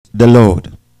the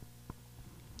Lord.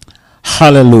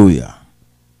 Hallelujah.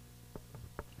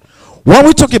 When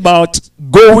we talk about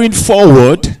going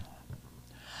forward,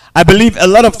 I believe a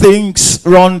lot of things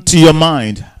run to your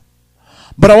mind.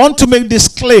 But I want to make this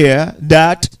clear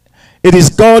that it is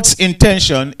God's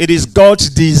intention, it is God's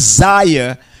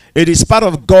desire, it is part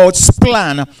of God's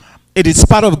plan, it is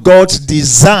part of God's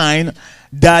design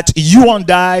that you and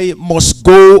I must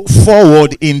go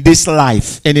forward in this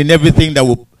life and in everything that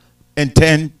we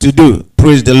intend to do.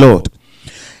 Praise the Lord.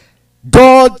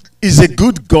 God is a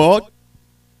good God,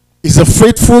 is a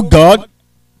faithful God,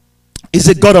 is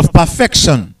a God of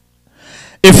perfection.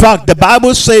 In fact, the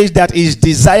Bible says that his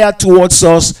desire towards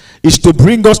us is to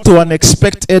bring us to an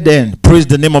expected end. Praise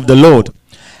the name of the Lord.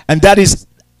 And that is,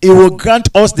 it will grant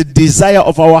us the desire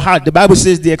of our heart. The Bible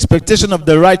says the expectation of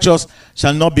the righteous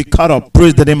shall not be cut off.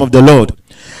 Praise the name of the Lord.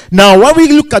 Now, when we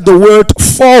look at the word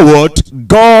forward,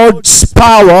 God's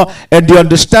power and the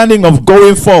understanding of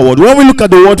going forward, when we look at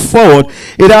the word forward,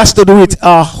 it has to do with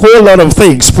a whole lot of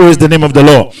things. Praise the name of the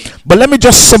Lord. But let me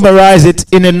just summarize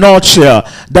it in a nutshell,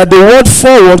 that the word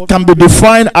forward can be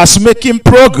defined as making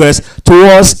progress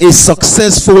towards a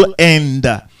successful end.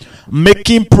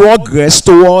 Making progress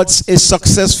towards a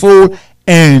successful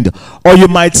end, or you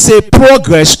might say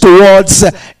progress towards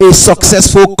a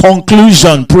successful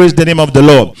conclusion. Praise the name of the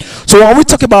Lord. So when we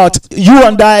talk about you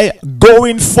and I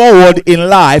going forward in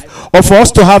life, or for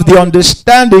us to have the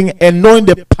understanding and knowing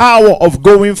the power of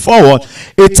going forward,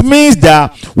 it means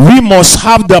that we must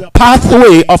have the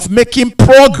pathway of making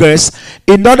progress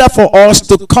in order for us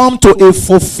to come to a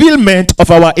fulfillment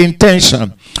of our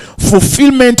intention,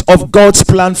 fulfillment of God's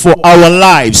plan for our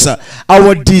lives.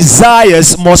 Our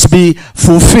desires must be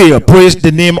fulfilled. Praise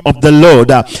the name of the Lord.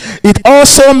 It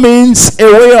also means a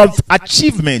way of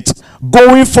achievement.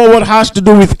 Going forward has to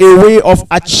do with a way of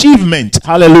achievement.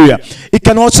 Hallelujah. It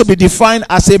can also be defined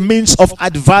as a means of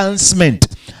advancement.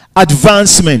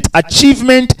 Advancement,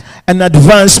 achievement, and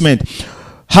advancement.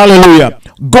 Hallelujah.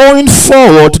 Going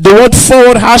forward, the word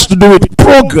forward has to do with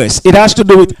progress. It has to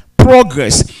do with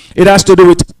progress. It has to do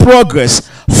with progress.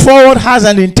 Forward has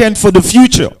an intent for the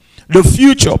future. The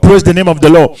future, praise the name of the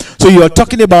Lord. So you are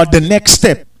talking about the next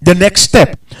step. The next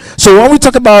step. So when we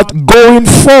talk about going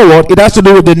forward, it has to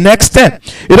do with the next step.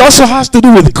 It also has to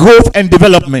do with growth and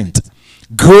development.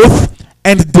 Growth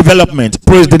and development.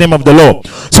 Praise the name of the Lord.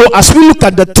 So as we look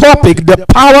at the topic, the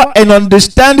power and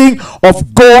understanding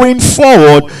of going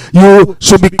forward, you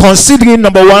should be considering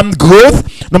number 1,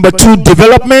 growth, number 2,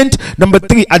 development, number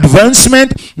 3,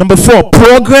 advancement, number 4,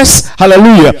 progress.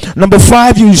 Hallelujah. Number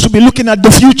 5, you should be looking at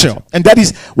the future, and that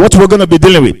is what we're going to be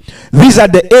dealing with. These are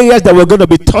the areas that we're going to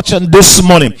be touching this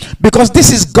morning, because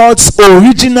this is God's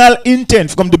original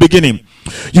intent from the beginning.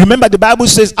 You remember the Bible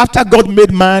says after God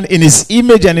made man in his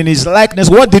image and in his likeness,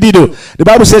 what did he do? The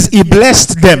Bible says he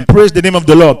blessed them. Praise the name of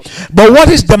the Lord. But what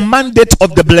is the mandate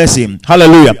of the blessing?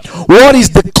 Hallelujah. What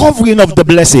is the covering of the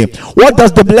blessing? What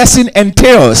does the blessing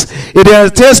entail? It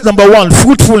entails, number 1,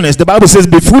 fruitfulness. The Bible says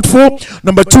be fruitful.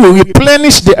 Number 2,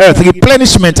 replenish the earth.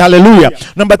 Replenishment. Hallelujah.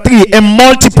 Number 3, and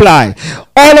multiply.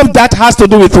 All of that has to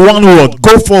do with one word: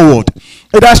 go forward.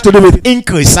 It has to do with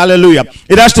increase. Hallelujah.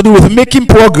 It has to do with making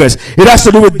progress. It has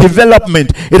to do with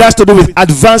development. It has to do with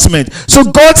advancement. So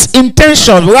God's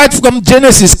intention right from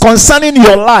Genesis concerning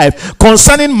your life,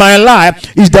 concerning my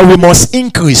life, is that we must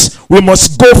increase. We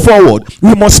must go forward.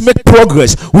 We must make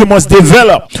progress. We must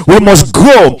develop. We must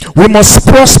grow. We must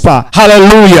prosper.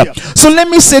 Hallelujah. So let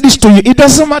me say this to you. It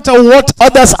doesn't matter what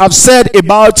others have said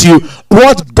about you.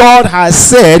 What God has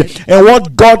said and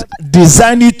what God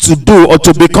designed you to do or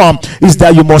to become is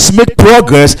that you must make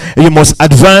progress and you must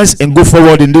advance and go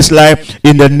forward in this life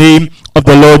in the name of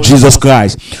the Lord Jesus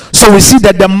Christ. So we see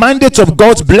that the mandate of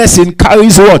God's blessing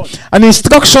carries what? An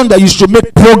instruction that you should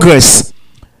make progress.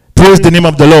 Praise the name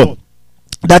of the Lord.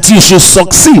 That you should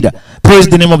succeed. Praise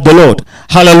the name of the Lord.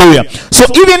 Hallelujah. So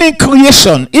even in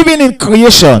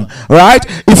creation, right?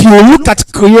 If you look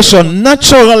at creation,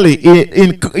 naturally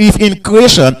in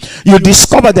creation, you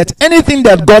discover that anything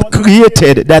that God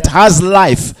created that has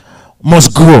life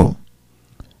must grow.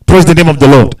 Praise the name of the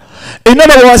Lord. In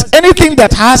other words, anything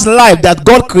that has life that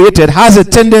God created has a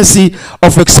tendency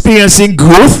of experiencing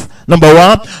growth. Number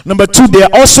 1. Number 2, they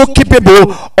are also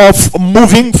capable of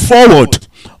moving forward.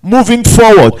 Moving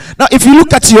forward. Now, if you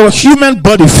look at your human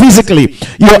body physically,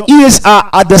 your ears are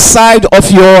at the side of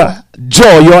your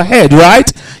jaw, your head,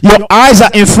 right? Your eyes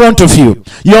are in front of you.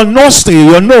 Your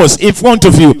nostril, your nose in front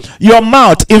of you. Your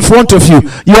mouth in front of you.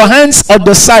 Your hands on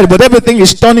the side, but everything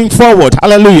is turning forward.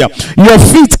 Hallelujah. Your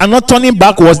feet are not turning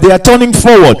backwards, they are turning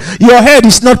forward. Your head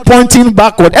is not pointing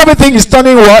backward. Everything is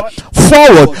turning what?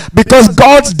 Forward. Because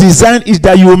God's design is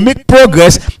that you will make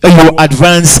progress and you will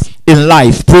advance in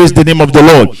life. Praise the name of the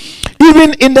Lord.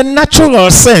 Even in the natural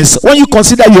sense, when you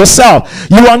consider yourself,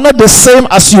 you are not the same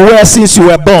as you were since you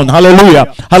were born.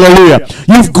 Hallelujah. Hallelujah.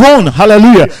 You've grown.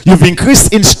 Hallelujah. You've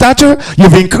increased in stature.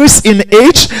 You've increased in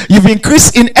age. You've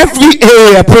increased in every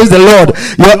area. Praise the Lord.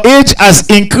 Your age has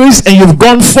increased and you've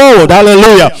gone forward.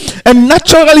 Hallelujah. And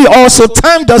naturally also,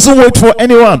 time doesn't wait for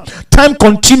anyone. Time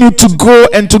continues to grow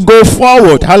and to go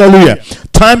forward. Hallelujah.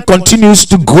 Time continues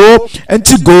to grow and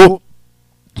to go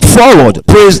forward.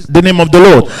 Praise the name of the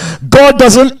Lord. God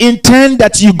doesn't intend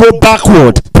that you go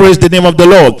backward. Praise the name of the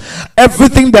Lord.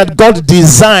 Everything that God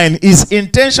designed, his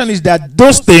intention is that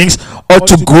those things are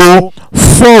to go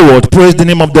forward. Praise the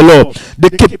name of the Lord. The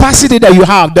capacity that you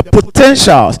have, the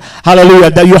potentials,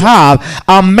 hallelujah, that you have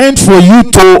are meant for you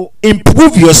to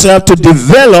improve yourself, to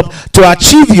develop, to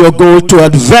achieve your goal, to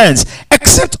advance.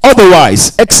 Except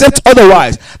otherwise.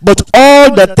 But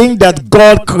all the things that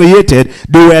God created,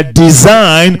 they were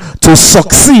designed to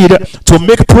succeed, to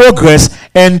make progress,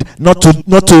 and not to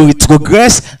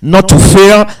retrogress, not to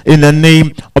fail, in the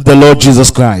name of the Lord Jesus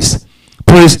Christ.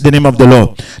 Praise the name of the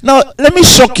Lord. Now, let me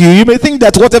shock you. You may think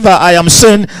that whatever I am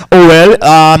saying,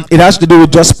 it has to do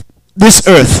with just this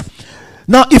earth.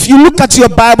 Now, if you look at your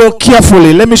Bible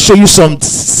carefully, let me show you some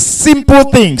simple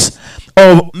things.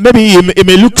 Or maybe it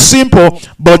may look simple,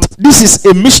 but this is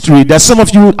a mystery that some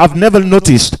of you have never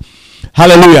noticed.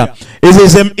 Hallelujah.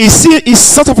 It's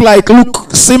sort of like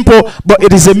look simple, but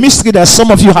it is a mystery that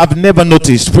some of you have never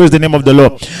noticed. Praise the name of the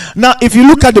Lord. Now, if you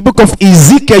look at the book of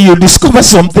Ezekiel, you discover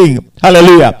something.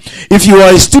 Hallelujah. If you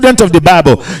are a student of the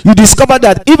Bible, you discover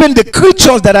that even the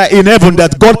creatures that are in heaven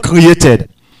that God created,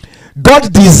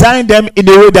 God designed them in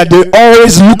a way that they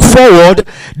always look forward,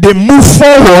 they move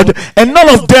forward, and none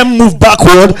of them move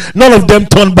backward, none of them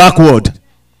turn backward.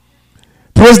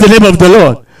 Praise the name of the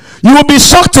Lord. You will be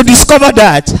shocked to discover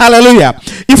that. Hallelujah.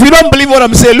 If you don't believe what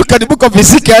I'm saying, look at the book of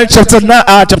Ezekiel chapter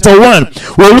 1.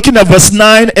 We're looking at verse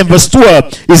 9 and verse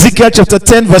 12. Ezekiel chapter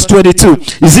 10 verse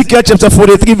 22. Ezekiel chapter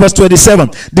 43 verse 27.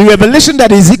 The revelation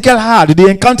that Ezekiel had, the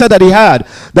encounter that he had,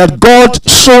 that God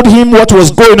showed him what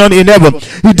was going on in heaven.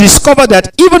 He discovered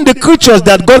that even the creatures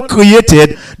that God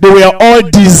created, they were all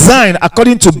designed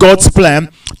according to God's plan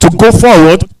to go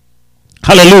forward.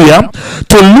 Hallelujah.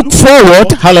 To look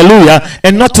forward, hallelujah,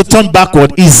 and not to turn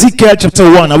backward. Ezekiel chapter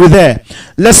 1. Are we there?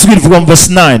 Let's read from verse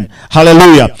 9.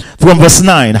 Hallelujah. From verse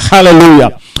 9.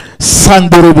 Hallelujah.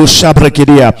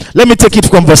 Let me take it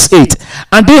from verse 8.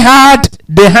 And they had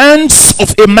the hands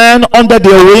of a man under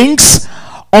their wings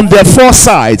on their four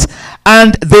sides.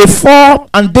 And they four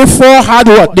had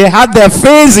what? They had their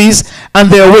faces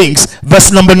and their wings.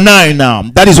 Verse number 9 now.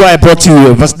 That is why I brought you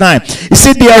here. Verse 9. It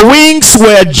said their wings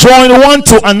were joined one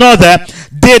to another.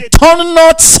 They turned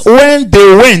not when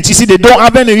they went. You see, they don't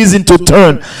have any reason to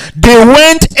turn. They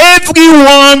went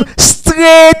everyone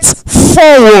straight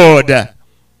forward.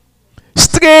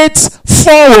 Straight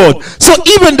forward. So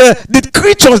even the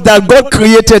creatures that God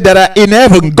created that are in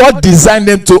heaven, God designed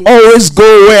them to always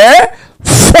go where?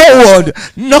 Forward,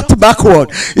 not backward.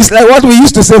 It's like what we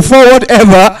used to say, forward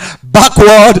ever,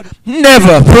 backward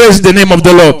never. Praise the name of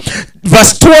the Lord.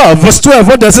 Verse 12,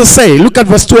 what does it say? Look at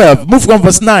verse 12. Move from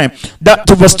verse 9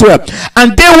 to verse 12.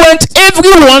 And they went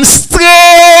everyone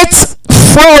straight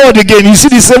forward again. You see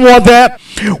the same word there?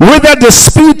 Whither the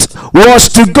Spirit was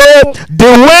to go, they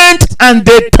went, and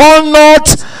they turned not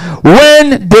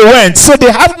when they went. So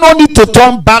they have no need to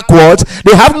turn backwards.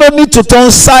 They have no need to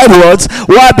turn sideways.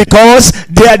 Why? Because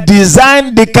they are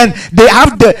designed, they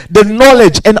have the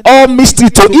knowledge and all mystery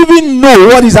to even know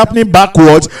what is happening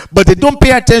backwards, but they don't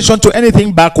pay attention to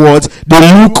anything backwards. They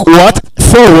look what?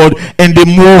 Forward, and they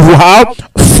move how?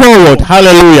 Forward.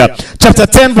 Hallelujah. Chapter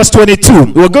 10 verse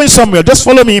 22. We're going somewhere. Just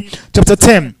follow me. Chapter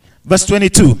 10 verse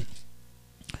 22.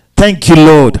 Thank you,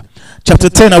 Lord. Chapter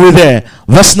 10, are we there?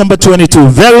 Verse number 22.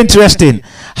 Very interesting.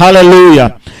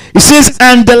 Hallelujah. It says,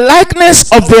 and the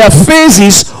likeness of their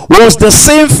faces was the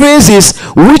same faces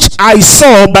which I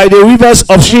saw by the rivers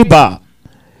of Sheba.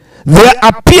 Their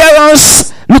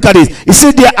appearance, look at it. It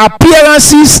said their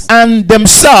appearances and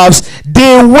themselves,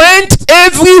 they went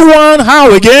everyone,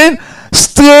 how again?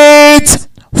 Straight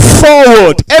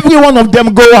forward. Every one of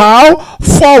them go how?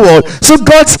 Forward. So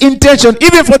God's intention,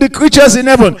 even for the creatures in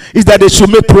heaven, is that they should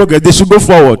make progress. They should go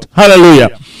forward.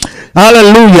 Hallelujah.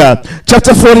 Hallelujah.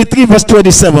 Chapter 43 verse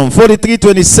 27.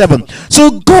 43:27.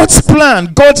 So God's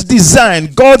plan, God's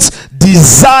design, God's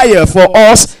desire for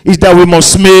us is that we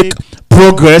must make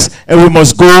progress and we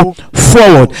must go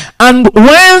forward. And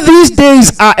when these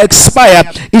days are expired,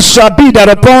 it shall be that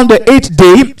upon the 8th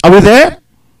day, are we there?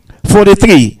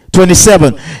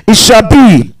 43:27. It shall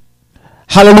be,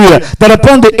 hallelujah, that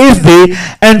upon the 8th day,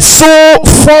 and so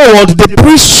forward the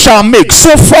priest shall make,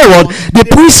 so forward the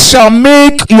priest shall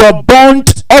make your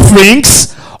burnt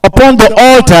offerings upon the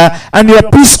altar and your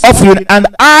peace offering, and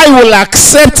I will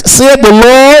accept, saith the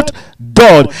Lord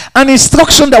God. An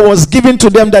instruction that was given to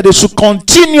them that they should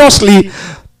continuously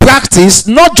practice,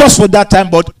 not just for that time,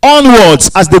 but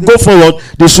onwards as they go forward,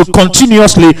 they should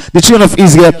continuously, the children of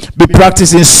Israel, be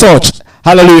practicing such,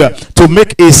 hallelujah, to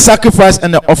make a sacrifice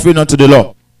and an offering unto the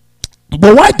Lord.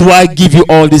 But why do I give you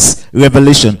all this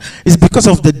revelation? It's because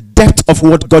of the depth of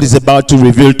what God is about to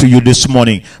reveal to you this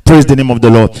morning. Praise the name of the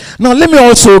Lord. Now let me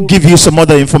also give you some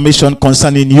other information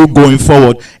concerning you going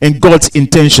forward and God's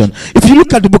intention. If you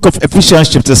look at the book of Ephesians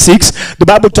chapter 6, the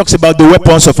Bible talks about the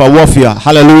weapons of our warfare.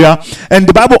 Hallelujah. And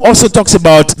the Bible also talks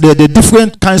about the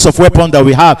different kinds of weapons that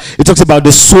we have. It talks about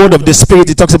the sword of the Spirit.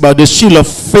 It talks about the shield of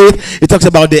faith. It talks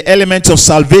about the elements of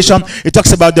salvation. It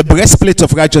talks about the breastplate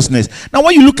of righteousness. Now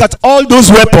when you look at all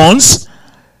those weapons,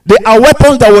 they are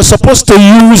weapons that we're supposed to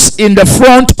use in the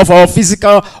front of our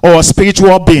physical or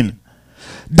spiritual being.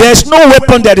 There's no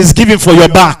weapon that is given for your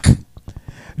back.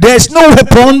 There's no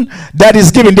weapon that is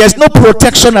given. There's no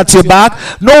protection at your back.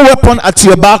 No weapon at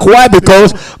your back. Why?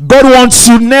 Because God wants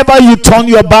you, never you turn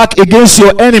your back against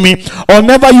your enemy or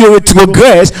never you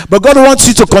retrogress, but God wants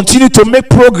you to continue to make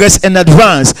progress and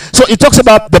advance. So it talks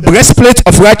about the breastplate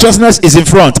of righteousness is in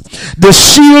front. The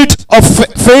shield of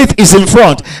faith is in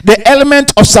front. The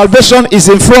element of salvation is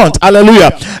in front.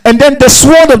 Hallelujah. And then the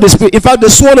sword of the Spirit. In fact, the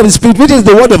sword of the Spirit, which is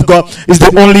the word of God, is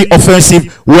the only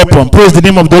offensive weapon. Praise the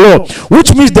name of the Lord.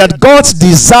 Which means that God's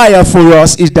desire for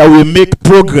us is that we make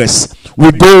progress.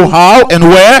 We go how and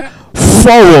where?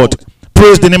 Forward.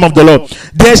 Praise the name of the Lord.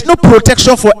 There's no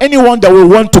protection for anyone that will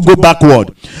want to go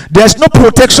backward. There's no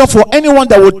protection for anyone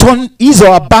that will turn his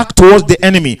or her back towards the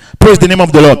enemy. Praise the name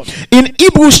of the Lord. In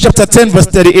Hebrews chapter 10 verse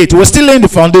 38, we're still laying the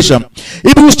foundation.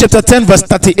 Hebrews chapter 10 verse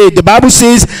 38, the Bible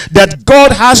says that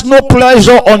God has no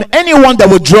pleasure on anyone that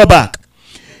will draw back.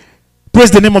 Praise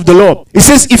the name of the Lord. It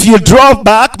says, if you draw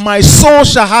back, my soul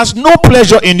shall have no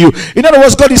pleasure in you. In other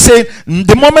words, God is saying,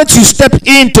 the moment you step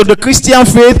into the Christian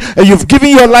faith and you've given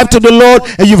your life to the Lord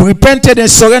and you've repented and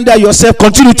surrendered yourself,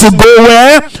 continue to go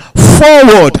where?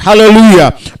 Forward.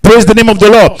 Hallelujah. Praise the name of the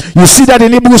Lord. You see that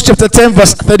in Hebrews chapter 10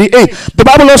 verse 38. The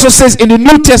Bible also says in the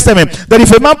New Testament that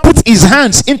if a man puts his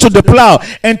hands into the plow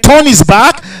and turn his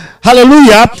back,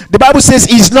 hallelujah, the Bible says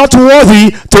he's not worthy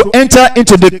to enter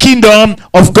into the kingdom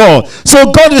of God.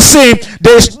 So God is saying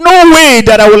there's no way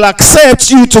that I will accept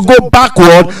you to go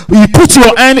backward. You put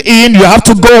your hand in, you have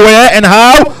to go where and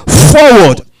how?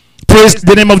 Forward. Praise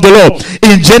the name of the Lord.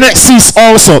 In Genesis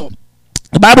also,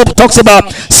 the Bible talks about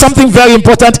something very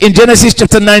important in Genesis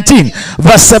chapter 19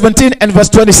 verse 17 and verse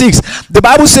 26. The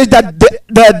Bible says that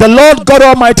the Lord God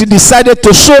Almighty decided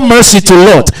to show mercy to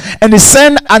Lot, and he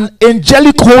sent an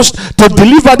angelic host to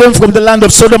deliver them from the land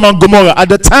of Sodom and Gomorrah. At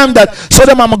the time that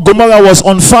Sodom and Gomorrah was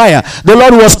on fire, the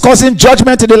Lord was causing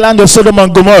judgment in the land of Sodom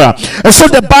and Gomorrah. And so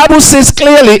the Bible says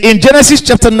clearly in Genesis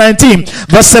chapter 19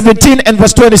 verse 17 and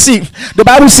verse 26, the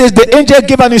Bible says the angel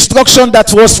gave an instruction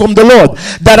that was from the Lord,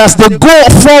 that as they go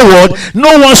forward,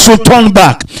 no one should turn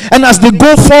back, and as they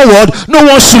go forward, no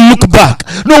one should look back.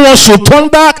 No one should turn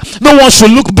back, no one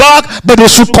should look back, but they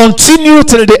should continue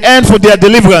till the end for their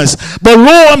deliverance. But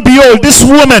lo and behold, this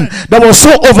woman that was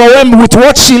so overwhelmed with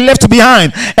what she left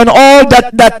behind and all that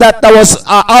was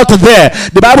out there,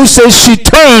 the Bible says she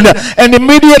turned, and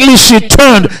immediately she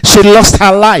turned, she lost her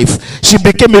life. She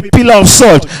became a pillar of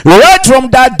salt. Right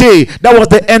from that day, that was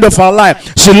the end of her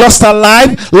life. She lost her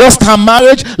life, lost her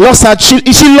marriage, lost her children.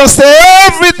 She lost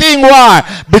everything. Why?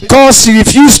 Because she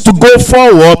refused to go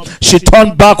forward. She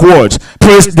turned backwards.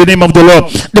 Praise the name of the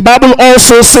Lord. The Bible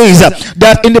also says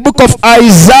that in the book of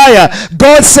Isaiah,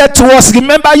 God said to us,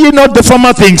 remember ye not the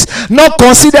former things, nor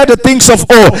consider the things of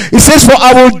old. He says, for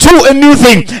I will do a new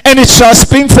thing, and it shall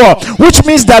spring forth. Which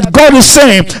means that God is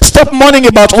saying, stop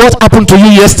mourning about what happened to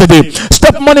you yesterday.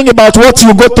 Stop mourning about what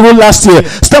you got through last year.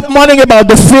 Stop mourning about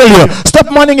the failure.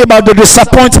 Stop mourning about the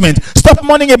disappointment. Stop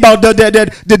mourning about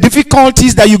the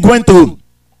difficulties that you went through.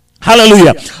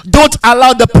 Hallelujah. Don't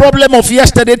allow the problem of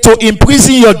yesterday to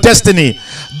imprison your destiny.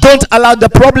 Don't allow the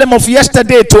problem of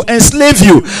yesterday to enslave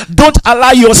you. Don't allow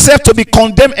yourself to be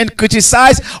condemned and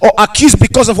criticized or accused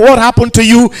because of what happened to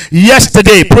you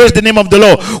yesterday. Praise the name of the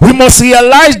Lord. We must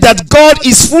realize that God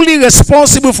is fully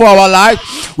responsible for our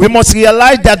life. We must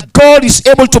realize that God is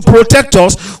able to protect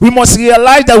us. We must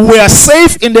realize that we are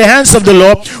safe in the hands of the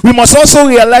Lord. We must also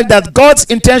realize that God's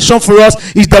intention for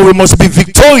us is that we must be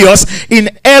victorious in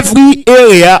every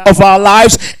area of our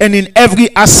lives and in every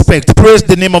aspect. Praise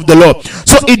the name of the Lord.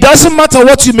 So it doesn't matter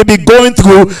what you may be going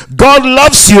through. God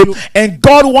loves you, and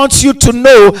God wants you to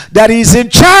know that He's in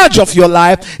charge of your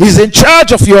life. He's in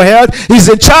charge of your health. He's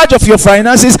in charge of your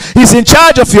finances. He's in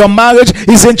charge of your marriage.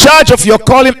 He's in charge of your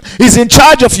calling. He's in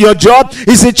charge of your job.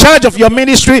 He's in charge of your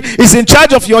ministry. He's in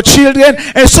charge of your children.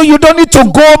 And so you don't need to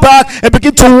go back and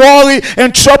begin to worry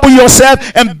and trouble yourself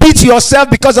and beat yourself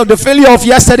because of the failure of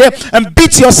yesterday, and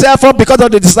beat yourself up because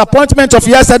of the disappointment of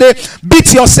yesterday,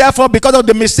 beat yourself up because of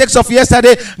the mistakes of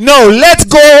yesterday. No, let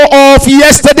go of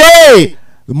yesterday.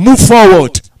 Move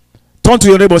forward. Turn to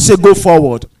your neighbor, say go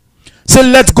forward. Say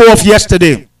let go of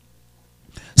yesterday.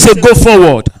 Say go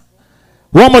forward.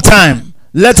 One more time.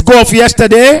 Let go of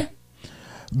yesterday.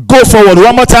 Go forward.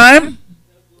 One more time.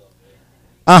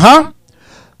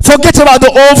 Forget about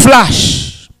the old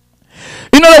flash.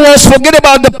 In other words, forget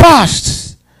about the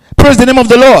past. Praise the name of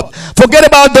the Lord. Forget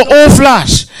about the old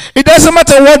flash. It doesn't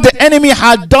matter what the enemy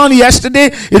had done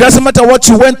yesterday. It doesn't matter what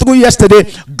you went through yesterday.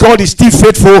 God is still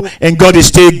faithful, and God is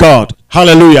still God.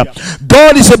 Hallelujah.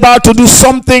 God is about to do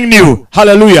something new.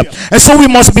 Hallelujah. And so we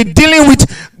must be dealing with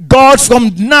God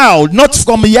from now, not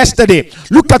from yesterday.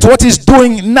 Look at what He's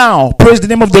doing now. Praise the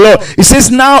name of the Lord. It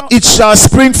says, now it shall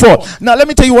spring forth. Now let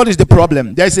me tell you what is the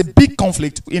problem. There is a big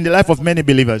conflict in the life of many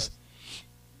believers.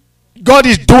 God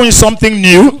is doing something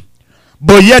new,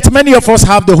 but yet many of us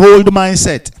have the old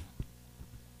mindset.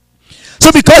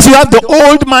 So because you have the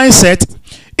old mindset,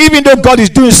 even though God is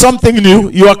doing something new,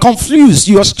 you are confused,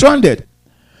 you are stranded.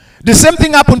 The same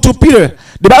thing happened to Peter.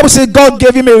 The Bible says God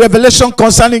gave him a revelation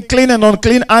concerning clean and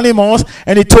unclean animals,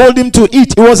 and He told him to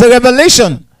eat. It was a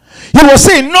revelation. He was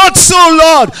saying, not so,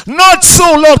 Lord, not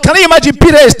so, Lord. Can you imagine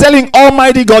Peter is telling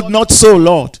Almighty God, not so,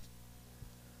 Lord?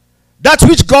 That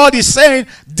which God is saying,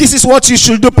 this is what you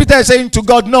should do. Peter is saying to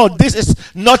God, no, this is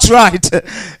not right.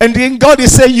 And then God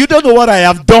is saying, you don't know what I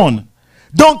have done.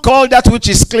 Don't call that which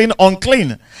is clean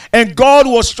unclean. And God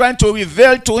was trying to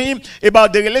reveal to him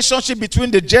about the relationship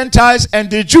between the Gentiles and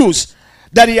the Jews,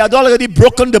 that he had already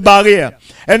broken the barrier.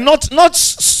 And not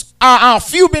a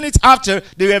few minutes after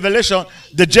the revelation,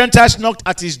 the Gentiles knocked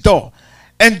at his door.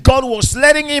 And God was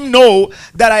letting him know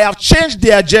that I have changed the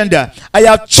agenda. I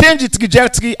have changed the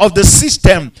trajectory of the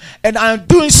system. And I am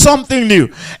doing something new.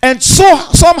 And so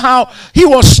somehow he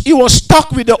was stuck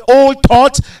with the old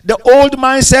thought, the old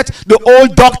mindset, the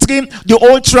old doctrine, the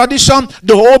old tradition,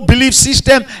 the old belief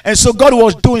system. And so God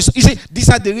was doing. You see, these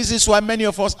are the reasons why many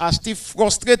of us are still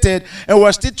frustrated and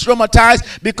we're still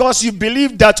traumatized, because you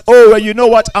believe that, oh, well, you know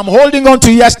what? I'm holding on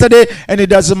to yesterday and it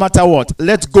doesn't matter what.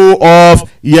 Let go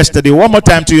of yesterday. One more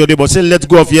time to your neighbor, say let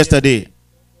go of yesterday.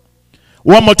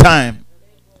 One more time.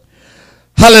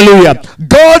 Hallelujah.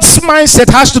 God's mindset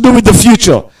has to do with the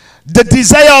future. The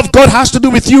desire of God has to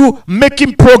do with you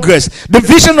making progress. The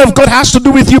vision of God has to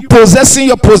do with you possessing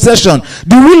your possession.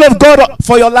 The will of God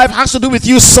for your life has to do with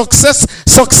you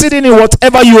succeeding in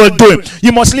whatever you are doing.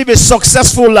 You must live a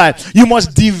successful life. You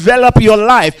must develop your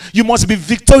life. You must be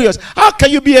victorious. How can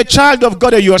you be a child of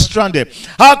God and you are stranded?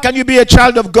 How can you be a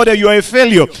child of God and you are a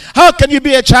failure? How can you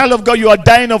be a child of God you are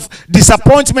dying of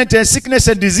disappointment and sickness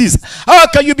and disease? How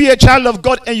can you be a child of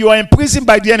God and you are imprisoned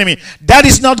by the enemy? That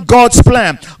is not God's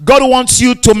plan. God wants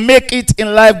you to make it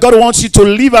in life. God wants you to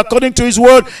live according to His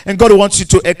word, and God wants you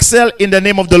to excel in the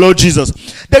name of the Lord Jesus.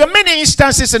 There are many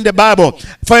instances in the Bible.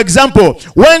 For example,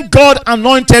 when God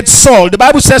anointed Saul, the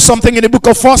Bible says something in the book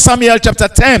of 1 Samuel chapter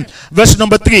 10, verse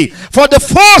number 3. For the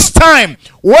first time,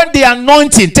 when the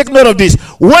anointing, take note of this,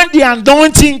 when the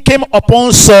anointing came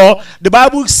upon Saul, the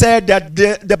Bible said that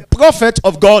the prophet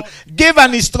of God gave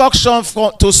an instruction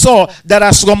to Saul that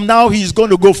as from now he is going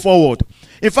to go forward.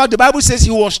 In fact, the Bible says he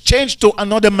was changed to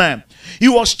another man. He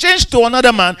was changed to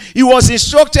another man. He was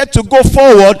instructed to go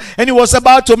forward, and he was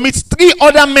about to meet 3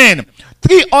 other men,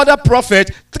 3 other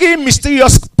prophets, 3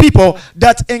 mysterious people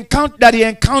that he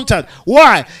encountered.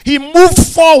 Why? He moved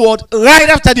forward right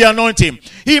after the anointing.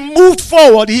 He moved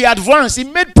forward. He advanced. He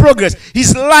made progress.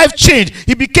 His life changed.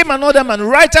 He became another man.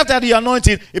 Right after the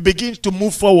anointing, he begins to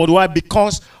move forward. Why?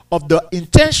 Because of the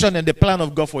intention and the plan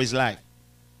of God for his life.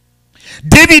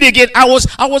 David again, I was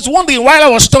wondering while I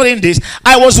was studying this,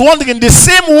 I was wondering the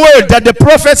same word that the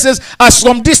prophet says, as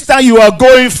from this time you are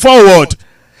going forward.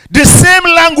 The same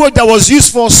language that was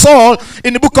used for Saul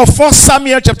in the book of 1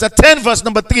 Samuel chapter 10 verse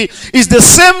number 3 is the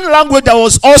same language that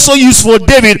was also used for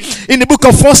David in the book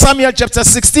of 1 Samuel chapter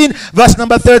 16 verse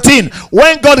number 13.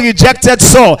 When God rejected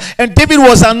Saul and David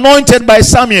was anointed by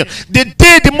Samuel,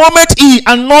 the moment he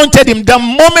anointed him, the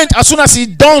moment as soon as he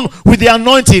done with the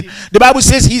anointing, the Bible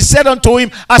says he said unto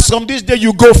him, as from this day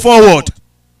you go forward.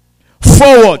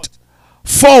 Forward.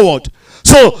 Forward.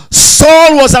 So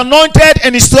Saul was anointed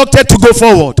and instructed to go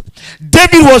forward.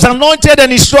 David was anointed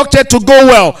and instructed to go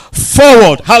well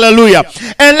forward. Hallelujah.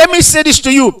 And let me say this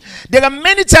to you. There are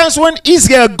many times when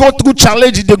Israel go through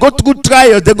challenges, they go through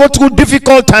trials, they go through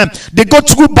difficult times, they go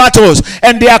through battles,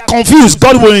 and they are confused.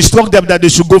 God will instruct them that they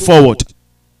should go forward.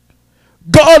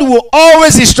 God will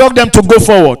always instruct them to go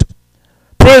forward.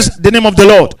 Praise the name of the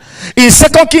Lord. In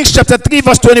 2 Kings chapter 3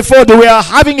 verse 24, they were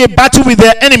having a battle with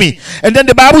their enemy. And then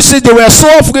the Bible says they were so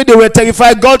afraid, they were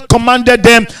terrified. God commanded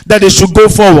them that they should go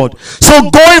forward. So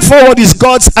going forward is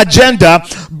God's agenda.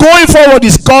 Going forward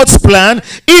is God's plan.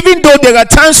 Even though there are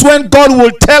times when God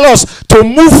will tell us to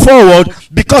move forward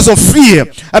because of fear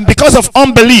and because of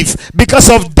unbelief,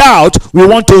 because of doubt, we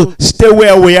want to stay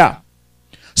where we are.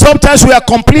 Sometimes we are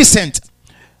complacent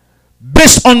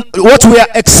based on what we are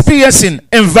experiencing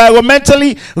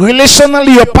environmentally,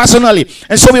 relationally, or personally.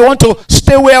 And so we want to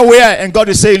stay where we are. And God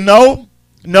is saying, no,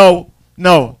 no,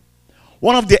 no.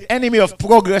 One of the enemy of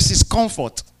progress is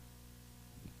comfort.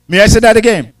 May I say that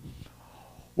again?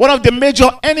 One of the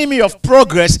major enemy of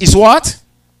progress is what?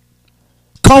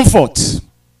 Comfort.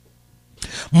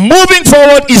 Moving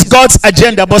forward is God's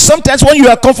agenda. But sometimes when you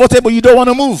are comfortable, you don't want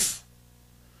to move.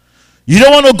 You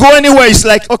don't want to go anywhere. It's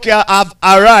like, okay, I've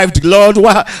arrived, Lord.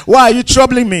 Why are you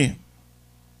troubling me?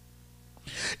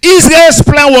 Israel's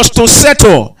plan was to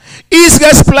settle.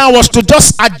 Israel's plan was to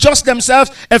just adjust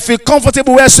themselves and feel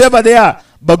comfortable wheresoever they are.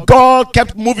 But God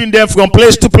kept moving them from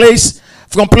place to place,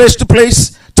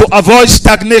 to avoid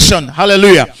stagnation.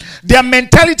 Hallelujah. Their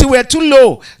mentality were too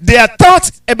low. Their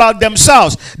thoughts about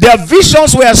themselves, their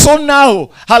visions were so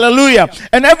narrow. Hallelujah.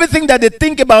 And everything that they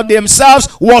think about themselves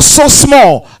was so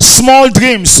small. Small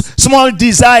dreams, small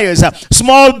desires,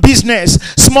 small business,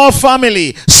 small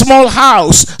family, small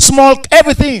house, small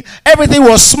everything. Everything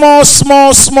was small,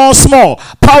 small, small, small.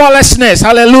 Powerlessness.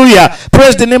 Hallelujah.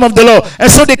 Praise the name of the Lord. And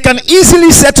so they can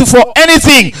easily settle for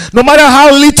anything, no matter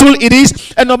how little it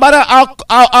is, and no matter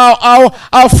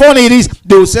how funny it is,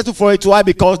 they will settle for it. Why?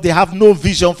 Because they have no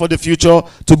vision for the future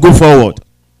to go forward.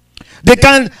 They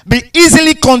can be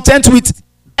easily content with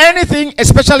anything,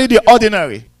 especially the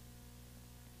ordinary.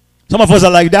 Some of us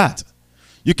are like that.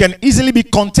 You can easily be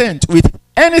content with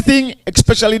anything,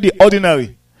 especially the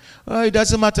ordinary. Oh, it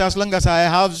doesn't matter as long as I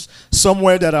have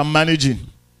somewhere that I'm managing.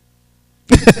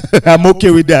 I'm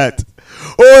okay with that.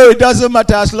 Oh, it doesn't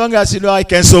matter as long as I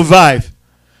can survive.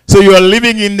 So you are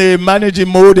living in a managing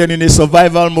mode and in a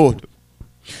survival mode.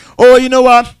 Oh, you know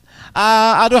what?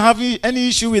 I don't have any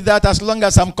issue with that as long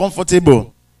as I'm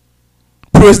comfortable.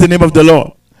 Praise the name of the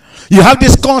Lord. You have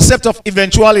this concept of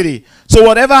eventuality. So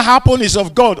whatever happens is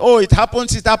of God. Oh, it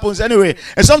happens anyway.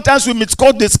 And sometimes we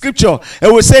misquote the scripture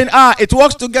and we're saying, it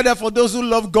works together for those who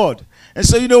love God. And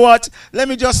so you know what?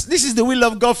 This is the will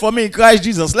of God for me in Christ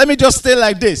Jesus. Let me just stay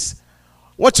like this.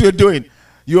 What you're doing,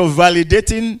 you're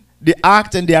validating the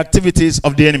act and the activities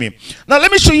of the enemy. Now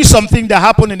let me show you something that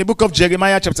happened in the book of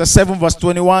Jeremiah chapter 7 verse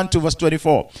 21 to verse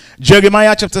 24.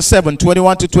 Jeremiah chapter 7,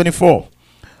 21 to 24.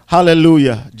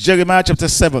 Hallelujah. Jeremiah chapter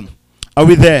 7. Are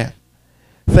we there?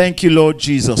 Thank you, Lord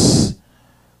Jesus.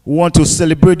 We want to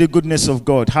celebrate the goodness of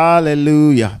God.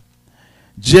 Hallelujah.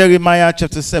 Jeremiah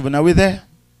chapter 7. Are we there?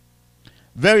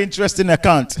 Very interesting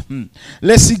account.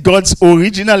 Let's see God's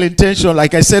original intention.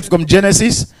 Like I said from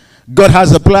Genesis, God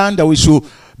has a plan that we should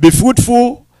be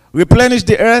fruitful, replenish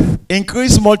the earth,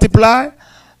 increase, multiply.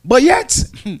 But yet,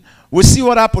 we see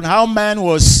what happened. How man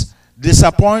was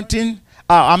disappointing.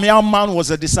 How man was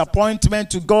a disappointment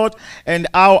to God, and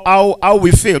how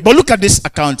we failed. But look at this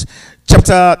account.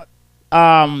 Chapter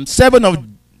 7 of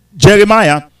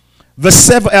Jeremiah, verse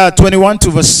 21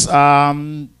 to verse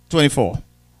 24.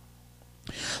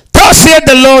 Thus saith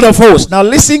the Lord of hosts. Now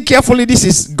listen carefully. This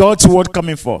is God's word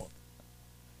coming forth.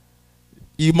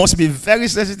 You must be very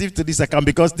sensitive to this account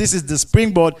because this is the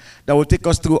springboard that will take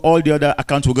us through all the other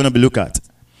accounts we're going to be looking at.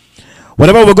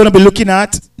 Whatever we're going to be looking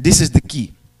at, this is the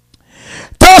key.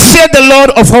 Thus saith the Lord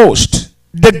of hosts,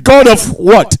 the God of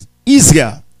what?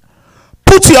 Israel.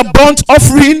 Put your burnt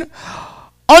offering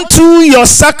unto your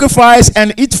sacrifice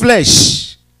and eat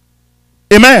flesh.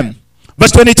 Amen.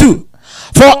 Verse 22.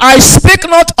 For I spake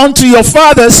not unto your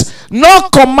fathers, nor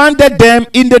commanded them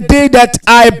in the day that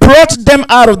I brought them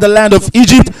out of the land of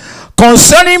Egypt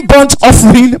concerning burnt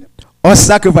offering or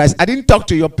sacrifice. I didn't talk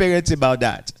to your parents about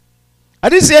that. I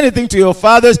didn't say anything to your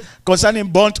fathers concerning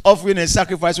burnt offering and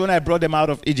sacrifice when I brought them out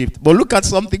of Egypt. But look at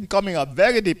something coming up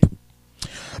very deep.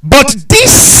 But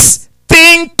this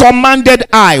thing commanded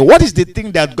I. What is the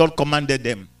thing that God commanded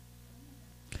them?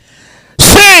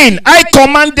 Saying, I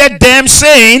commanded them,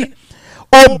 saying,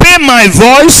 obey my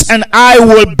voice and I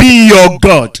will be your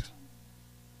God.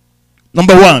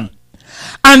 Number 1.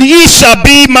 And ye shall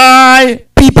be my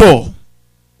people.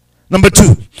 Number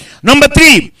 2. Number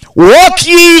 3. Walk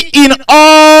ye in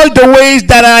all the ways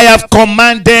that I have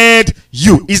commanded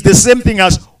you. It's the same thing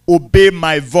as obey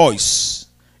my voice.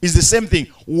 It's the same thing.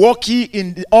 Walk ye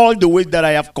in all the ways that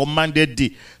I have commanded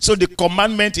thee. So the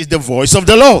commandment is the voice of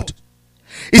the Lord.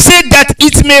 He said that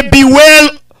it may be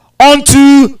well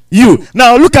unto you.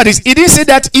 Now look at this. He didn't say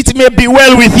that it may be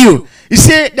well with you. He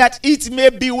said that it may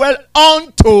be well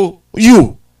unto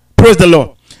you. Praise the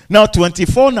Lord. Now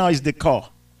 24 now is the call.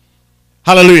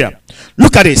 Hallelujah.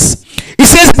 Look at this. He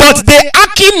says, but they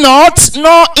hearken not,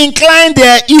 nor incline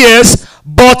their ears,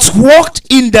 but walked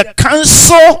in the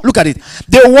counsel. Look at it.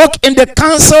 They walk in the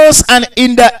counsels and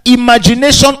in the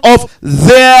imagination of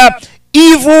their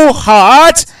evil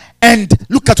heart. And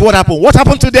look at what happened. What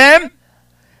happened to them?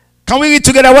 Can we read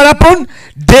together what happened?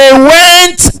 They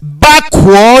went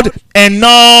backward and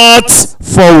not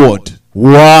forward.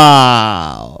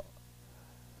 Wow.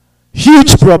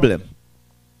 Huge problem.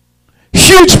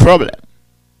 Huge problem.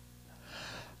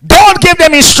 God gave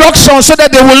them instructions so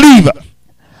that they will live.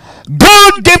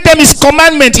 God gave them his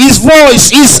commandment, his voice,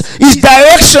 his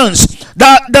directions.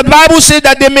 That the Bible says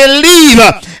that they may live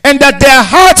and that their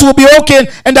hearts will be open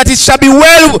and that it shall be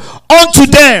well unto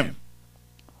them.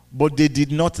 But they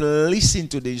did not listen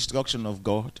to the instruction of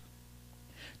God.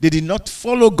 They did not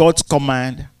follow God's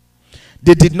command.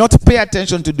 They did not pay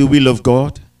attention to the will of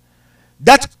God.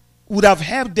 That would have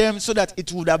helped them so that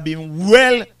it would have been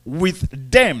well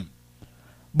with them.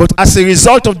 But as a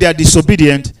result of their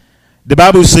disobedience, the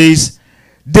Bible says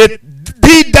they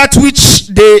did that which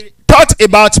they thought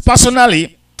about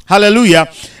personally. Hallelujah.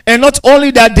 And not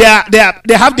only that,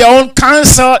 they have their own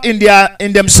counsel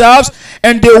in themselves,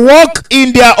 and they walk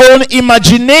in their own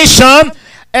imagination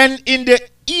and in the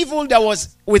evil that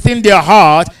was within their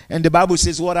heart. And the Bible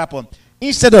says what happened?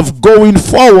 Instead of going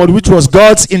forward, which was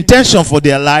God's intention for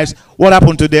their lives, what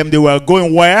happened to them? They were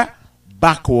going where?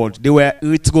 Backward. They were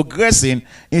retrogressing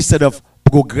instead of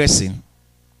progressing.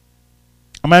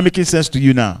 Am I making sense to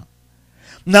you now?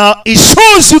 Now, it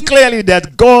shows you clearly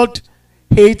that God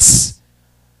hates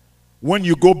when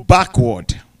you go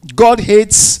backward. God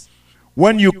hates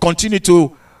when you continue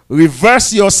to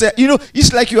reverse yourself. You know,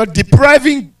 it's like you are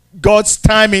depriving God's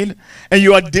timing and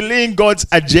you are delaying God's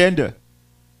agenda.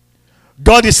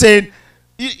 God is saying,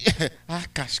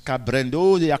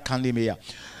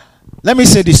 let me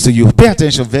say this to you. Pay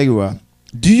attention very well.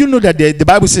 Do you know that the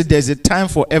Bible says there's a time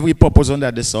for every purpose under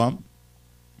the sun?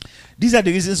 These are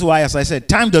the reasons why, as I said,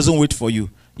 time doesn't wait for you.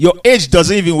 Your age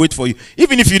doesn't even wait for you.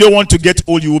 Even if you don't want to get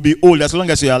old, you will be old as long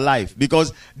as you're alive.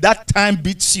 Because that time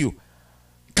beats you.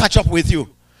 Catch up with you.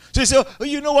 So you say, oh,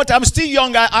 you know what, I'm still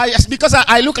young. Because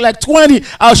I look like 20,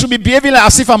 I should be behaving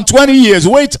as if I'm 20 years.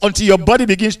 Wait until your body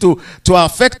begins to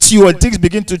affect you and things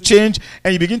begin to change.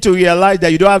 And you begin to realize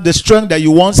that you don't have the strength that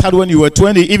you once had when you were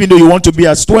 20, even though you want to be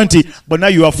as 20. But now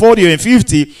you are 40 and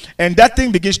 50. And that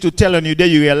thing begins to tell on you that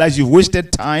you realize you've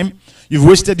wasted time. You've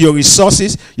wasted your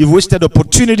resources. You've wasted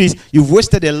opportunities. You've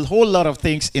wasted a whole lot of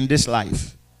things in this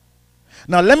life.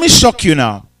 Now, let me shock you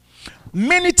now.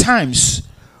 Many times,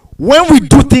 when we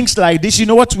do things like this, you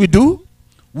know what we do?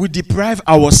 We deprive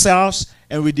ourselves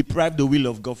and we deprive the will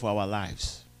of God for our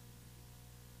lives.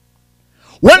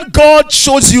 When God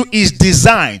shows you his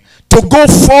design to go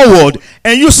forward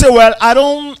and you say, well, I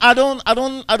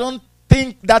don't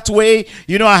think that way.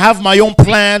 You know, I have my own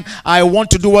plan. I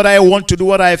want to do what I want to do,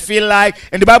 what I feel like.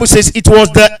 And the Bible says it was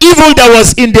the evil that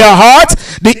was in their heart,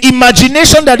 the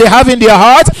imagination that they have in their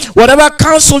heart, whatever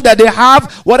counsel that they have,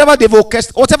 whatever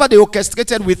they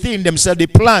orchestrated within themselves, they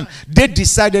plan. They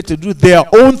decided to do their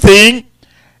own thing.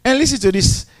 And listen to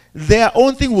this. Their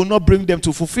own thing will not bring them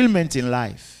to fulfillment in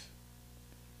life.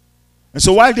 And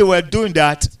so while they were doing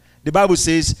that, the Bible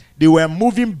says they were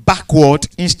moving backward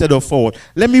instead of forward.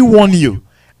 Let me warn you.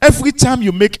 Every time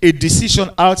you make a decision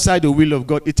outside the will of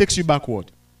God, it takes you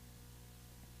backward.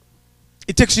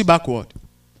 It takes you backward.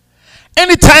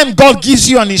 Anytime God gives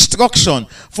you an instruction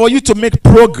for you to make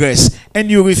progress and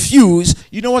you refuse,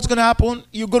 you know what's going to happen?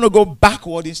 You're going to go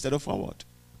backward instead of forward.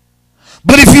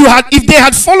 But if they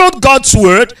had followed God's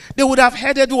word, they would have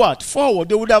headed what? Forward.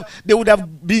 They would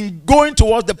have been going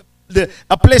towards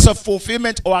a place of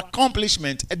fulfillment or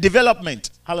accomplishment, a development.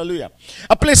 Hallelujah.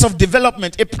 A place of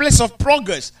development, a place of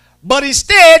progress. But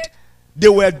instead, they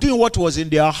were doing what was in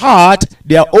their heart,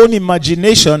 their own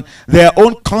imagination, their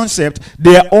own concept,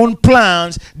 their own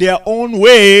plans, their own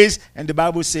ways. And the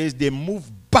Bible says they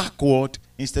moved backward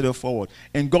instead of forward.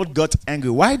 And God got angry.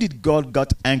 Why did God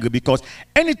get angry? Because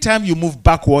anytime you move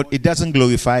backward, it doesn't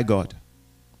glorify God.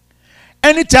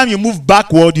 Anytime you move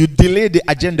backward, you delay the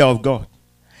agenda of God.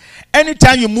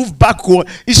 Anytime you move backward,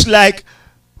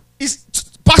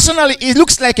 personally, it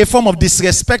looks like a form of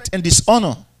disrespect and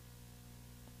dishonor.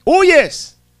 Oh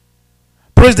yes.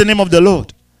 Praise the name of the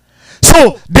Lord.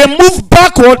 So they moved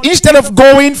backward instead of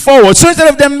going forward. So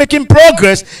instead of them making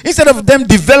progress, instead of them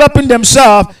developing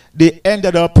themselves, they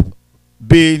ended up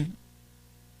being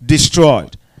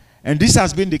destroyed. And this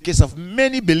has been the case of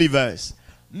many believers,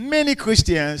 many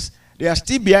Christians. They are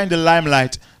still behind the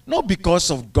limelight, not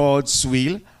because of God's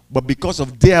will, but because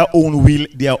of their own will,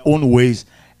 their own ways,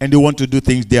 and they want to do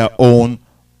things their own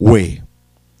way.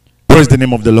 Praise the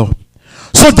name of the Lord.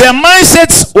 So their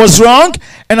mindset was wrong,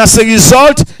 and as a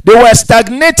result, they were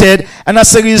stagnated, and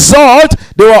as a result,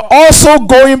 they were also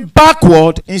going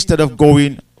backward instead of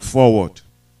going forward.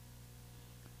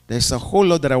 There's a whole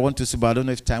lot that I want to say, but I don't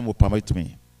know if time will permit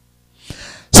me.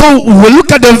 So we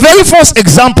look at the very first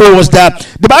example was that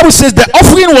the Bible says the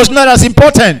offering was not as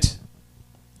important.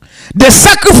 The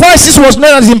sacrifices was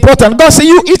not as important. God said,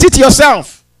 you eat it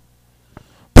yourself.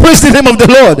 Praise the name of the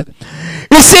Lord.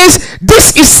 He says,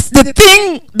 this is the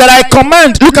thing that I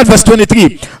command. Look at verse 23.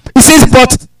 He says,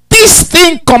 but this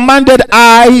thing commanded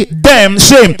I them,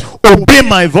 saying, obey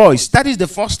my voice. That is the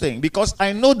first thing, because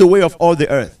I know the way of all the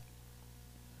earth.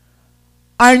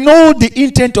 I know the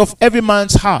intent of every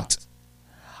man's heart.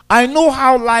 I know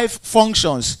how life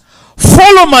functions.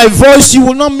 Follow my voice, you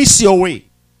will not miss your way.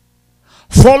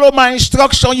 Follow my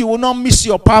instruction, you will not miss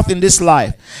your path in this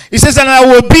life. He says, and I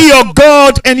will be your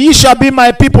God, and ye shall be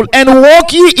my people, and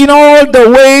walk ye in all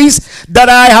the ways that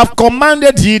I have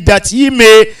commanded ye, that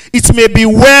it may be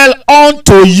well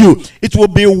unto you. It will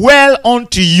be well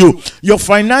unto you. Your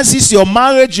finances, your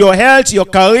marriage, your health, your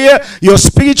career, your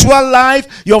spiritual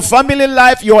life, your family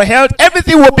life, your health,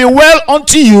 everything will be well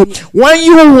unto you when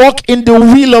you walk in the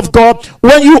will of God,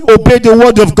 when you obey the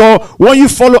word of God, when you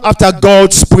follow after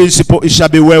God's principle. It shall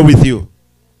be well with you.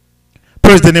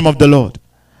 Praise the name of the Lord.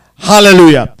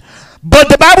 Hallelujah. But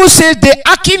the Bible says they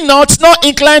hearkened not, nor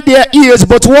inclined their ears,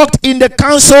 but walked in the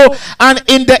counsel and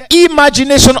in the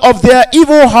imagination of their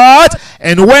evil heart,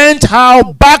 and went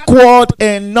how backward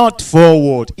and not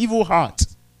forward. Evil heart.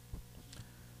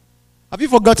 Have you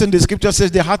forgotten the scripture says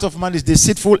the heart of man is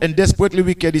deceitful and desperately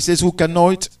wicked? He says, who can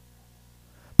know it?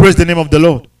 Praise the name of the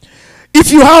Lord.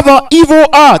 If you have an evil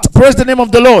heart, praise the name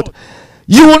of the Lord,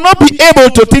 you will not be able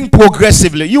to think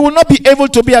progressively. You will not be able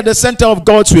to be at the center of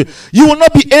God's will. You will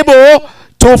not be able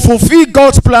to fulfill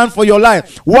God's plan for your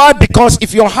life. Why? Because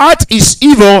if your heart is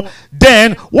evil,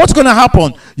 then what's going to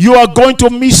happen? You are going to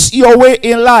miss your way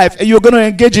in life, and you're going to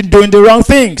engage in doing the wrong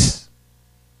things.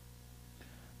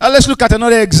 Now let's look at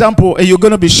another example, and you're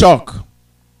going to be shocked.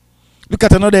 Look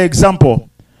at another example.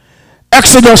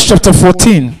 Exodus chapter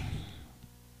 14.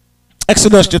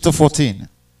 Exodus chapter 14.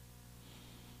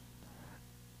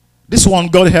 This one,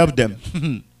 God helped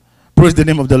them. Praise the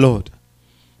name of the Lord.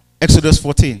 Exodus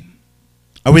 14.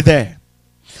 Are we there?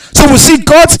 So we see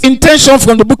God's intention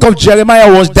from the book of Jeremiah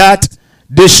was that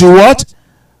they should what?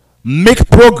 Make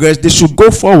progress. They should go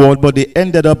forward, but they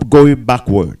ended up going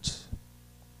backwards.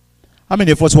 How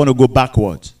many of us want to go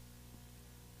backwards?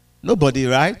 Nobody,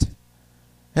 right?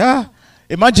 Yeah.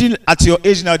 Imagine at your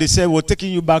age now, they say, we're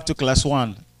taking you back to class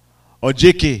 1 or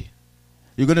JK.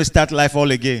 You're going to start life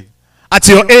all again. At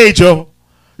your age,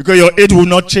 because your age will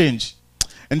not change.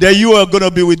 And then you are going to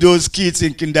be with those kids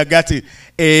in kindergarten.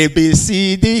 A, B,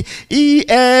 C, D, E,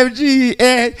 F, G,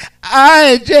 H,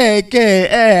 I, J, K,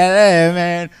 L, M,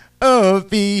 N, O,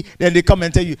 P. Then they come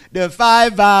and tell you, the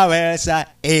 5 vowels are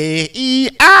A, E,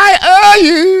 I, O,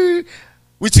 U.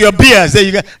 With your beers, there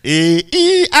you go. A,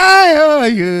 E, I, O,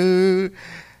 U.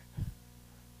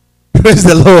 Praise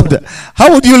the Lord.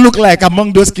 How would you look like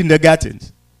among those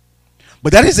kindergartens?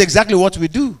 But that is exactly what we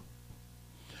do.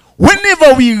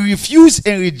 Whenever we refuse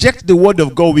and reject the word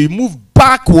of God, we move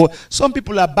backward. Some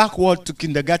people are backward to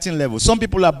kindergarten level. Some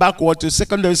people are backward to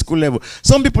secondary school level.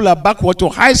 Some people are backward to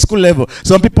high school level.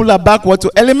 Some people are backward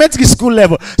to elementary school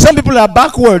level. Some people are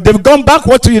backward. They've gone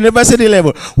backward to university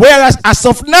level. Whereas as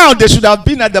of now, they should have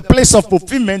been at the place of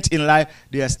fulfillment in life.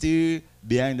 They are still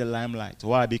behind the limelight.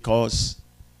 Why? Because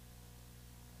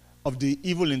of the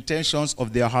evil intentions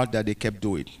of their heart that they kept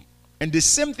doing. And the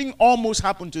same thing almost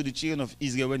happened to the children of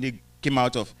Israel when they came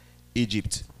out of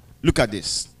Egypt. Look at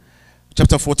this.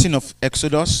 Chapter 14 of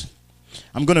Exodus.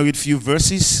 I'm going to read a few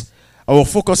verses. Our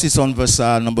focus is on verse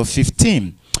number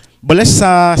 15. But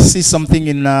let's see something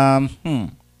in...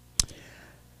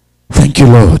 Thank you,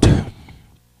 Lord.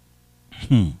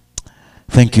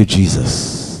 Thank you,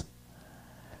 Jesus.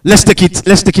 Let's take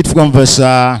it from verse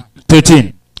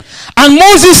 13. And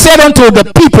Moses said unto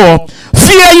the people,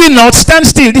 fear ye not, stand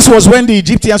still. This was when the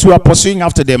Egyptians were pursuing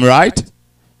after them, right?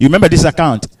 You remember this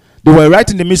account? They were right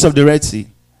in the midst of the Red Sea.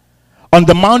 On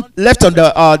the mount, left on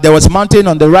the there was mountain,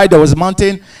 on the right there was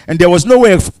mountain, and there was no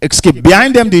way of escape.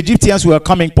 Behind them, the Egyptians were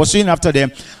coming, pursuing after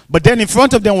them. But then in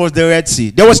front of them was the Red Sea.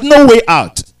 There was no way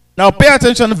out. Now pay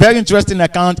attention, very interesting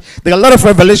account. There are a lot of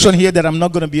revelation here that I'm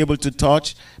not going to be able to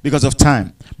touch because of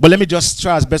time. But let me just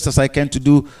try as best as I can to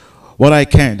do what I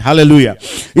can. Hallelujah.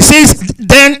 It says,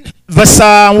 then, verse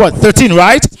 13,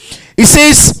 right? It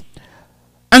says,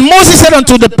 and Moses said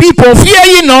unto the people, fear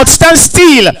ye not, stand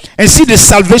still, and see the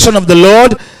salvation of the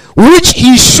Lord, which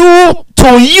he showed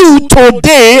to you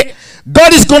today.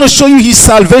 God is going to show you his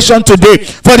salvation today.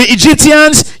 For the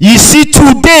Egyptians, you see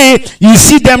today, you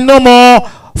see them no more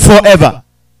forever.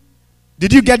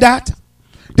 Did you get that?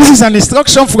 This is an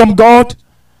instruction from God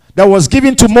that was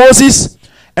given to Moses,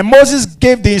 and Moses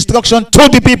gave the instruction to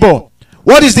the people.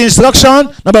 What is the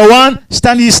instruction? Number one,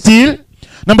 stand ye still.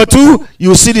 Number two, you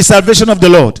will see the salvation of the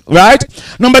Lord. Right?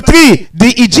 Number three,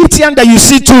 the Egyptian that you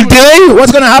see today,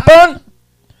 what's going to happen?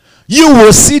 You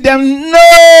will see them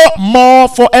no more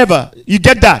forever. You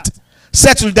get that?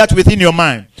 Settle that within your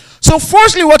mind. So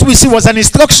firstly, what we see was an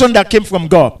instruction that came from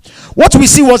God. What we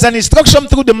see was an instruction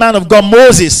through the man of God,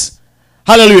 Moses.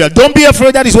 Hallelujah. Don't be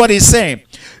afraid. That is what he's saying.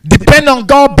 Depend on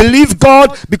God, believe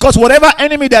God, because whatever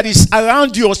enemy that is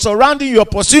around you or surrounding you or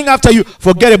pursuing after you,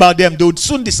 forget about them. They would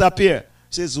soon disappear.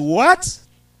 He says, what?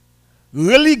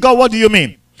 Really, God, what do you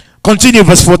mean? Continue,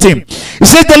 verse 14. He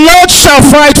says, the Lord shall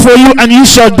fight for you, and you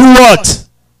shall do what?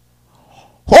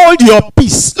 Hold your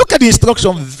peace. Look at the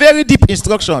instruction. Very deep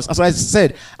instructions. As I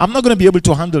said, I'm not going to be able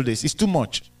to handle this. It's too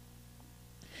much.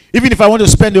 Even if I want to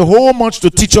spend a whole month to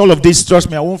teach all of this, trust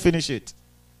me, I won't finish it.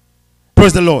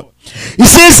 Praise the Lord. He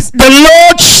says, the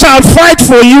Lord shall fight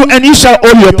for you, and you shall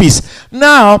hold your peace.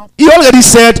 Now, he already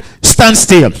said, stand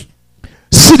still.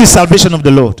 See the salvation of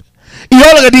the Lord. He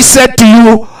already said to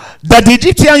you that the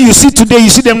Egyptian you see today, you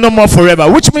see them no more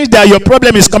forever, which means that your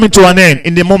problem is coming to an end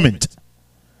in the moment.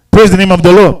 Praise the name of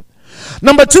the Lord.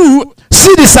 Number two,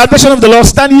 see the salvation of the Lord,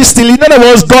 stand ye still. In other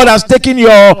words, God has taken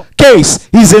your case.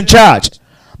 He's in charge.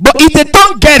 But if they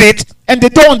don't get it and they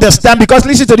don't understand, because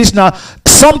listen to this now,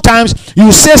 sometimes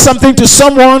you say something to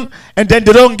someone and then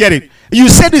they don't get it. You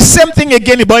say the same thing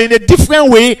again, but in a different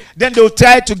way, then they'll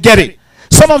try to get it.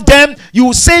 Some of them,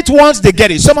 you say it once, they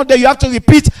get it. Some of them, you have to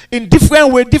repeat in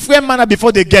different way, different manner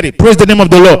before they get it. Praise the name of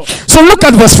the Lord. So look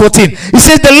at verse 14. It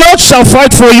says, the Lord shall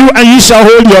fight for you, and you shall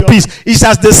hold your peace. It's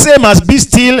as the same as be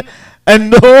still and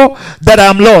know that I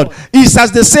am Lord. It's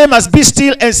as the same as be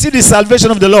still and see the salvation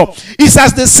of the Lord. It's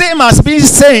as the same as being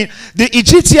saying, the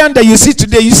Egyptian that you see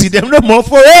today, you see them no more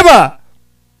forever.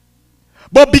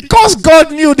 But because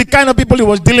God knew the kind of people he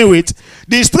was dealing with,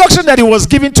 the instruction that he was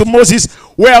giving to Moses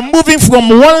were moving from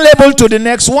one level to the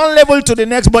next,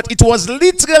 but it was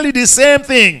literally the same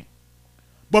thing.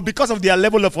 But because of their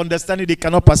level of understanding, they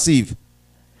cannot perceive.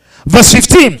 Verse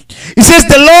 15, it says,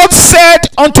 the Lord said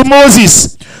unto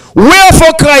Moses,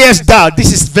 wherefore criest thou?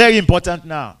 This is very important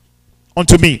now.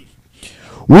 Unto me.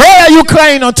 Why are you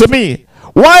crying unto me?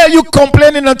 Why are you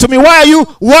complaining unto me?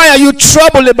 Why are you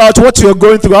troubled about what you're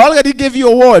going through? I already gave you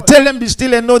a word. Tell them be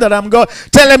still and know that I'm God.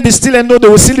 Tell them be still and know they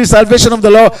will see the salvation of the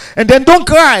Lord. And then don't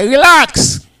cry.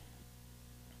 Relax.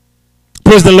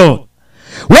 Praise the Lord.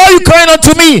 Why are you crying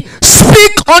unto me?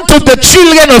 Speak unto the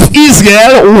children of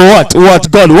Israel. What?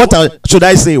 God, what should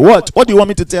I say? What do you want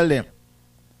me to tell them?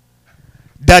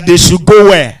 That they should go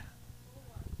where?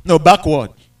 No,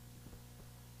 backward.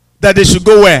 That they should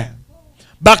go where?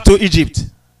 Back to Egypt.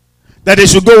 That they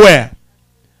should go where?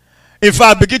 In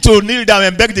fact, begin to kneel down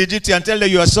and beg the Egyptian and tell them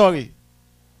you are sorry.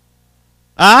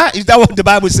 Is that what the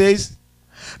Bible says?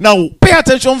 Now, pay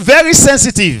attention, very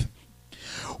sensitive.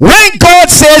 When God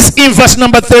says in verse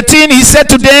number 13, he said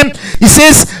to them,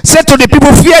 said to the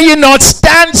people, fear ye not,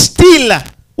 stand still.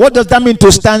 What does that mean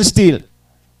to stand still?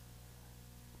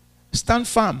 Stand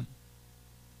firm.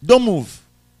 Don't move.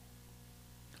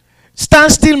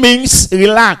 Stand still means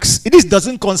relax. This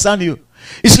doesn't concern you.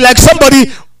 It's like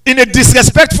somebody in a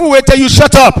disrespectful way tell you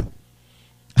shut up.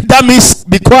 That means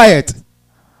be quiet.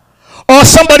 Or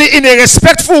somebody in a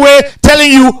respectful way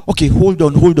telling you, okay, hold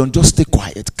on, just stay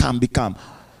quiet, calm, be calm.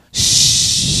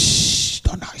 Shh,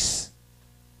 don't nice.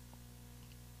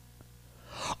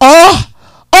 Or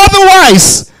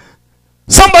otherwise,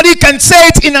 somebody can say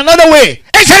it in another way.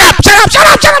 Hey, shut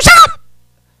up.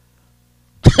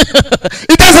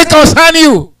 It doesn't concern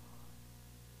you.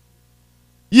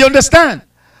 You understand?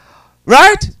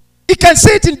 Right? He can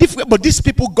say it in different, but these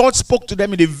people, God spoke to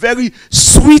them in a very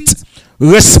sweet,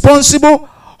 responsible,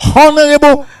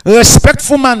 honorable,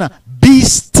 respectful manner. Be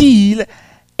still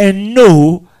and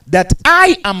know that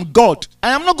I am God. I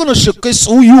am not going to showcase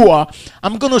who you are.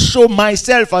 I'm going to show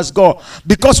myself as God.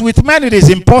 Because with man it is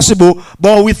impossible,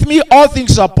 but with me all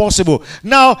things are possible.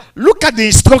 Now, look at the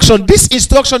instruction. This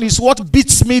instruction is what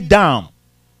beats me down.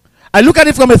 I look at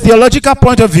it from a theological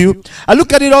point of view. I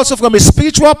look at it also from a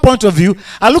spiritual point of view.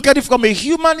 I look at it from a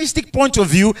humanistic point of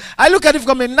view. I look at it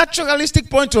from a naturalistic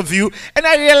point of view. And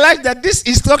I realize that this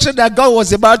instruction that God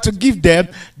was about to give them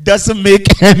doesn't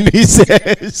make any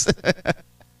sense.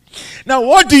 Now,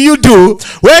 what do you do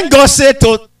when God said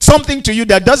something to you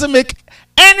that doesn't make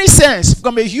any sense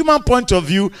from a human point of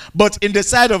view, but in the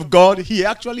sight of God, he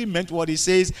actually meant what he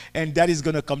says, and that is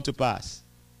going to come to pass?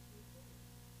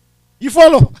 You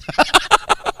follow?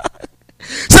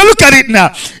 So look at it now.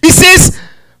 He says,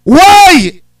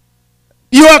 why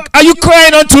are you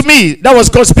crying unto me? That was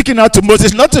God speaking out to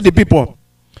Moses, not to the people.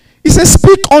 He says,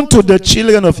 speak unto the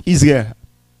children of Israel.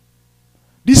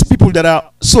 These people that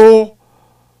are so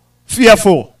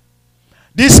fearful.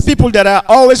 These people that are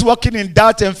always walking in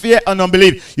doubt and fear and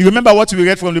unbelief. You remember what we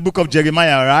read from the book of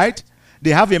Jeremiah, right?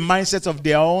 They have a mindset of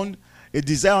their own, a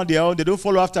desire on their own. They don't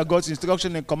follow after God's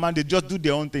instruction and command. They just do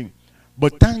their own thing.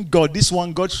 But thank God, this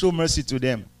one, God showed mercy to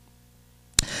them.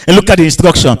 And look at the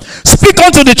instruction. Speak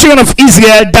unto the children of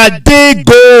Israel that they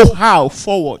go how?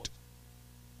 Forward.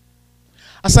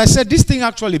 As I said, this thing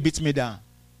actually beats me down.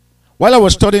 While I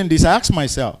was studying this, I asked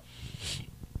myself,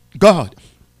 God,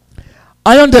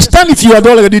 I understand if you had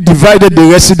already divided the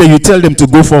rest, that you tell them to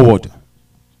go forward.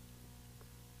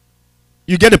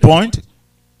 You get the point?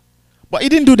 But he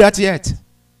didn't do that yet.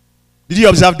 Did you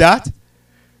observe that?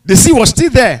 The sea was still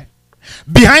there.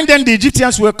 Behind them, the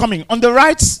Egyptians were coming. On the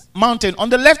right mountain, on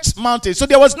the left mountain. So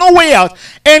there was no way out.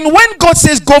 And when God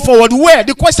says go forward, where?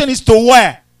 The question is to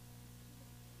where?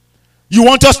 You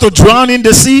want us to drown in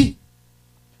the sea?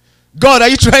 God, are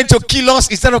you trying to kill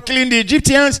us instead of killing the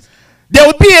Egyptians? There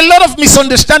will be a lot of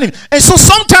misunderstanding. And so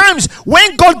sometimes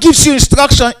when God gives you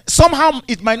instruction, somehow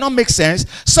it might not make sense.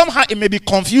 Somehow it may be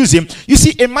confusing. You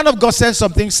see, a man of God said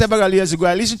something several years ago.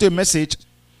 I listened to a message.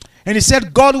 And he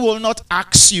said, God will not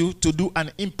ask you to do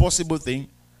an impossible thing,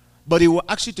 but he will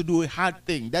ask you to do a hard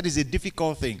thing. That is a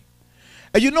difficult thing.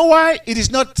 And you know why he's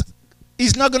not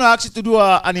going to ask you to do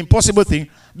an impossible thing?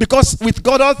 Because with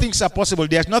God, all things are possible.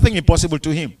 There's nothing impossible to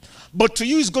him. But to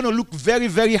you, it's going to look very,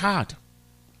 very hard.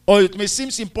 Or it may seem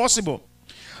impossible.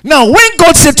 Now, when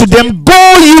God said to them,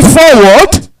 go ye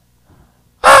forward.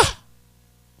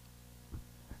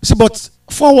 So, but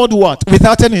forward what?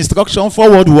 Without any instruction,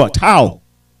 forward what? How?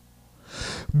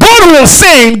 God was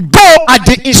saying, go at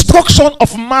the instruction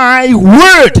of my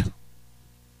word.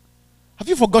 Have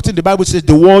you forgotten the Bible says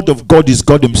the word of God is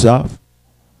God himself?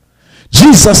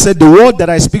 Jesus said, the word that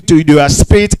I speak to you, they are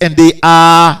spirit and they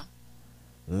are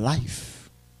life.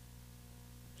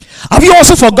 Have you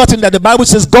also forgotten that the Bible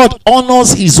says God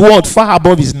honors his word far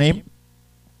above his name?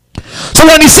 So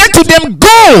when he said to them,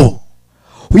 go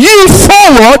ye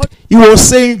forward, he was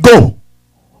saying, go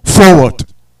forward.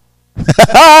 Imagine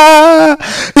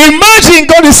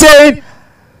God is saying,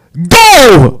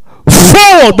 go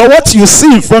forward, but what you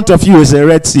see in front of you is a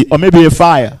Red Sea or maybe a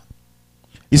fire.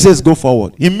 He says go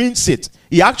forward. He means it.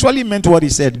 He actually meant what he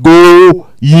said. Go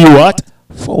ye what?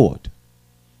 Forward.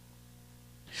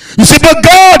 You see, but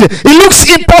God, it looks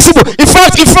impossible. In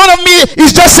fact, in front of me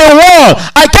is just a wall.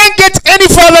 I can't get any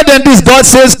further than this. God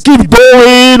says keep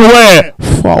going where?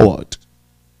 Forward.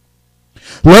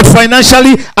 Lord,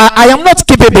 financially, I am not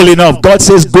capable enough. God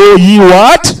says, go ye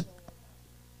what?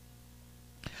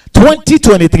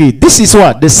 2023. This is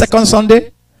what? The second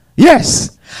Sunday?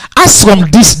 Yes. As from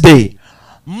this day,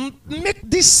 make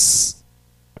this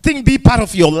thing be part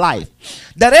of your life.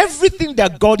 That everything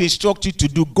that God instructs you to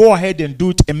do, go ahead and do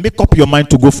it and make up your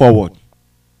mind to go forward.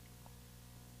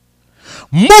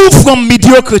 Move from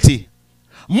mediocrity.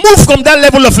 Move from that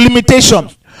level of limitation.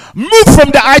 Move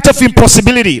from the height of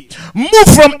impossibility. Move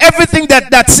from everything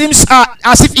that seems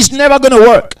as if it's never going to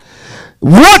work.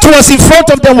 What was in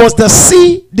front of them was the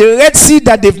sea, the Red Sea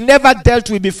that they've never dealt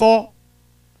with before.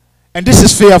 And this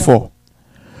is fearful.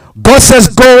 God says,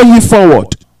 go ye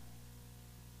forward.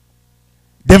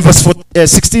 Then verse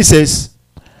 16 says,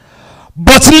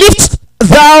 but lift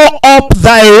thou up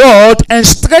thy rod and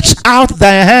stretch out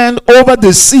thy hand over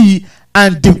the sea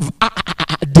and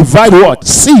divide what?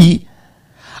 Sea.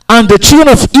 And the children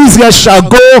of Israel shall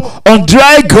go on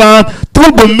dry ground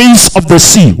through the midst of the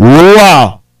sea.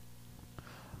 Wow.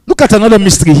 Look at another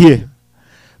mystery here.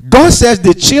 God says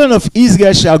the children of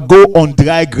Israel shall go on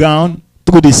dry ground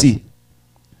through the sea.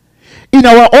 In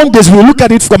our own days, we look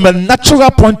at it from a natural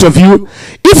point of view.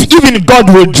 If even God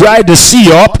will dry the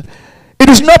sea up, it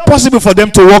is not possible for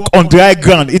them to walk on dry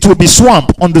ground. It will be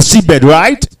swamp on the seabed,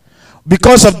 right?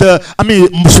 Because of the,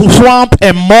 swamp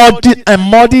and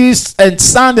muddy and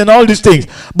sand and all these things.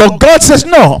 But God says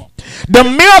no. The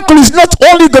miracle is not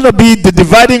only going to be the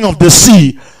dividing of the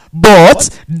sea, but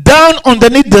down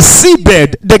underneath the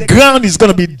seabed, the ground is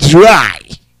going to be dry.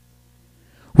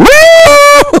 Woo!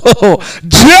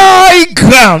 Dry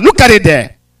ground. Look at it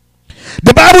there.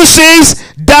 The Bible says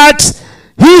that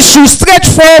he should stretch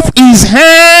forth his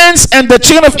hands, and the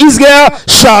children of Israel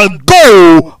shall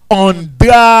go on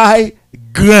dry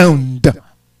ground.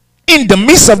 In the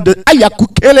midst of the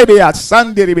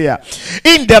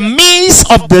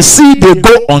sea, they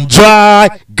go on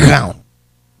dry ground.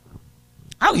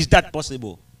 How is that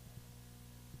possible?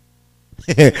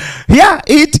 Yeah,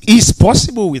 it is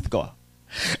possible with God.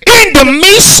 In the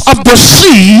midst of the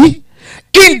sea,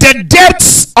 in the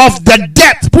depths of the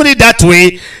depth, put it that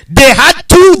way, they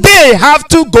have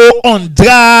to go on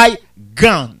dry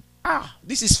ground.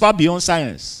 This is far beyond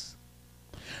science.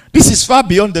 This is far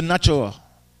beyond the natural.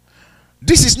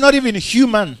 This is not even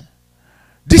human.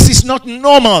 This is not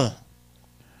normal.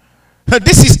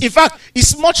 This is, in fact,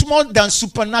 it's much more than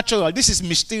supernatural. This is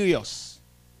mysterious.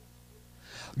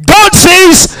 God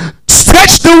says,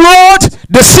 stretch the rod,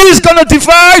 the sea is going to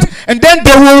divide, and then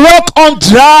they will walk on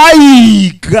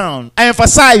dry ground. I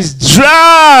emphasize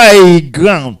dry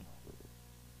ground.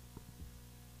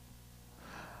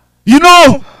 You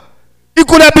know, it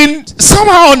could have been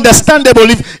somehow understandable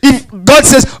if God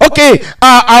says, okay,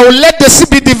 I will let the sea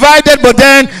be divided, but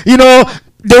then, you know,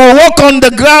 they will walk on the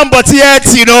ground, but yet,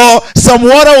 you know, some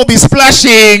water will be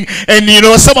splashing, and, you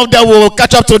know, some of them will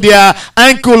catch up to their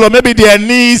ankle or maybe their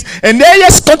knees, and then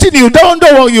just continue. Don't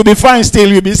worry, you'll be fine still,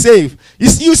 you'll be safe. You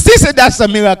still say that's a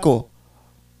miracle,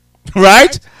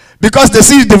 right? Because the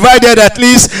sea is divided, at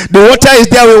least the water is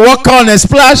there, we walk on and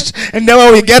splash, and then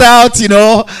when we get out, you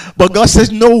know, but God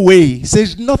says, no way. He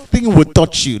says, nothing will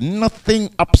touch you, nothing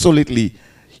absolutely.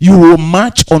 You will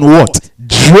march on what?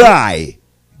 Dry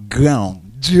ground.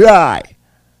 Dry.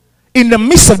 In the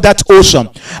midst of that ocean,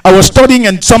 I was studying,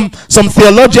 and some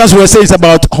theologians were saying it's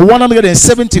about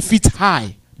 170 feet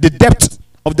high, the depth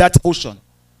of that ocean.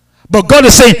 But God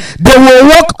is saying they will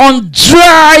walk on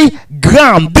dry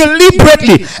ground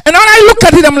deliberately. And when I look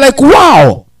at it, I'm like,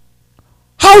 wow,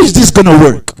 how is this going to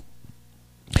work?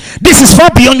 This is far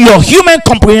beyond your human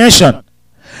comprehension.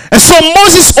 And so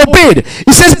Moses obeyed.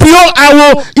 He says, behold, I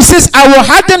will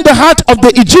harden the heart of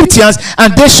the Egyptians,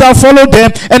 and they shall follow them,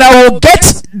 and I will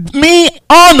get me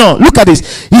honor. Look at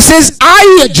this. He says,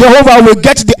 I, Jehovah, will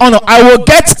get the honor. I will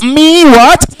get me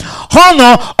what?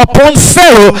 Honor upon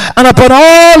Pharaoh and upon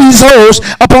all his hosts,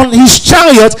 upon his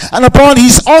chariots and upon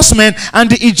his horsemen, and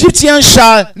the Egyptians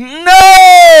shall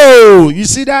know. You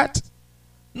see that?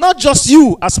 Not just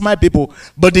you as my people,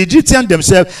 but the Egyptians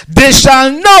themselves. They shall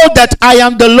know that I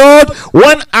am the Lord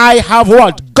when I have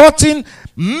what? Gotten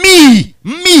me,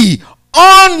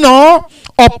 honor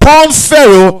upon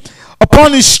Pharaoh,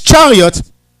 upon his chariot,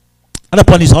 and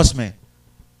upon his horsemen.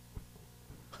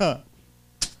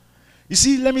 You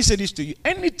see, let me say this to you.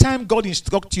 Anytime God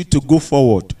instructs you to go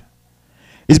forward,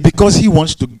 it's because he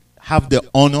wants to have the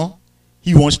honor.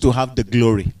 He wants to have the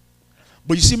glory.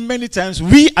 But you see, many times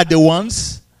we are the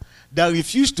ones that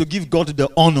refuse to give God the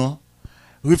honor,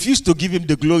 refuse to give him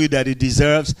the glory that he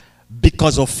deserves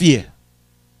because of fear.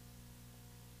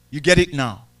 You get it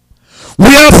now? We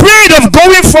are afraid of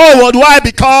going forward. Why?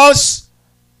 Because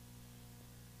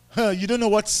you don't know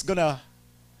what's going to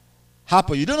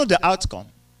happen. You don't know the outcome.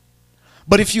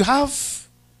 But if you have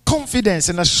confidence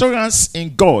and assurance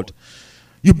in God,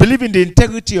 you believe in the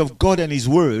integrity of God and his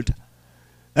word,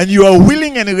 and you are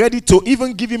willing and ready to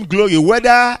even give him glory,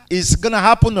 whether it's going to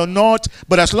happen or not,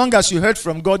 but as long as you heard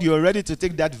from God, you are ready to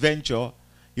take that venture,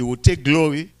 he will take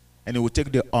glory and he will take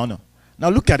the honor. Now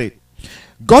look at it.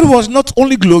 God was not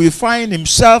only glorifying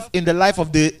himself in the life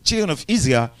of the children of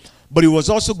Israel, but he was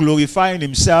also glorifying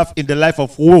himself in the life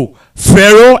of who?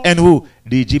 Pharaoh and who?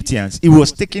 The Egyptians. He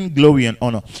was taking glory and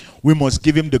honor. We must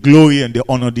give him the glory and the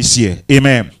honor this year.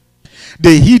 Amen. The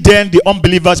heathen, the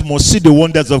unbelievers must see the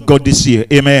wonders of God this year.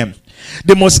 Amen.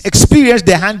 They must experience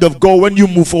the hand of God when you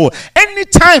move forward.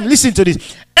 Anytime, listen to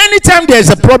this. Anytime there is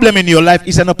a problem in your life,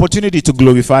 it's an opportunity to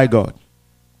glorify God.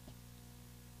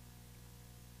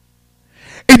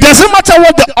 It doesn't matter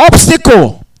what the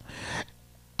obstacle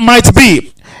might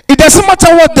be. It doesn't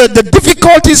matter what the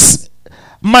difficulties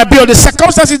might be or the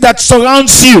circumstances that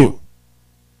surrounds you.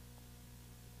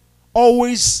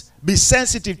 Always be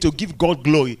sensitive to give God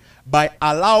glory by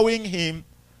allowing him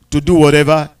to do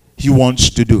whatever he wants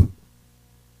to do.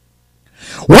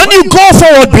 When you go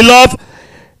forward, beloved,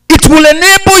 it will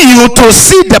enable you to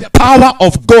see the power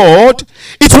of God.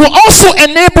 It will also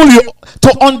enable you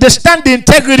to understand the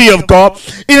integrity of God.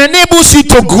 It enables you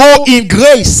to grow in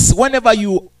grace whenever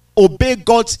you obey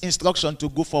God's instruction to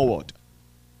go forward.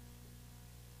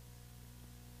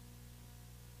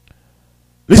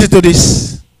 Listen to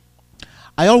this.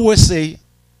 I always say,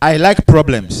 I like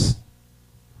problems.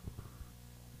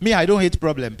 Me, I don't hate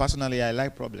problems. Personally, I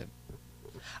like problems.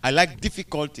 I like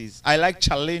difficulties. I like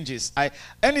challenges.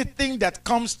 Anything that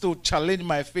comes to challenge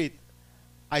my faith,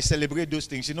 I celebrate those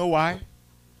things. You know why?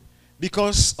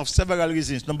 Because of several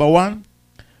reasons. Number one,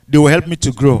 they will help me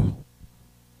to grow.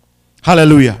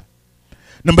 Hallelujah.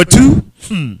 Number two,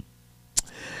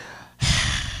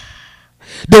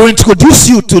 they will introduce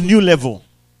you to a new level.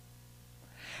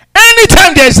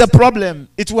 Anytime there is a problem,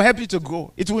 it will help you to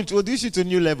grow. It will introduce you to a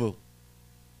new level.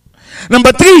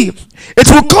 Number three, it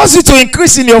will cause you to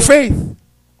increase in your faith.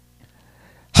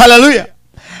 Hallelujah.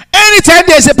 Anytime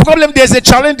there's a problem, there's a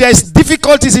challenge, there's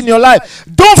difficulties in your life,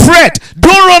 don't fret,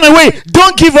 don't run away,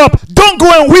 don't give up, don't go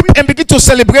and weep and begin to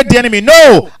celebrate the enemy.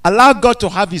 No, allow God to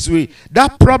have his way.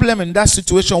 That problem and that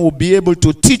situation will be able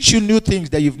to teach you new things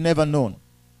that you've never known.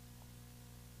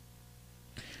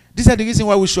 These are the reasons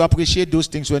why we should appreciate those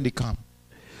things when they come.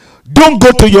 Don't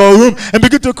go to your room and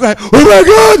begin to cry, oh my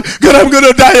God, God, I'm going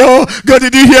to die. Oh, God,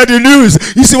 did you hear the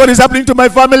news? You see what is happening to my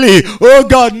family? Oh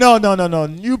God, no.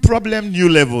 New problem, new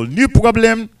level. New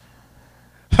problem,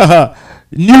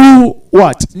 new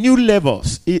what? New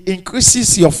levels. It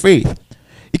increases your faith.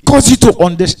 It causes you to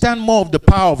understand more of the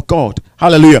power of God.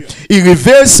 Hallelujah. It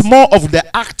reveals more of the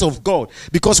act of God.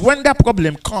 Because when that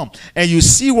problem comes and you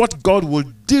see what God will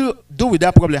do with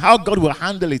that problem, how God will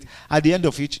handle it, at the end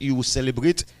of it, you will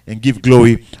celebrate and give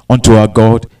glory unto our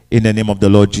God in the name of the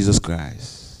Lord Jesus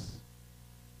Christ.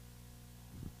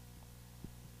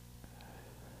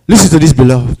 Listen to this,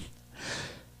 beloved.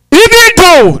 Even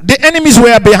though the enemies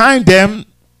were behind them,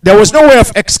 there was no way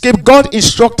of escape. God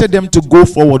instructed them to go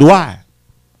forward. Why?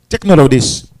 Take note of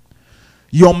this.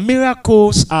 Your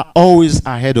miracles are always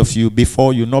ahead of you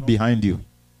before you, not behind you.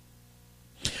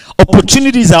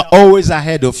 Opportunities are always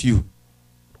ahead of you,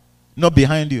 not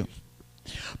behind you.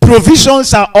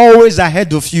 Provisions are always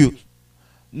ahead of you,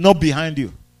 not behind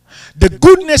you. The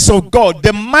goodness of God,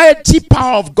 the mighty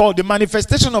power of God, the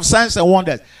manifestation of signs and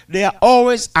wonders, they are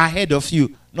always ahead of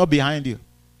you, not behind you.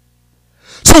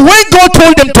 So when God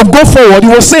told them to go forward, he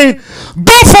was saying,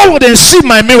 go forward and see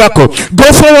my miracle. Go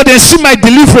forward and see my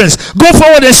deliverance. Go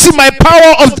forward and see my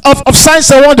power of signs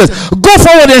and wonders. Go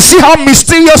forward and see how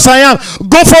mysterious I am.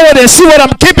 Go forward and see what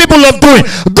I'm capable of doing.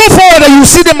 Go forward and you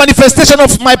see the manifestation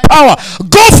of my power.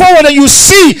 Go forward and you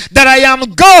see that I am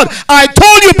God. I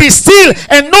told you, be still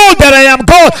and know that I am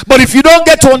God. But if you don't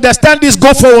get to understand this,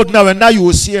 go forward now, and now you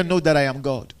will see and know that I am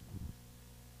God.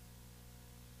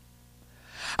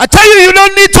 I tell you, you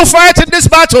don't need to fight in this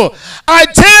battle. I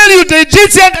tell you, the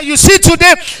Egyptians that you see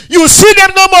today, you see them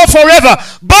no more forever.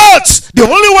 But the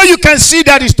only way you can see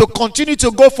that is to continue to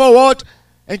go forward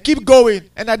and keep going.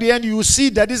 And at the end, you will see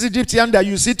that this Egyptian that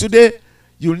you see today,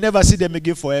 you'll never see them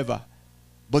again forever.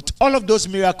 But all of those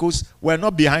miracles were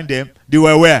not behind them. They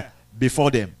were where?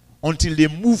 Before them. Until they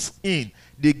move in.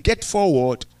 They get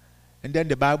forward. And then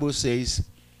the Bible says,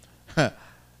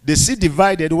 the sea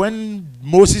divided when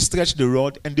Moses stretched the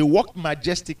rod, and they walked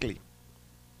majestically.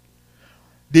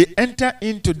 They enter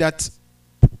into that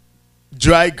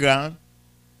dry ground.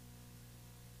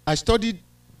 I studied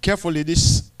carefully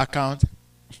this account.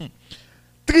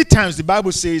 3 times the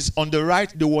Bible says on the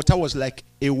right the water was like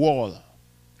a wall.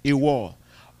 A wall.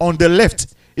 On the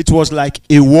left it was like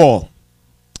a wall.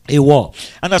 A wall.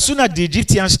 And as soon as the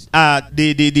Egyptians,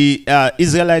 the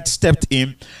Israelites stepped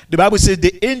in, the Bible says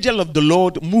the angel of the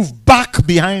Lord moved back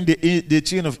behind the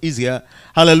children of Israel.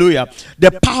 Hallelujah.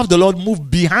 The power of the Lord moved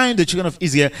behind the children of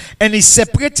Israel, and he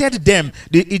separated them,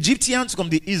 the Egyptians from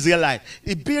the Israelites.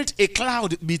 He built a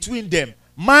cloud between them.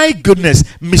 My goodness,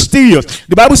 mysterious.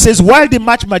 The Bible says, while they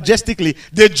march majestically,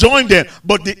 they join them.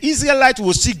 But the Israelites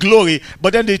will see glory,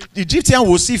 but then the Egyptian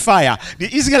will see fire.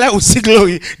 The Israelite will see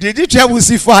glory, the Egyptian will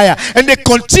see fire. And they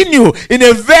continue in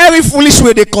a very foolish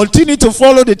way. They continue to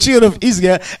follow the children of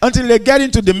Israel until they get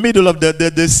into the middle of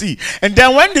the sea. And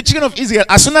then when the children of Israel,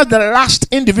 as soon as the last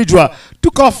individual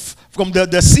took off from the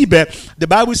seabed, the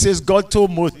Bible says God told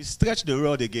Moses, stretch the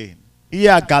rod again.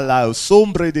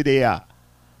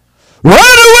 Right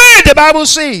away, the Bible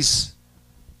says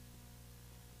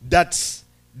that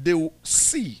the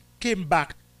sea came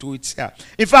back to itself.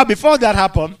 In fact, before that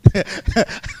happened,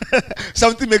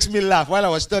 something makes me laugh while I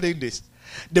was studying this.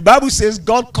 The Bible says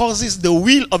God causes the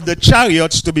wheel of the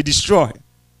chariots to be destroyed.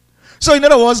 So in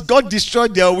other words, God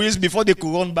destroyed their wheels before they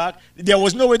could run back. There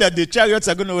was no way that the chariots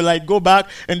are going to go back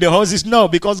and the horses. No,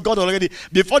 because God already,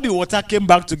 before the water came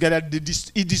back together,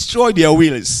 He destroyed their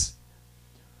wheels.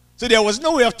 So there was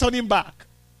no way of turning back.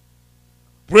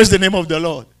 Praise the name of the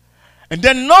Lord. And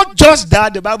then not just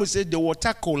that, the Bible says the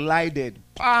water collided.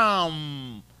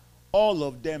 Bam! All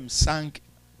of them sank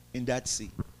in that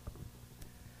sea.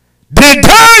 They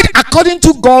died according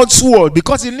to God's word,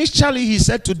 because initially He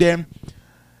said to them,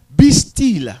 be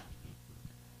still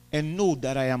and know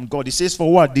that I am God. He says,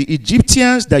 for what? The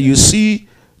Egyptians that you see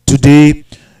today,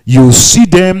 you see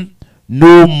them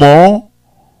no more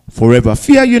forever.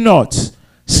 Fear you not.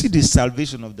 See the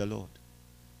salvation of the Lord.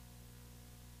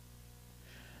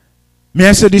 May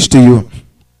I say this to you?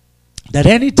 That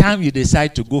anytime you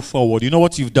decide to go forward, you know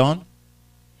what you've done?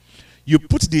 You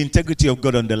put the integrity of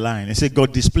God on the line and say,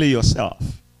 God, display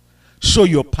yourself. Show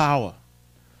your power.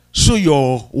 Show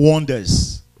your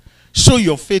wonders. Show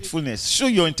your faithfulness. Show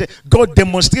your integrity. God,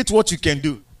 demonstrate what you can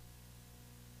do.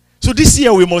 So this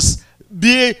year we must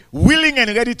be willing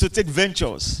and ready to take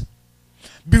ventures.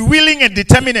 Be willing and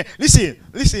determined. Listen.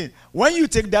 When you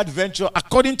take that venture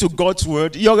according to God's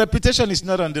word, your reputation is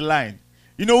not on the line.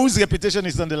 You know whose reputation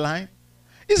is on the line?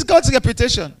 It's God's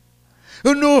reputation.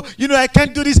 Oh no, I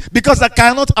can't do this because I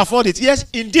cannot afford it. Yes,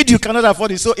 indeed you cannot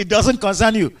afford it, so it doesn't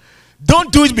concern you.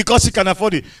 Don't do it because you can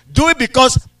afford it. Do it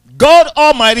because God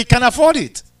Almighty can afford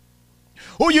it.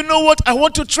 Oh, you know what? I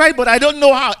want to try, but I don't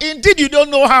know how. Indeed, you don't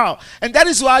know how. And that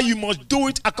is why you must do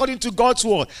it according to God's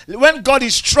word. When God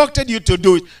instructed you to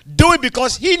do it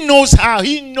because He knows how.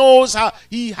 He knows how.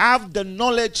 He has the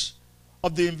knowledge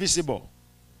of the invisible.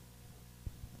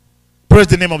 Praise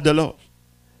the name of the Lord.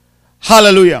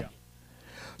 Hallelujah.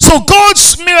 So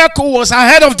God's miracle was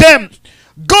ahead of them.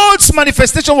 God's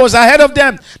manifestation was ahead of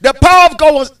them. The power of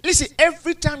God was... Listen,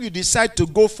 every time you decide to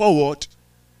go forward,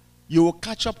 you will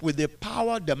catch up with the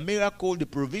power, the miracle, the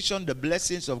provision, the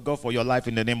blessings of God for your life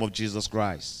in the name of Jesus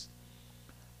Christ.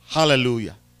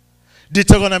 Hallelujah.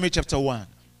 Deuteronomy chapter 1.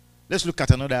 Let's look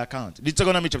at another account.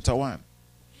 Deuteronomy chapter 1.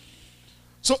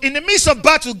 So in the midst of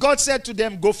battle, God said to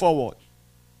them, go forward.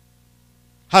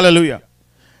 Hallelujah.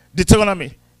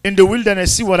 Deuteronomy. In the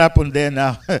wilderness, see what happened there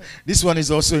now. This one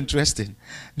is also interesting.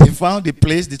 They found a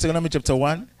place, Deuteronomy chapter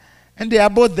 1, and they are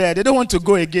both there. They don't want to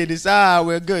go again. They say,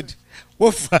 we're good.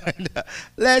 We'll find.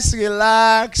 Let's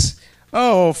relax.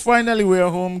 Oh, finally we're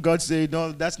home. God said,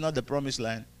 no, that's not the promised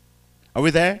land. Are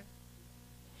we there?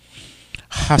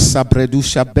 Are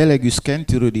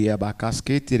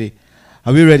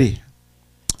we ready?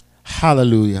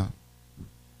 Hallelujah.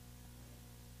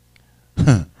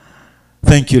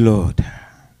 Thank you, Lord.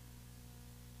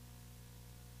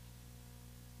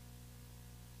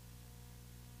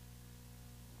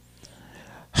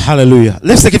 Hallelujah.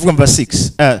 Let's take it from verse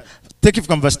 6. Take it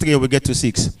from verse 3, we'll get to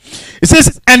 6. It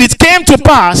says, and it came to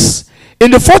pass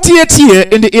in the 48th year,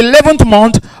 in the 11th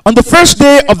month, on the first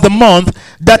day of the month,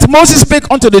 that Moses spake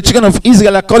unto the children of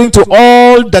Israel according to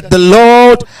all that the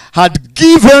Lord had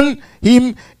given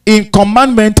him in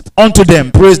commandment unto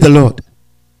them. Praise the Lord.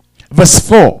 Verse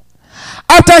 4.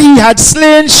 After he had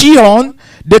slain Sihon,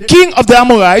 the king of the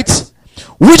Amorites,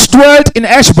 which dwelt in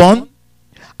Heshbon,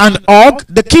 and Og,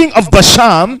 the king of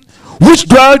Bashan, which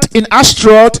dwelt in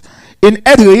Ashtaroth, in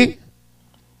Edrei,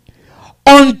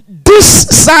 on this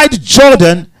side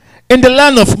Jordan, in the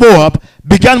land of Moab,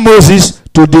 began Moses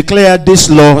to declare this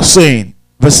law, saying,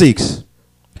 verse 6,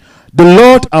 the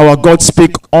Lord our God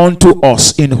spake unto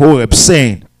us in Horeb,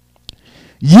 saying,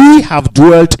 ye have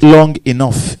dwelt long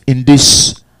enough in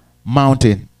this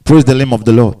mountain. Praise the name of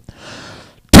the Lord.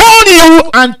 Turn you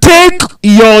and take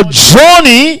your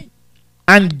journey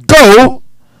and go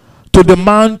to the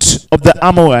mount of the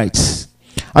Amorites,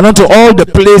 and unto all the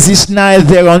places nigh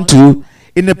thereunto,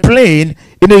 in the plain,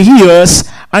 in the hills,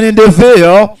 and in the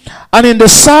vale, and in the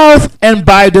south, and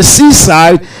by the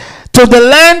seaside, to the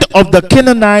land of the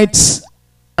Canaanites,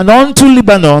 and unto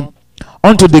Lebanon,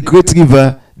 unto the great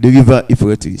river, the river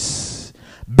Euphrates.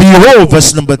 Behold,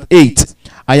 verse number 8.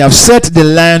 I have set the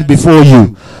land before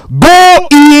you. Go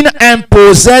in and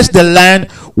possess the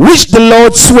land which the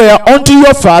Lord sware unto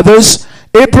your fathers,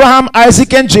 Abraham,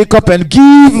 Isaac, and Jacob, and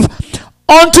give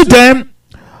unto them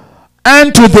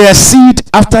and to their seed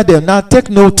after them. Now take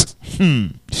note.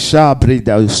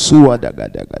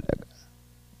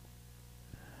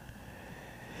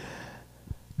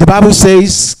 The Bible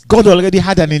says God already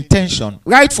had an intention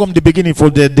right from the beginning for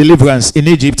the deliverance in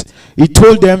Egypt. He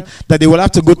told them that they will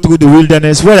have to go through the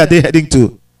wilderness. Where are they heading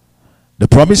to? The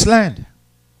promised land.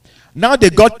 Now they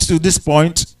got to this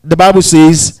point. The Bible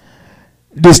says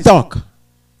they stuck.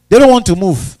 They don't want to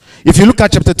move. If you look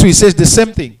at chapter 2, it says the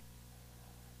same thing.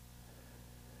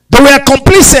 They were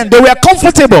complacent. They were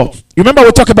comfortable. You remember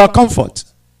we talked about comfort.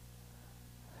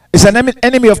 It's an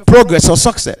enemy of progress or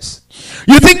success.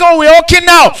 You think, oh, we're okay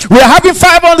now. We're having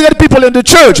 500 people in the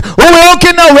church. Oh, we're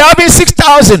okay now. We're having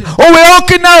 6,000. Oh, we're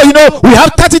okay now. You know, we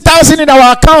have 30,000 in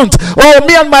our account. Oh,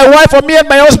 me and my wife or me and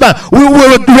my husband, we're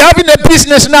having a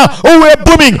business now. Oh, we're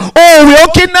booming. Oh, we're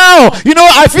okay now. You know,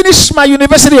 I finished my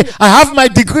university. I have my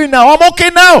degree now. I'm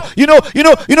okay now.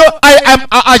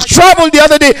 I traveled the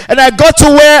other day and I got to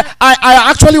where I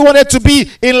actually wanted to be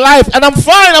in life. And I'm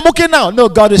fine. I'm okay now. No,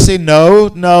 God is saying, no.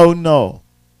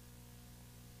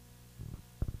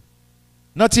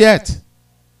 Not yet.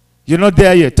 You're not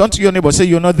there yet. Turn to your neighbor. Say,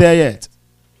 you're not there yet.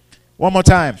 One more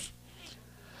time.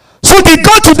 So they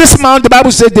got to this mount. The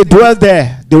Bible said they dwelled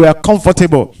there. They were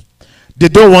comfortable. They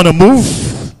don't want to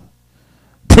move.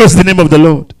 Praise the name of the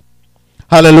Lord.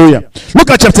 Hallelujah. Look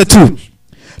at chapter 2.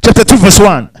 Chapter 2 verse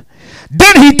 1.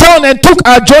 Then he turned and took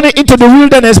our journey into the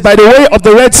wilderness by the way of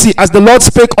the Red Sea, as the Lord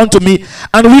spake unto me.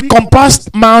 And we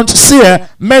compassed Mount Seir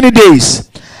many days.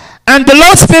 And the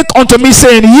Lord spake unto me,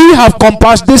 saying, Ye have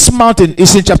compassed this mountain.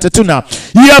 It's in chapter 2 now.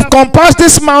 Ye have compassed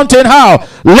this mountain how?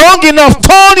 Long enough.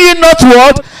 Turn ye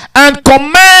northward, and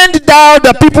command thou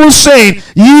the people, saying,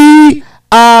 Ye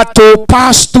are to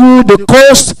pass through the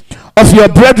coast of your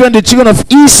brethren, the children of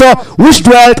Esau, which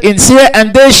dwelt in Seir,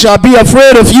 and they shall be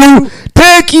afraid of you.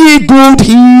 Take ye good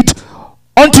heed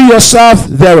unto yourself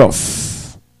thereof.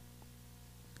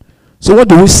 So what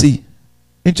do we see?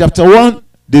 In chapter 1,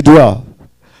 they dwell.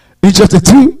 In chapter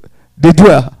 2, they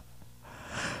dwell.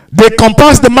 They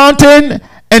compass the mountain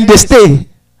and they stay.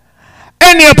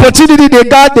 Any opportunity they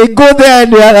got, they go there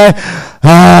and they are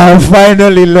like,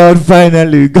 finally, Lord,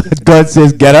 finally. God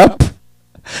says, get up.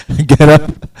 Get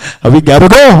up. And we got to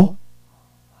go.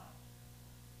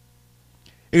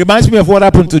 It reminds me of what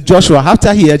happened to Joshua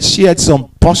after he had shared some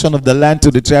portion of the land to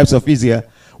the tribes of Israel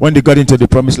when they got into the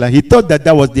promised land. He thought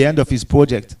that was the end of his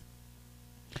project.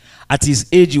 At his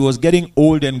age, he was getting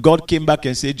old, and God came back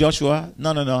and said, Joshua,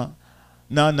 no.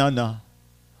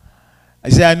 I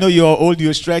said, I know you're old,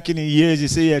 you're striking in years. He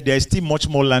said, yeah, there's still much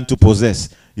more land to possess.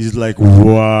 He's like,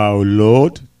 wow,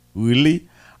 Lord, really?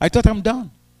 I thought I'm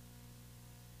done.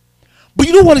 But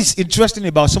you know what is interesting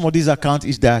about some of these accounts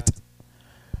is that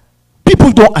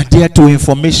people don't adhere to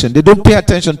information. They don't pay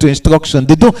attention to instruction.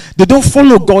 They don't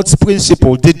follow God's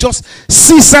principle. They just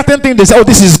see certain things. They say, oh,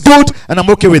 this is good, and I'm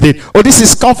okay with it. Oh, this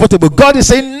is comfortable. God is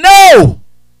saying, no.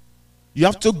 You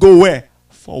have to go where?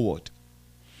 Forward.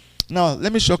 Now,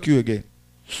 let me shock you again.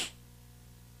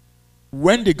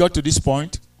 When they got to this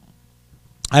point,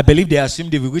 I believe they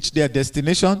assumed they will reach their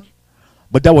destination,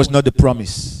 but that was not the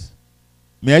promise.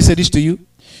 May I say this to you?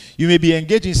 You may be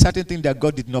engaged in certain things that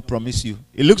God did not promise you.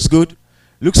 It looks good,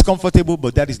 looks comfortable,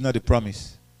 but that is not the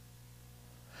promise.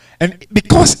 And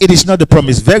because it is not the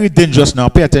promise, very dangerous now,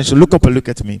 pay attention, look up and look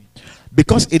at me.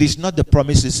 Because it is not the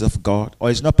promises of God, or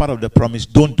it's not part of the promise,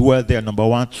 don't dwell there, number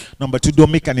one. Number two,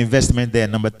 don't make an investment there.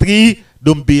 Number three,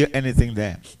 don't build anything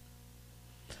there.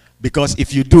 Because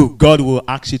if you do, God will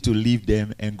ask you to leave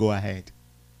them and go ahead.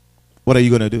 What are you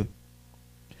going to do?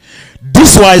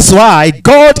 This was why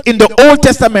God in the Old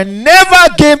Testament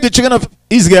never gave the children of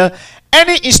Israel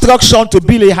any instruction to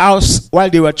build a house while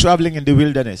they were traveling in the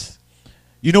wilderness.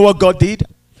 You know what God did?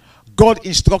 God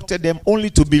instructed them only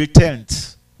to build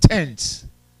tents.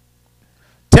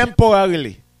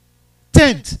 Temporarily.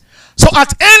 Tents. So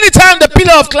at any time the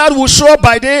pillar of cloud will show up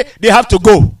by day, they have to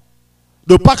go.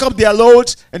 They'll pack up their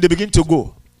loads and they begin to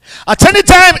go. At any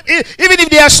time, even if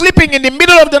they are sleeping in the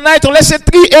middle of the night, or let's say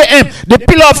 3 a.m., the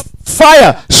pillar of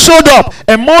fire showed up,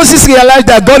 and Moses realized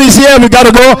that God is here, we got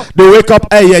to go. They wake up,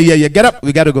 hey, yeah, get up,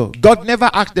 we got to go. God never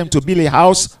asked them to build a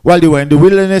house while they were in the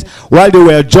wilderness, while they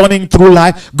were journeying through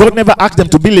life. God never asked them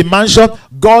to build a mansion.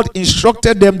 God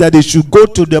instructed them that they should go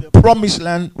to the promised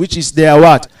land, which is their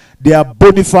what? Their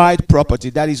bona fide property.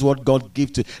 That is what God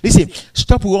gives to. Listen,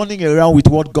 stop running around with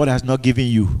what God has not given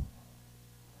you.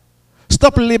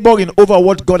 Stop laboring over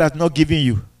what God has not given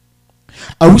you.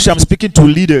 I wish I'm speaking to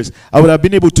leaders. I would have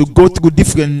been able to go through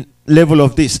different level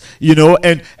of this,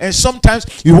 and sometimes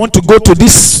you want to go to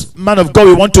this man of God,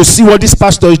 we want to see what this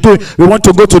pastor is doing, we want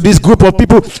to go to this group of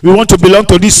people, we want to belong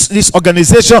to this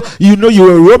organization. You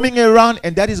are roaming around,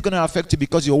 and that is going to affect you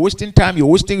because you're wasting time, you're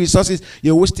wasting resources,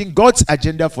 you're wasting God's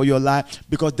agenda for your life,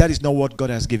 because that is not what God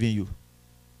has given you.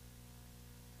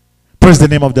 Praise the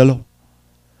name of the Lord.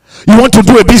 You want to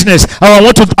do a business. I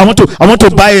want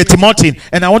to buy a Timothy,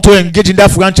 and I want to engage in that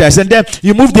franchise. And then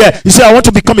you move there. You say, I want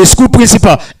to become a school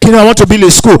principal. I want to build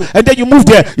a school. And then you move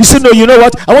there. You say, no, you know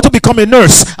what? I want to become a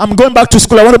nurse. I'm going back to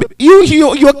school. I want to be.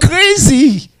 You're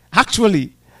crazy,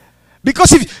 actually,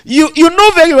 because if you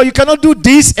know very well you cannot do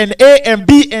this and A and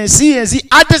B and C and Z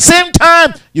at the same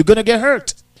time. You're gonna get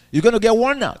hurt. You're going to get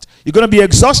worn out. You're going to be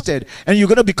exhausted. And you're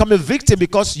going to become a victim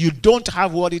because you don't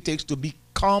have what it takes to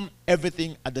become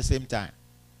everything at the same time.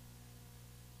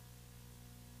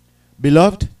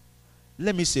 Beloved,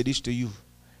 let me say this to you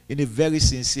in a very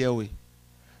sincere way.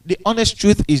 The honest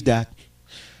truth is that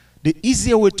the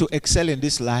easier way to excel in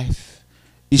this life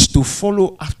is to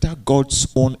follow after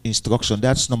God's own instruction.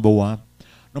 That's number one.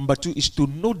 Number two is to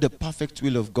know the perfect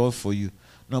will of God for you.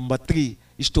 Number three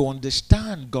is to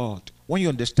understand God. When you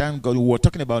understand God, we're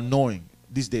talking about knowing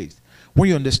these days. When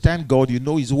you understand God, you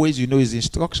know His ways, you know His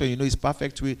instruction, you know His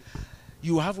perfect will.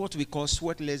 You have what we call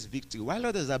sweatless victory. While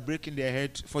others are breaking their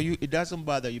head, for you, it doesn't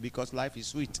bother you because life is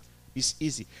sweet. It's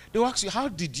easy. They will ask you, how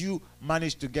did you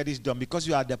manage to get this done? Because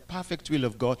you are the perfect will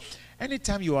of God.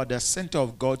 Anytime you are the center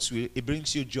of God's will, it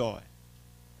brings you joy.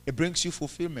 It brings you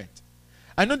fulfillment.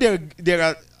 I know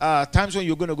there are times when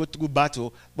you're going to go through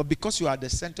battle, but because you are the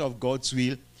center of God's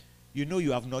will, you know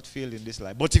you have not failed in this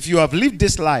life. But if you have lived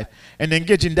this life and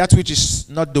engaged in that which is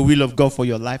not the will of God for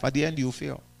your life, at the end you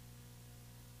fail.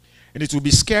 And it will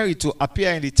be scary to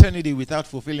appear in eternity without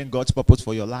fulfilling God's purpose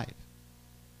for your life.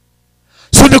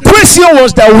 So the question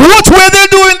was that what were they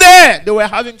doing there? They were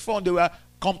having fun. They were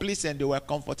complacent. They were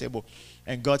comfortable.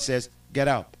 And God says, get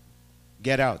out.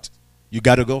 Get out. You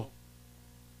got to go.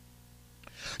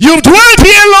 You've dwelt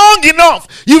here long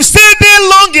enough. You've stayed there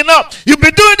long enough. You've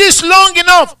been doing this long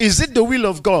enough. Is it the will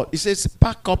of God? He says,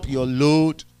 pack up your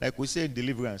load. Like we say in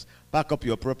deliverance. Pack up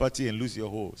your property and lose your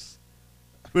horse.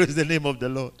 Praise the name of the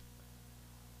Lord.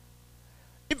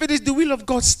 If it is the will of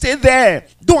God, stay there.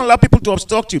 Don't allow people to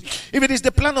obstruct you. If it is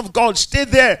the plan of God, stay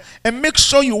there. And make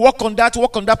sure you work on that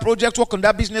project, work on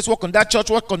that business, work on that church,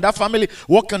 work on that family,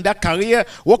 work on that career,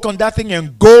 work on that thing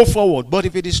and go forward. But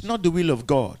if it is not the will of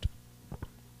God,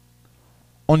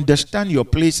 understand your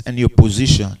place and your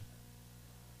position.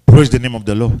 Praise the name of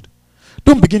the Lord.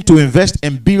 Don't begin to invest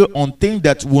and build on things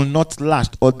that will not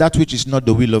last or that which is not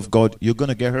the will of God. You're going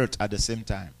to get hurt at the same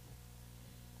time.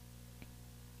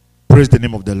 Praise the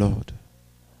name of the Lord.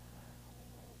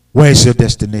 Where is your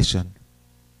destination?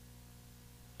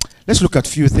 Let's look at a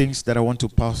few things that I want to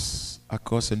pass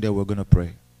across and then we're going to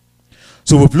pray.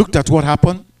 So we've looked at what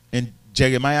happened in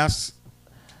Jeremiah's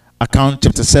account,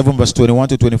 chapter 7, verse 21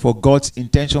 to 24. God's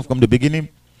intention from the beginning.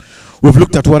 We've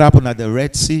looked at what happened at the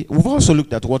Red Sea. We've also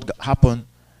looked at what happened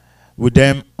with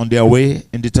them on their way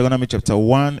in Deuteronomy chapter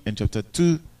 1 and chapter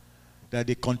 2. That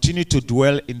they continue to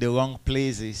dwell in the wrong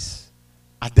places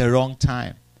at the wrong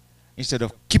time. Instead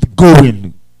of keep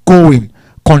going,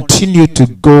 continue to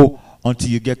go until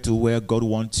you get to where God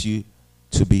wants you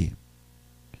to be.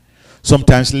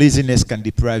 Sometimes laziness can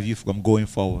deprive you from going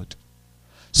forward.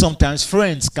 Sometimes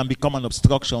friends can become an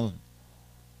obstruction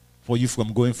for you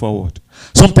from going forward.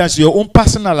 Sometimes your own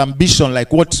personal ambition,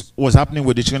 like what was happening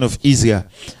with the children of Israel,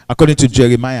 according to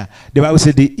Jeremiah, the Bible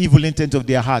said the evil intent of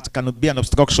their heart cannot be an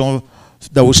obstruction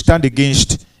that will stand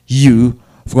against you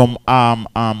from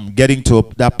getting to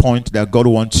that point that God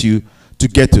wants you to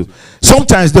get to.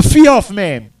 Sometimes the fear of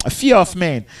man,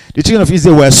 the children of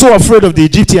Israel were so afraid of the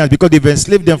Egyptians because they've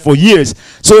enslaved them for years.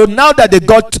 So now that they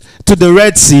got to the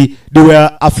Red Sea, they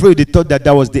were afraid. They thought that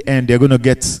was the end. They're going to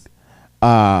get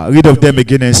rid of them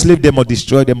again, enslave them or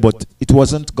destroy them. But it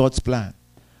wasn't God's plan.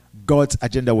 God's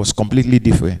agenda was completely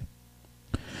different.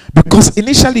 Because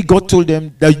initially God told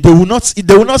them that they will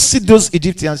not see those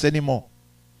Egyptians anymore.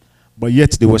 But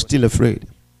yet they were still afraid.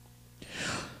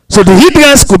 So the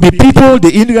hindrance could be people,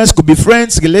 the hindrance could be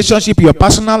friends, relationship, your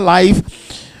personal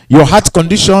life, your heart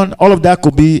condition, all of that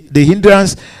could be the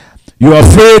hindrance. You're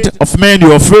afraid of men,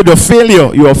 you're afraid of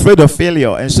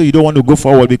failure, and so you don't want to go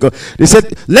forward because they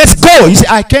said, let's go. You say,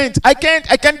 I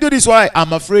can't do this. Why?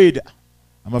 I'm afraid.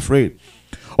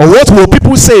 Or what will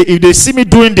people say if they see me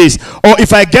doing this? Or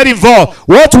if I get involved,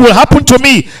 what will happen to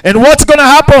me? And what's going to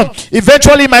happen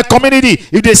eventually in my community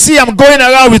if they see I'm going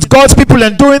around with God's people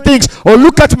and doing things? Or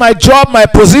look at my job, my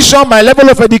position, my level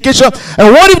of education.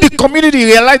 And what if the community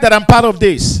realize that I'm part of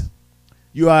this?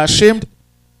 You are ashamed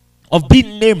of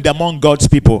being named among God's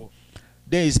people.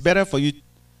 Then it's better for you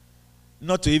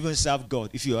not to even serve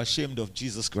God if you are ashamed of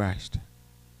Jesus Christ.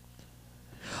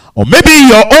 Or maybe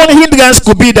your own hindrance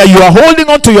could be that you are holding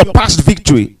on to your past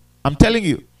victory. I'm telling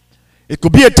you. It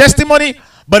could be a testimony,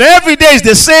 but every day is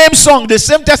the same song, the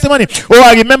same testimony. Oh,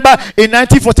 I remember in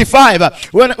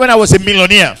 1945 when I was a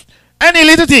millionaire. Any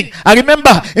little thing, I remember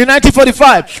in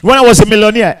 1945 when I was a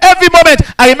millionaire. Every moment,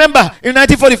 I remember in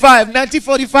 1945.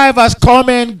 1945 has come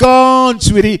and gone,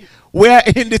 sweetie. We're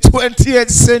in the 20th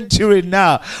century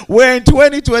now. We're in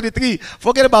 2023.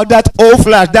 Forget about that old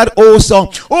flash, that old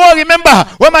song. Oh, I remember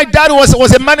when my dad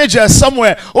was a manager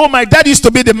somewhere. Oh, my dad used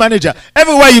to be the manager.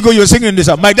 Everywhere you go, you're singing this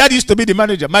song. My dad used to be the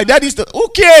manager. My dad used to... Who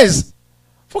cares?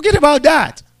 Forget about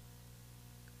that.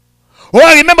 Oh,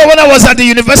 I remember when I was at the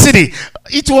university.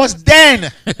 It was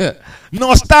then.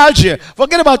 Nostalgia.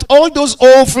 Forget about all those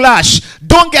old flash.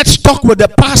 Don't get stuck with the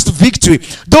past victory.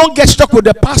 Don't get stuck with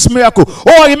the past miracle.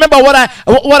 Oh, I remember what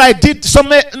I did so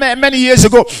many years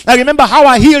ago. I remember how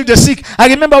I healed the sick. I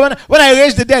remember when I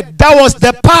raised the dead. That was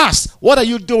the past. What are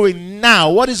you doing now?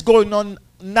 What is going on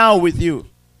now with you?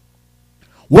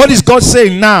 What is God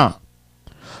saying now?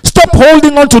 Stop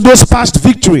holding on to those past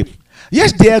victory.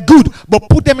 Yes, they are good, but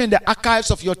put them in the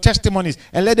archives of your testimonies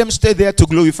and let them stay there to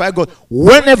glorify God.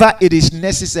 Whenever it is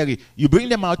necessary, you bring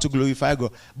them out to glorify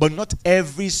God, but not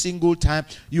every single time.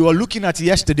 You are looking at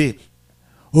yesterday.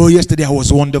 Oh, yesterday I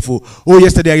was wonderful. Oh,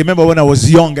 yesterday I remember when I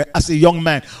was young, as a young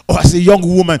man, or as a young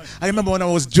woman. I remember when I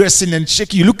was dressing and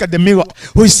shaking. You look at the mirror.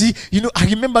 Oh, you see, I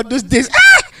remember those days.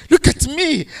 Look at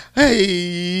me.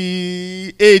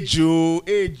 Hey,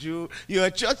 Ejo. You're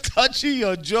just touching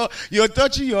your jaw. You're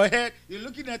touching your head. You're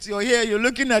looking at your hair. You're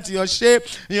looking at your shape.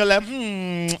 And you're like,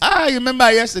 I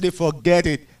remember yesterday. Forget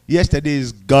it. Yesterday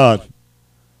is gone.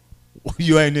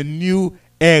 You are in a new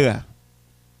era.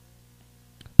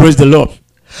 Praise the Lord.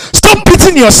 Stop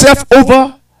beating yourself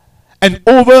over and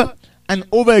over and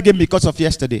over again because of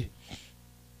yesterday.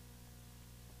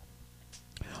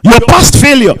 Your past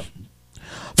failure.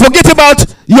 Forget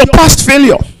about your past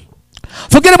failure.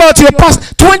 Forget about your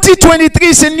past. 2023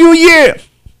 is a new year.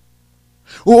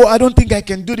 Oh, I don't think I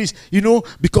can do this.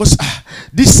 Because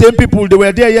these same people, they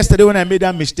were there yesterday when I made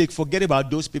that mistake. Forget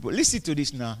about those people. Listen to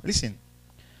this now. Listen.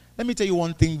 Let me tell you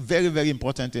one thing very, very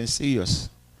important and serious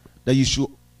that you should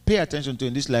pay attention to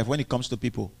in this life when it comes to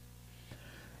people.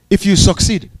 If you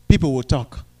succeed, people will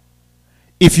talk.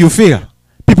 If you fail,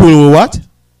 people will what?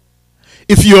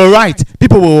 If you're right,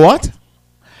 people will what?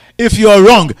 If you're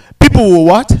wrong, people will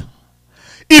what?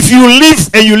 If you live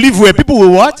and you live where, people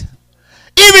will what?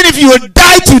 Even if you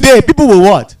die today, people will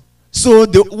what? So,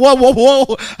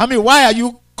 why are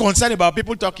you concerned about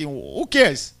people talking? Who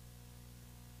cares?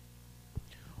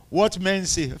 What men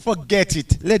say, forget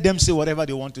it. Let them say whatever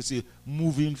they want to say.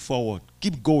 Moving forward.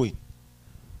 Keep going.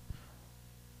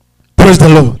 Praise the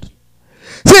Lord.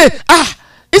 Say,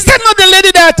 is that not the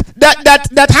lady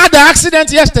that had the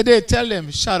accident yesterday? Tell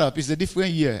them, shut up. It's a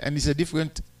different year and it's a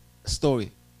different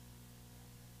story.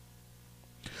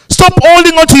 Stop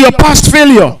holding on to your past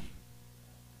failure.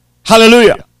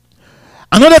 Hallelujah.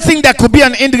 Another thing that could be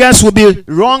an hindrance would be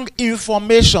wrong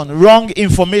information. Wrong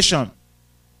information.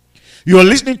 You are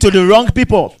listening to the wrong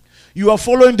people. You are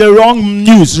following the wrong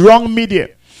news, wrong media.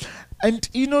 And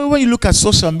when you look at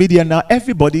social media now,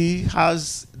 everybody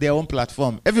has their own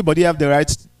platform. Everybody have the right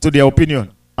to their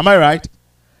opinion. Am I right?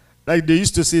 Like they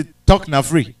used to say, talk now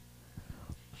free.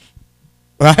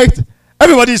 Right?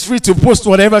 Everybody is free to post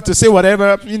whatever, to say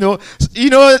whatever.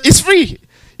 It's free.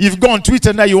 If you go on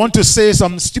Twitter now, you want to say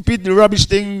some stupid rubbish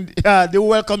thing, they will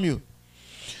welcome you.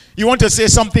 You want to say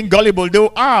something gullible, they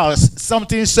will ask.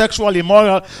 Something sexual,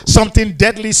 immoral, something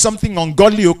deadly, something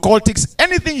ungodly, occultics,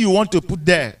 anything you want to put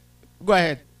there. Go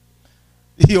ahead.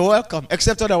 You're welcome,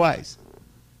 except otherwise.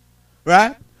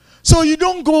 Right? So you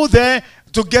don't go there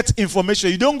to get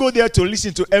information. You don't go there to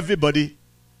listen to everybody.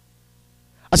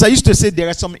 As I used to say, there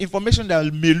is some information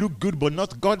that may look good but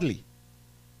not godly.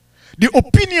 The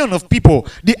opinion of people,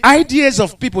 the ideas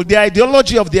of people, the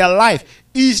ideology of their life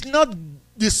is not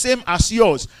the same as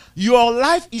yours. Your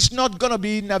life is not going to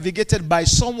be navigated by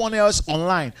someone else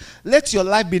online. Let your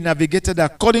life be navigated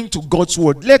according to God's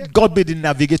word. Let God be the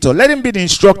navigator. Let him be the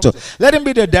instructor. Let him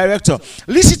be the director.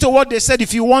 Listen to what they said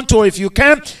if you want to, if you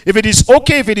can. If it is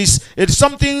okay, if it's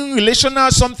something relational,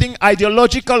 something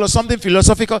ideological or something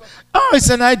philosophical. Oh,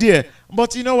 it's an idea.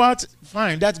 But you know what?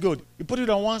 Fine, that's good. You put it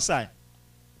on one side.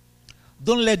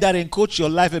 Don't let that encroach your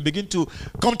life and begin to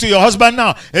come to your husband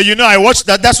now. Hey, you know, I watched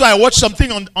that. That's why I watched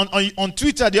something on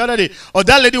Twitter the other day. Or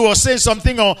that lady was saying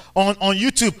something on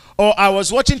YouTube. Or I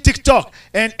was watching TikTok.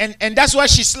 And that's why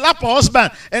she slapped her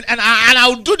husband. And I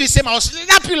would do the same. I would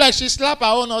slap you like she slapped her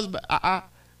own husband.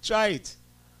 Try it.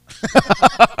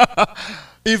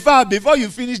 In fact, before you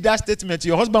finish that statement,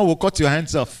 your husband will cut your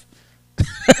hands off.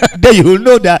 Then you will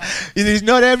know that it is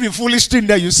not every foolish thing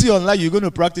that you see online you're going to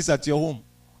practice at your home.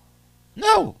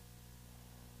 No.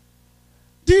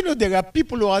 Do you know there are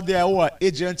people who are there who are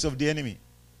agents of the enemy?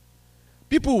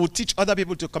 People who teach other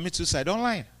people to commit suicide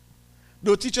online.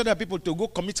 They'll teach other people to go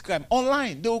commit crime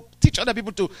online. They'll teach other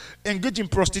people to engage in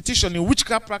prostitution, in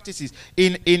witchcraft practices,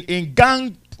 in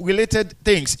gang-related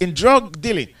things, in drug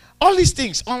dealing. All these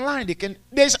things online,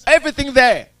 there's everything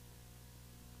there.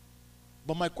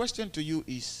 But my question to you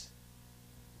is,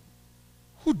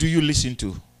 who do you listen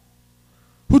to?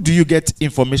 Who do you get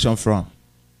information from?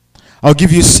 I'll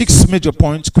give you 6 major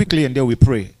points quickly and then we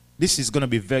pray. This is going to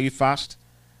be very fast.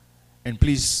 And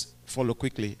please follow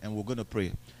quickly and we're going to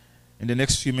pray. In the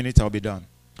next few minutes I'll be done.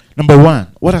 Number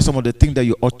 1, what are some of the things that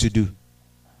you ought to do?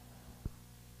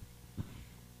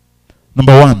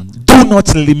 Number 1, do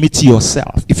not limit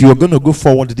yourself. If you're going to go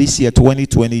forward this year,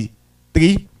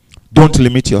 2023, don't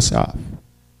limit yourself.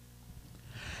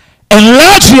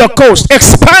 Enlarge your coast.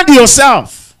 Expand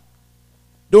yourself.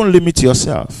 Don't limit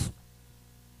yourself.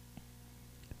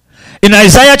 In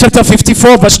Isaiah chapter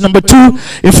 54 verse number 2,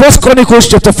 in 1 Chronicles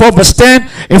chapter 4 verse 10,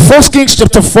 in 1 Kings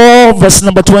chapter 4 verse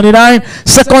number 29,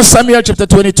 2 Samuel chapter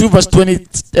 22 verse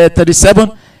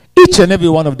 37, each and every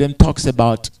one of them talks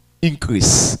about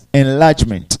increase,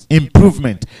 enlargement,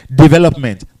 improvement,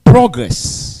 development,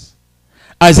 progress.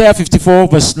 Isaiah 54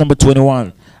 verse number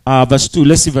 21, verse 2.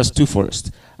 Let's see verse 2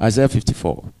 first. Isaiah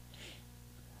 54.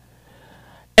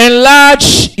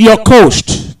 Enlarge your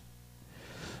coast.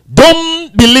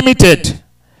 Don't be limited.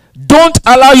 Don't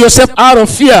allow yourself out of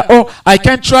fear. Oh, I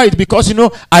can't try it because, you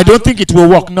know, I don't think it will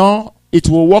work. No, it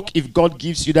will work if God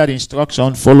gives you that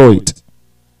instruction. Follow it.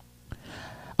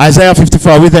 Isaiah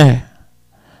 54, are we there?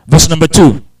 Verse number 2.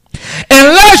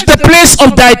 Enlarge the place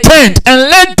of thy tent, and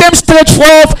let them stretch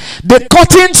forth the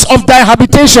curtains of thy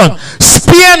habitation.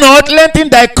 Spare not, lengthen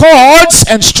thy cords,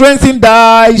 and strengthen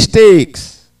thy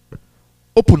stakes.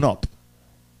 Open up.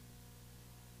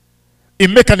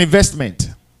 And make an investment.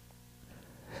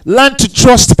 Learn to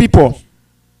trust people.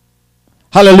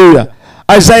 Hallelujah.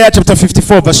 Isaiah chapter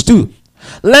 54 verse 2.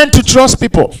 Learn to trust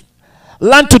people.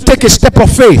 Learn to take a step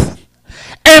of faith.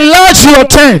 Enlarge your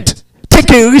tent. Take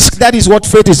a risk. That is what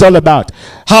faith is all about.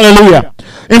 Hallelujah.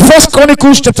 In 1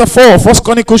 Chronicles chapter 4. 1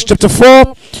 Chronicles chapter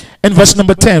 4 and verse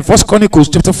number 10. 1 Chronicles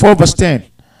chapter 4 verse 10.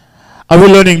 Are we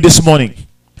learning this morning?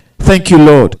 Thank you,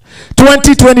 Lord.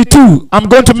 2022, I'm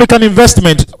going to make an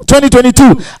investment.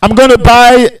 2022, I'm going to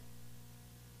buy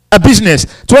a business.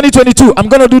 2022, I'm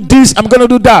going to do this, I'm going to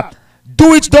do that.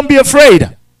 Do it, don't be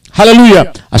afraid.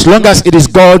 Hallelujah. As long as it is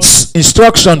God's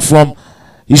instruction from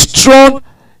his throne,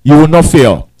 you will not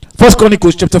fail. 1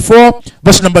 Chronicles chapter 4,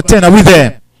 verse number 10. Are we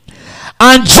there?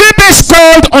 And Jabez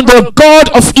called on the God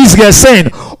of Israel, saying,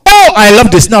 oh, I love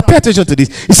this. Now pay attention to this.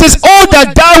 It says, oh,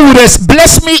 that thou wouldest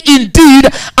bless me indeed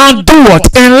and do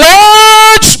what?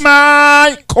 Enlarge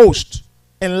my coast.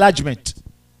 Enlargement.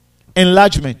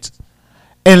 Enlargement.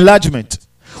 Enlargement.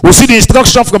 We'll see the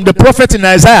instruction from the prophet in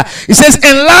Isaiah. It says,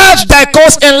 enlarge thy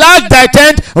coast, enlarge thy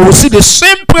tent. And we'll see the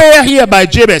same prayer here by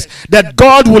Jabez, that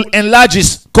God will enlarge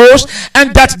his coast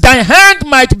and that thy hand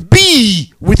might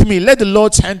be with me. Let the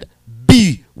Lord's hand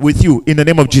be with you in the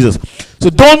name of Jesus. So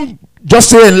don't just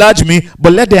say enlarge me,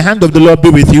 but let the hand of the Lord be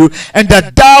with you, and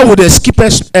that thou would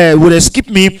escape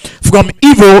me from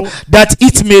evil, that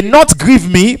it may not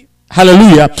grieve me.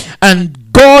 Hallelujah. And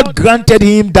God granted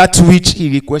him that which he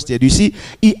requested. You see,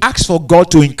 he asked for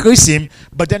God to increase him,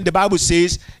 but then the Bible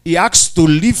says he asked to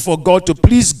live for God, to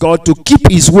please God, to keep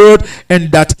his word,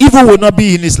 and that evil will not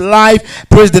be in his life.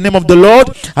 Praise the name of the Lord.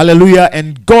 Hallelujah.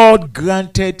 And God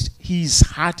granted his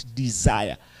heart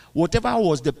desire. Whatever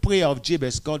was the prayer of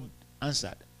Jabez, God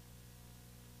answered.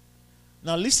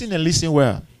 Now listen and listen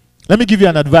well. Let me give you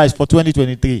an advice for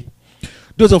 2023.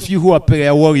 Those of you who are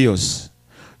prayer warriors,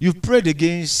 you've prayed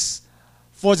against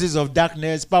forces of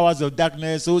darkness, powers of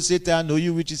darkness, oh Satan, oh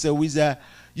you which is a wizard.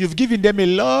 You've given them a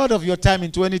lot of your time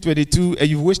in 2022 and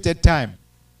you've wasted time.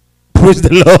 Praise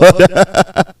the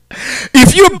Lord.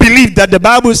 If you believe that the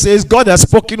Bible says God has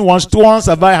spoken once, twice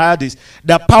have I heard this,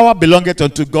 that power belongeth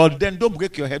unto God, then don't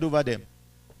break your head over them.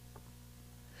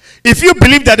 If you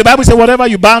believe that the Bible says whatever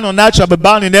you bound on earth shall be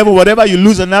bound in heaven, whatever you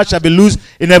lose on earth shall be loosed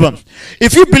in heaven.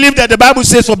 If you believe that the Bible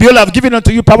says, for behold, I have given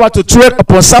unto you power to tread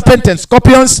upon serpents and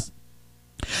scorpions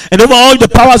and over all the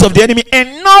powers of the enemy,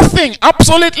 and nothing,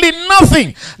 absolutely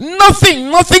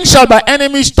nothing shall by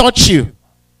enemies touch you.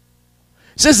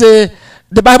 It says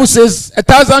the Bible says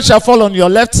 1,000 shall fall on your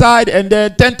left side and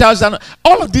then 10,000.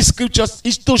 All of these scriptures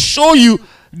is to show you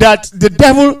that the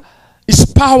devil is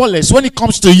powerless when it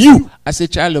comes to you as a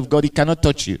child of God. He cannot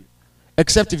touch you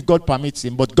except if God permits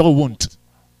him, but God won't.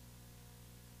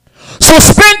 So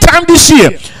spend time this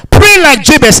year. Pray like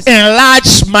Jabez,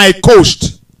 enlarge my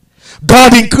coast.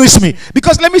 God increase me.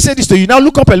 Because let me say this to you. Now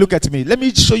look up and look at me. Let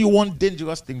me show you one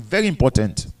dangerous thing. Very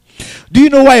important. Do you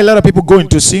know why a lot of people go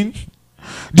into sin?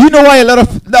 Do you know why a lot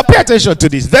of... Now pay attention to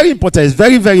this. Very important. It's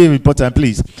very, very important,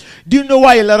 please. Do you know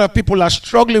why a lot of people are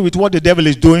struggling with what the devil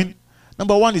is doing?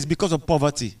 Number one is because of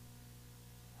poverty.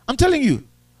 I'm telling you.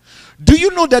 Do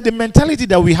you know that the mentality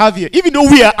that we have here, even though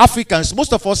we are Africans,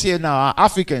 most of us here now are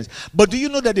Africans, but do you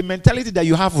know that the mentality that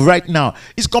you have right now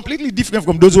is completely different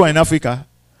from those who are in Africa?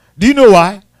 Do you know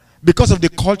why? Because of the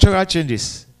cultural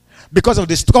changes, because of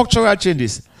the structural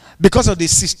changes, because of the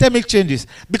systemic changes,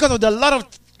 because of the lot of,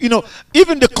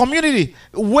 even the community,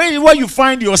 where you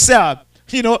find yourself.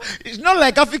 It's not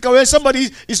like Africa where somebody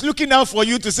is looking out for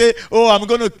you to say, oh, I'm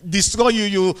going to destroy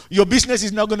you. Your business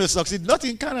is not going to succeed. Not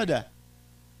in Canada.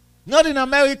 Not in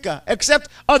America. Except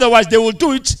otherwise they will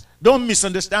do it. Don't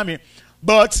misunderstand me.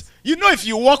 But, if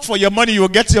you work for your money, you will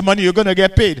get your money. You're going to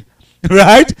get paid.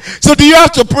 Right? So do you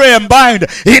have to pray and bind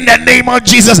in the name of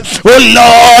Jesus? Oh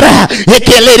Lord, I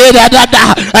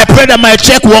pray that my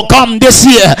check will come this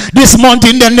year, this month,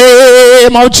 in the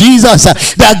name of Jesus.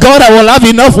 That God, I will have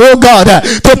enough, oh God,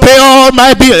 to pay all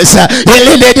my bills.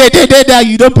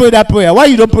 You don't pray that prayer. Why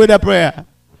you don't pray that prayer?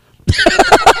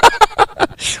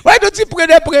 Why don't you pray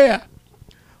that prayer?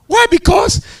 Why?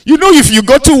 Because if you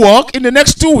go to work in the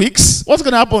next 2 weeks, what's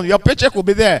going to happen? Your paycheck will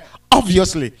be there,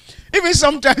 obviously. Even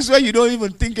sometimes where you don't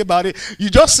even think about it, you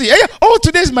just see, hey, oh,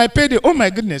 today's my payday. Oh my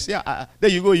goodness. Yeah, there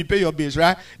you go. You pay your bills,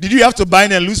 right? Did you have to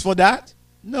bind and loose for that?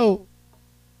 No.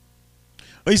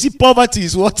 But you see, poverty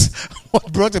is what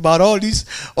brought about all this.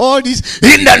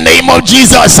 In the name of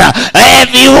Jesus,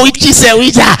 every witch is a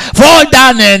witch, fall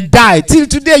down and die. Till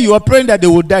today, you are praying that they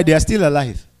will die. They are still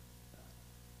alive.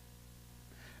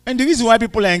 And the reason why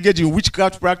people are engaged in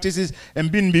witchcraft practices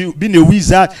and being a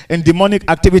wizard and demonic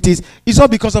activities is all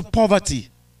because of poverty.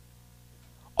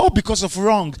 All because of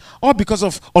wrong. All because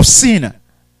of sin.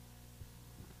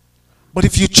 But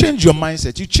if you change your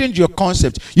mindset, you change your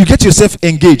concept, you get yourself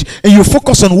engaged, and you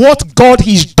focus on what God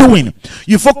is doing.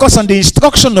 You focus on the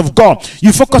instruction of God.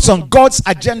 You focus on God's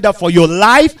agenda for your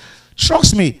life.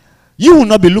 Trust me, you will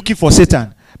not be looking for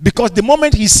Satan. Because the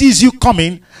moment he sees you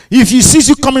coming, if he sees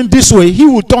you coming this way, he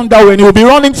will turn that way and he will be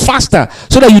running faster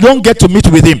so that you don't get to meet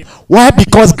with him. Why?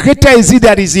 Because greater is he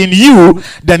that is in you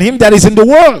than him that is in the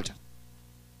world.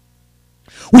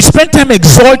 We spend time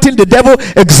exalting the devil,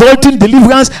 exalting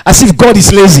deliverance as if God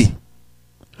is lazy.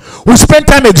 We spend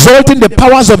time exalting the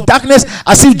powers of darkness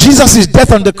as if Jesus'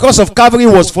 death on the cross of Calvary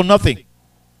was for nothing.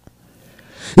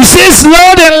 He says,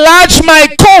 Lord, enlarge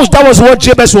my coast. That was what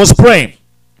Jabez was praying.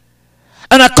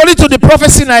 And according to the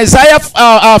prophecy in Isaiah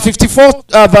 54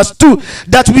 verse 2,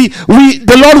 that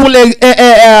the Lord will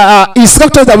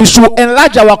instruct us that we should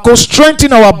enlarge our coast,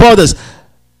 strengthen our borders.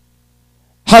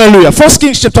 Hallelujah. 1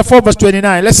 Kings chapter 4 verse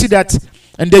 29. Let's see that.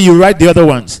 And then you write the other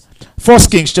ones. 1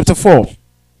 Kings chapter 4.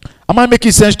 Am I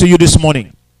making sense to you this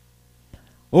morning?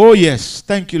 Oh yes.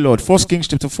 Thank you, Lord. 1 Kings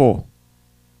chapter 4.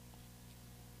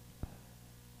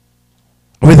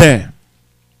 Are we there?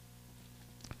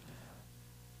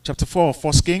 Chapter 4 of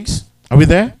 1 Kings. Are we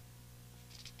there?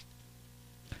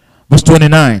 Verse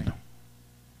 29.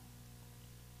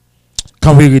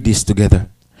 Can we read this together?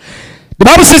 The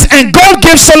Bible says, and God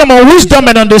gave Solomon wisdom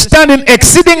and understanding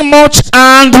exceeding much,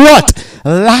 and what?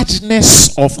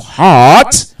 Largeness of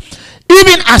heart,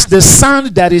 even as the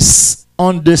sand that is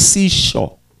on the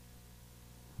seashore.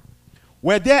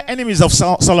 Were there enemies of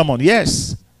Solomon?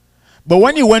 Yes. But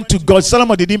when he went to God,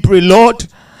 Solomon didn't pray, Lord,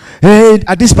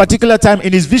 at this particular time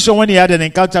in his vision when he had an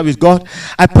encounter with God,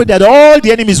 I pray that all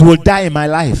the enemies will die in my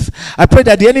life. I pray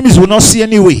that the enemies will not see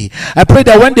any way. I pray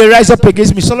that when they rise up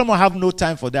against me, Solomon have no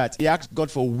time for that. He asked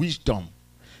God for wisdom.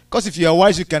 Because if you are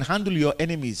wise, you can handle your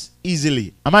enemies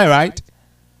easily. Am I right?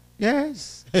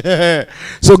 Yes.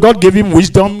 So God gave him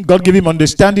wisdom, God gave him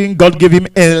understanding, God gave him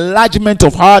enlargement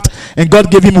of heart, and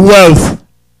God gave him wealth.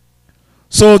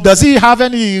 So does he have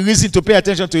any reason to pay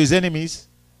attention to his enemies?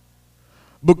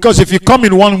 Because if you come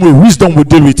in one way, wisdom will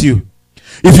deal with you.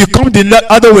 If you come the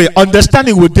other way,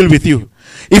 understanding will deal with you.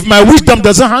 If my wisdom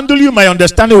doesn't handle you, my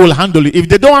understanding will handle you. If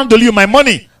they don't handle you, my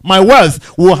money, my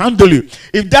wealth will handle you.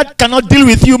 If that cannot deal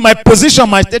with you, my position,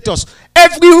 my status,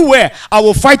 everywhere, I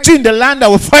will fight you in the land, I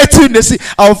will fight you in the sea,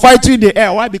 I will fight you in the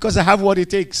air. Why? Because I have what it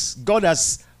takes. God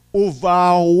has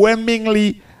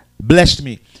overwhelmingly blessed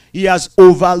me. He has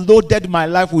overloaded my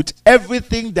life with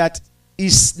everything that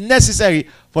is necessary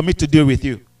for me to deal with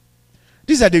you.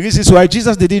 These are the reasons why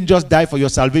Jesus didn't just die for your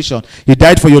salvation. He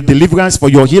died for your deliverance, for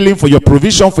your healing, for your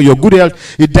provision, for your good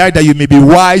health. He died that you may be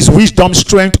wise, wisdom,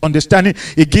 strength, understanding.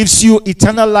 He gives you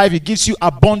eternal life. He gives you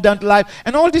abundant life.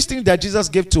 And all these things that Jesus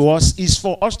gave to us is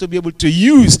for us to be able to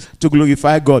use to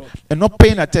glorify God and not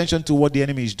paying attention to what the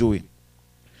enemy is doing.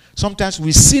 Sometimes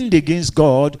we sinned against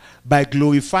God by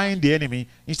glorifying the enemy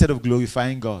instead of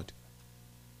glorifying God.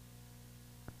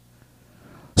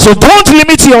 So don't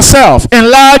limit yourself.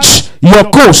 Enlarge your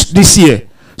coast this year.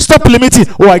 Stop limiting.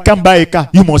 Oh, I can't buy a car.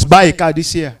 You must buy a car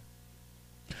this year.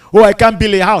 Oh, I can't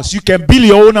build a house. You can build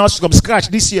your own house from scratch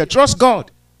this year. Trust God.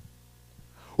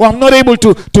 Oh, I'm not able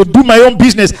to do my own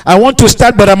business. I want to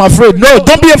start, but I'm afraid. No,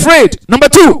 don't be afraid. Number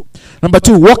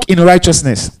two, walk in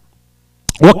righteousness.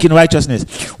 Walk in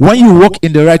righteousness. When you walk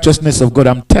in the righteousness of God,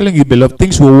 I'm telling you, beloved,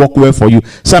 things will work well for you.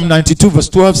 Psalm 92 verse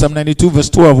 12. Psalm 92 verse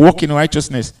 12. Walk in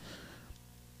righteousness.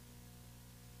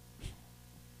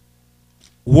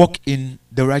 Walk in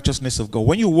the righteousness of God.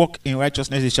 When you walk in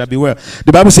righteousness, it shall be well.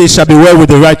 The Bible says it shall be well with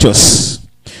the righteous.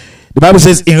 The Bible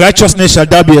says, in righteousness shall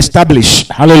thou be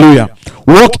established. Hallelujah.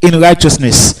 Walk in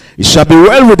righteousness. It shall be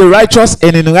well with the righteous,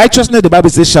 and in righteousness, the Bible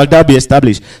says, shall thou be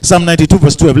established. Psalm 92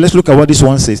 verse 12. Let's look at what this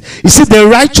one says. It says, the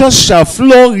righteous shall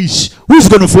flourish. Who is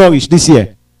going to flourish this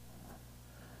year?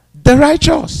 The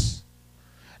righteous.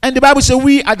 And the Bible says,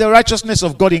 we are the righteousness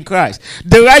of God in Christ.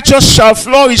 The righteous shall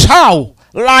flourish. How?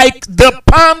 Like the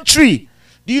palm tree.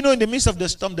 Do you know in the midst of the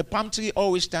storm, the palm tree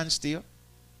always stands still?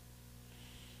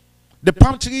 The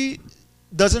palm tree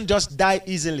doesn't just die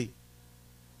easily.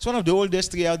 It's one of the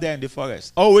oldest trees out there in the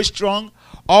forest. Always strong,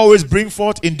 always bring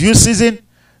forth in due season.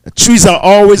 The trees are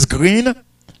always green.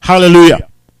 Hallelujah.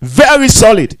 Very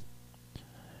solid.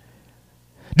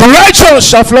 The righteous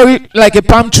shall flourish like a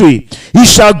palm tree. He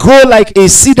shall grow like a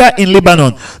cedar in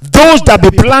Lebanon. Those that be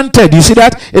planted, you see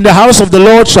that, in the house of the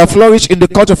Lord shall flourish in the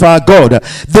court of our God.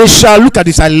 They shall, look at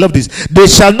this, I love this. They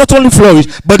shall not only flourish,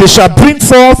 but they shall bring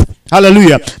forth,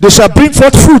 hallelujah, they shall bring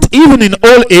forth fruit even in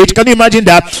old age. Can you imagine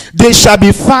that? They shall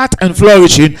be fat and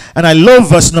flourishing. And I love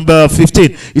verse number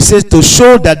 15. It says, to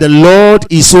show that the Lord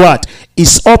is what?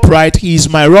 Is upright. He is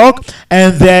my rock,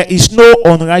 and there is no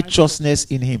unrighteousness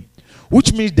in him.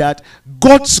 Which means that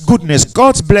God's goodness,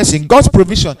 God's blessing, God's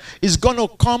provision is going to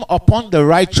come upon the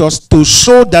righteous to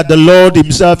show that the Lord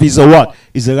himself is a what?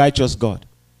 Is a righteous God.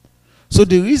 So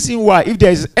the reason why, if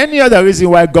there is any other reason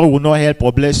why God will not help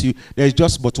or bless you, there is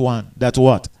just but one. That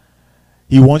what?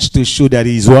 He wants to show that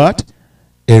he is what?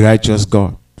 A righteous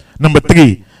God. Number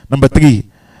three.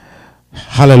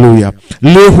 Hallelujah.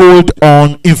 Lay hold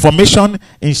on information,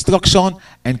 instruction,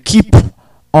 and keep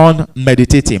on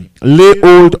meditating. Lay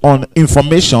hold on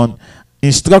information,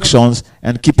 instructions,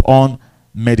 and keep on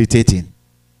meditating.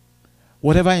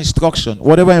 Whatever instruction,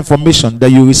 whatever information that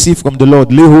you receive from the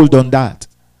Lord, lay hold on that.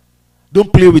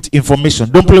 Don't play with information.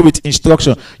 Don't play with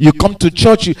instruction. You come to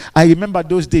church. I remember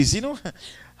those days, you know,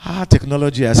 how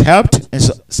technology has helped, and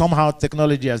somehow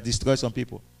technology has destroyed some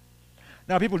people.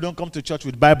 Now people don't come to church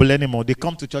with Bible anymore. They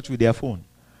come to church with their phone.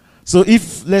 So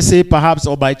if, let's say, perhaps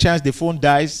or by chance the phone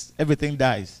dies, everything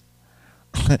dies.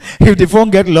 If the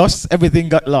phone gets lost, everything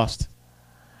got lost.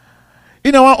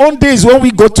 In our own days, when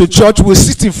we go to church, we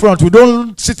sit in front. We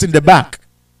don't sit in the back.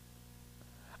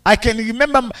 I can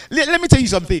remember, let me tell you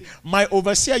something. My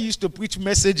overseer used to preach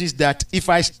messages that if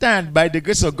I stand by the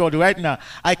grace of God right now,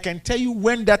 I can tell you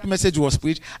when that message was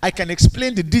preached. I can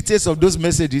explain the details of those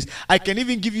messages. I can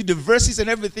even give you the verses and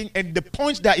everything and the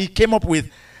points that he came up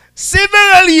with.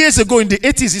 Several years ago in the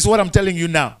 80s is what I'm telling you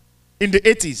now. In the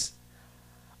 80s.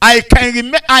 I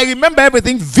remember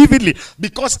everything vividly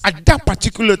because at that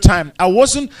particular time, I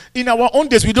wasn't, in our own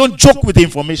days, we don't joke with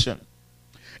information.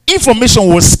 Information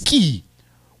was key.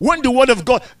 When the word of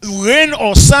God, rain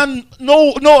or sun,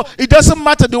 no, it doesn't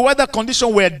matter the weather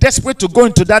condition. We're desperate to go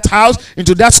into that house,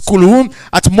 into that schoolroom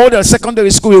at model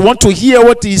secondary school. We want to hear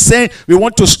what he's saying. We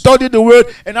want to study the word.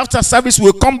 And after service,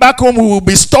 we'll come back home. We will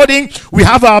be studying. We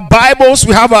have our Bibles.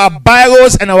 We have our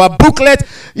biros and our booklet.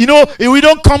 You know, we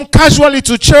don't come casually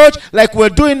to church like we're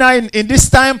doing now in this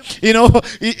time. You know,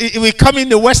 we come in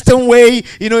the Western way,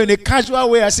 you know, in a casual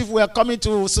way as if we are coming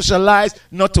to socialize,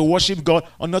 not to worship God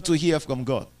or not to hear from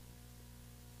God.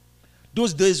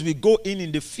 Those days we go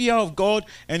in the fear of God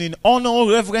and in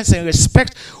honor, reverence, and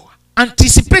respect.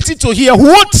 anticipating to hear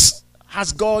what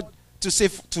has God to say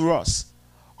to us.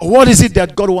 Or what is it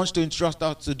that God wants to entrust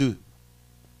us to do?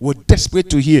 We're desperate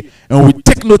to hear, and we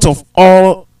take note of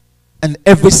all and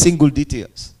every single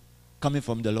details coming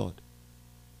from the Lord.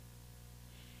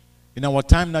 In our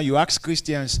time now, you ask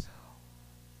Christians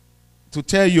to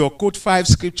tell you or quote 5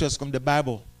 scriptures from the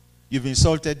Bible. You've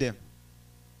insulted them.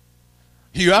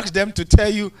 You ask them to tell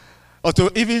you or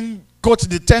to even quote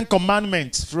the 10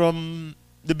 commandments from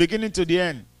the beginning to the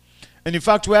end. And in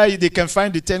fact, where they can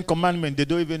find the 10 commandments, they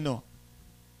don't even know.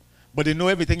 But they know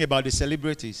everything about the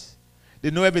celebrities.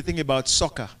 They know everything about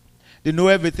soccer. They know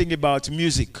everything about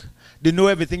music. They know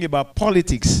everything about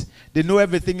politics. They know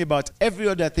everything about every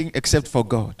other thing except for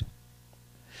God.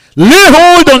 Lay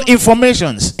hold on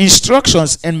informations,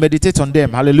 instructions, and meditate on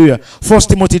them. Hallelujah. 1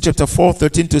 Timothy chapter 4,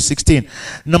 13 to 16.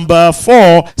 Number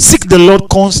 4, seek the Lord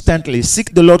constantly.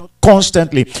 Seek the Lord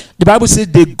constantly. The Bible says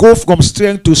they go from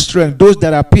strength to strength, those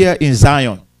that appear in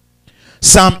Zion.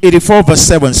 Psalm 84 verse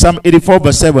 7. Psalm 84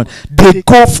 verse 7. They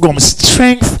go from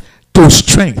strength to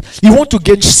strength. You want to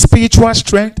gain spiritual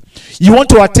strength? You want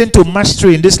to attain to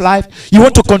mastery in this life? You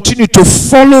want to continue to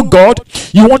follow God?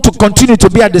 You want to continue to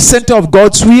be at the center of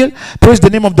God's will? Praise the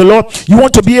name of the Lord. You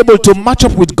want to be able to match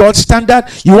up with God's standard?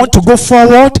 You want to go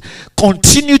forward?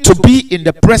 Continue to be in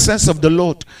the presence of the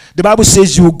Lord. The Bible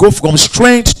says you will go from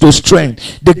strength to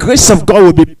strength. The grace of God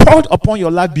will be poured upon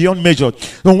your life beyond measure.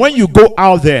 And when you go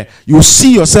out there, you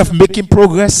see yourself making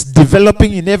progress,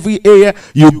 developing in every area.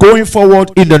 You're going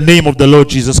forward in the name of the Lord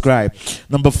Jesus Christ.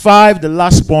 Number 5, the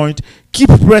last point.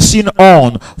 Keep pressing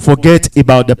on. Forget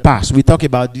about the past. We talk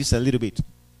about this a little bit.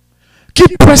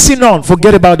 Keep pressing on.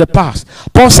 Forget about the past.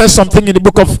 Paul says something in the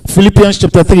book of Philippians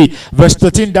chapter 3, verse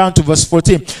 13 down to verse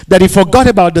 14, that he forgot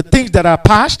about the things that are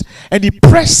past and he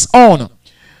pressed on.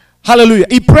 Hallelujah.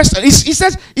 He pressed on. He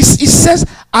says,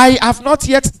 I have not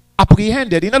yet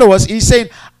apprehended. In other words, he's saying,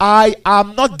 I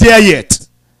am not there yet.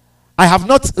 I have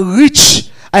not reached.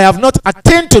 I have not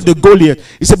attained to the goal yet.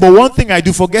 He said, but one thing I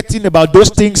do, forgetting about those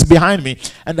things behind me,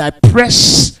 and I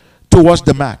press towards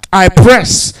the mark. I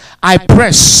press.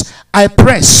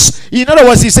 In other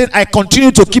words, he said, I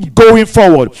continue to keep going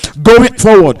forward.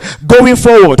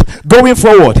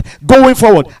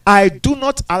 I do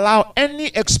not allow any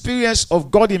experience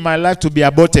of God in my life to be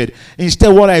aborted.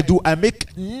 Instead, what I do, I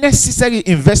make necessary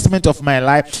investment of my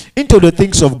life into the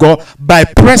things of God by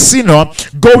pressing on,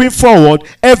 going forward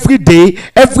every day,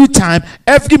 every time,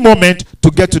 every moment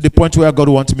to get to the point where God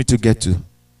wants me to get to.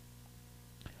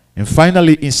 And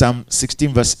finally, in Psalm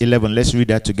 16 verse 11, let's read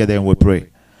that together and we'll pray.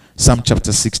 Psalm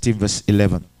chapter 16 verse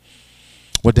 11.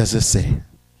 What does it say?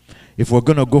 If we're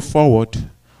going to go forward,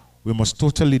 we must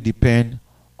totally depend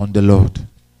on the Lord.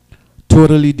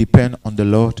 Totally depend on the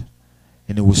Lord,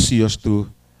 and He will see us through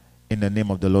in the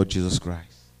name of the Lord Jesus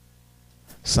Christ.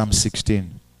 Psalm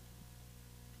 16.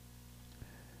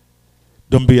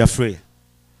 Don't be afraid.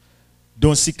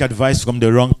 Don't seek advice from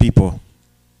the wrong people.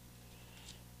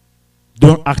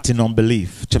 Don't act in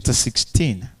unbelief. Chapter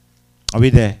 16. Are we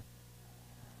there?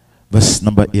 Verse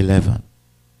number 11.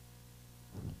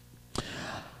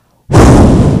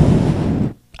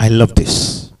 I love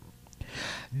this.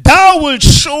 Thou wilt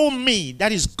show me,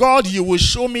 that is God, you will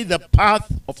show me the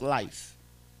path of life.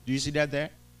 Do you see that there?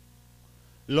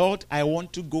 Lord, I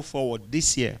want to go forward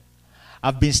this year.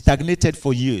 I've been stagnated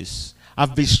for years.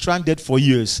 I've been stranded for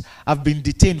years. I've been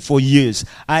detained for years.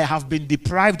 I have been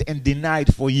deprived and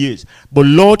denied for years. But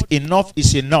Lord, enough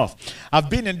is enough. I've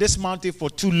been in this mountain for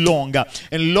too long.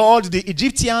 And Lord, the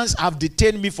Egyptians have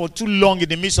detained me for too long in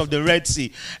the midst of the Red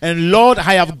Sea. And Lord,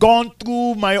 I have gone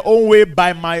through my own way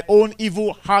by my own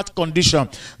evil heart condition.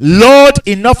 Lord,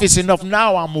 enough is enough.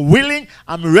 Now I'm willing.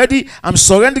 I'm ready. I'm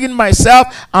surrendering myself.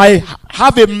 I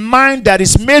have a mind that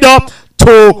is made up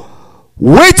to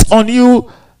wait on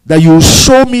you, that you will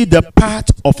show me the path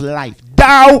of life.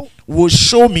 Thou will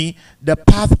show me the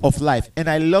path of life. And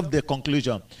I love the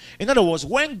conclusion. In other words,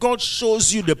 when God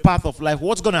shows you the path of life,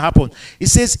 what's going to happen? It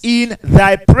says, in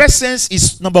thy presence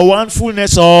is, number 1,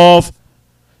 fullness of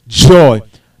joy.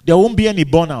 There won't be any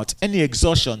burnout, any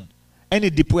exhaustion,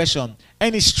 any depression,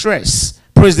 any stress.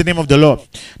 Praise the name of the Lord.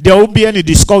 There won't be any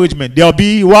discouragement. There will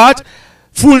be what?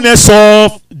 Fullness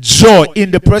of joy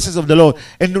in the presence of the Lord.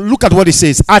 And look at what it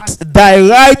says. At thy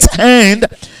right hand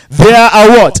there are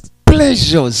what?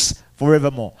 Pleasures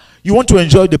forevermore. You want to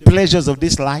enjoy the pleasures of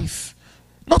this life?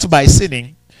 Not by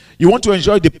sinning. You want to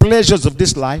enjoy the pleasures of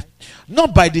this life?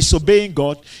 Not by disobeying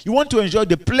God. You want to enjoy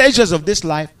the pleasures of this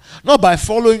life? Not by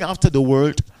following after the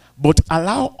world, but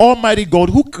allow Almighty God,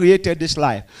 who created this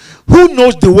life, who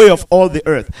knows the way of all the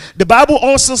earth. The Bible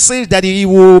also says that he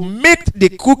will make the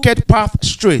crooked path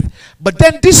straight. But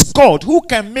then this God, who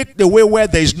can make the way where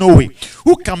there is no way,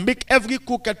 who can make every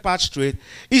crooked path straight,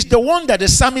 is the one that the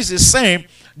psalmist is saying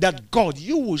that, God,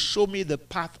 you will show me the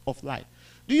path of life.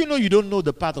 Do you know you don't know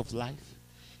the path of life?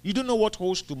 You don't know what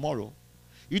holds tomorrow.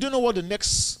 You don't know what the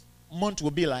next month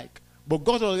will be like. But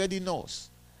God already knows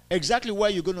exactly where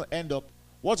you're going to end up,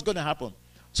 what's going to happen.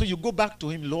 So you go back to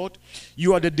him, Lord,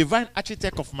 you are the divine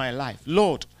architect of my life.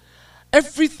 Lord,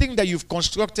 everything that you've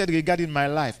constructed regarding my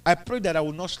life, I pray that I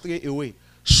will not stray away.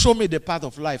 Show me the path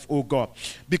of life, oh God.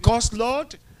 Because,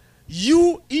 Lord,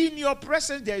 you, in your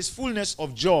presence, there is fullness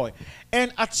of joy.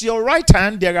 And at your right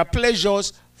hand, there are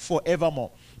pleasures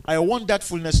forevermore. I want that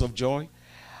fullness of joy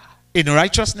in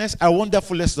righteousness. I want that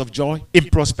fullness of joy in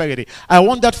prosperity. I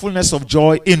want that fullness of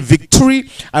joy in victory.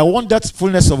 I want that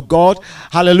fullness of God,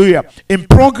 hallelujah, in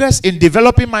progress, in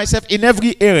developing myself in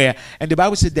every area. And the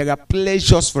Bible says there are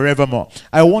pleasures forevermore.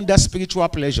 I want that spiritual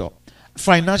pleasure,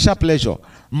 financial pleasure,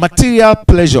 material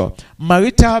pleasure,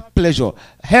 marital pleasure,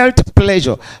 health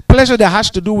pleasure, pleasure that has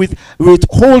to do with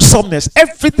wholesomeness,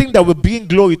 everything that will bring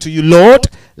glory to you. Lord,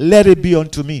 let it be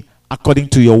unto me according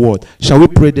to your word. Shall we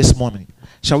pray this morning?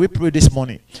 Shall we pray this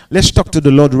morning? Let's talk to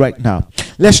the Lord right now.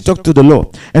 Let's talk to the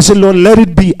Lord and say, Lord, let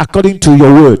it be according to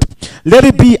your word. Let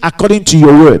it be according to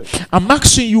your word. I'm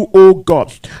asking you, oh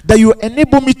God, that you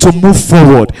enable me to move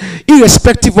forward,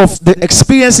 irrespective of the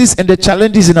experiences and the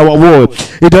challenges in our world.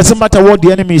 It doesn't matter what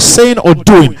the enemy is saying or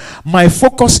doing. My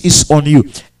focus is on you.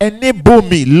 Enable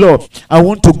me, Lord. I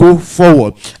want to go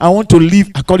forward. I want to live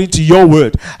according to your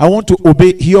word. I want to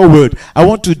obey your word. I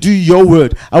want to do your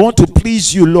word. I want to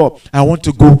please you, Lord. I want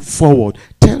to go forward.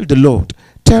 Tell the Lord.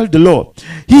 Tell the Lord.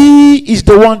 He is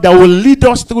the one that will lead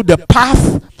us through the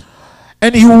path,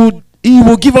 and he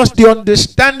will give us the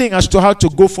understanding as to how to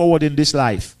go forward in this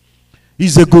life.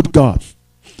 He's a good God.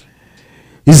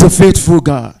 He's a faithful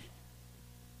God.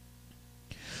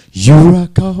 You are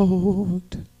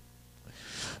God.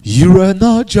 You are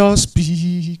not just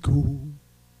big, oh.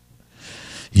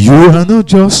 You are not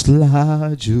just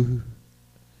large, oh.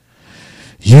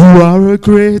 You are a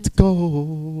great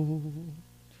God.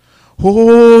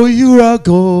 Oh, you are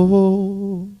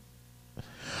God.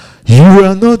 You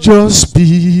are not just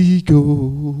big,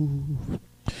 oh.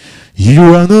 You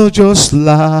are not just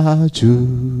large,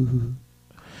 oh.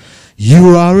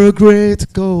 You are a great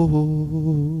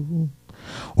God.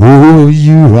 Oh,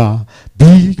 you are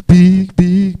big, big,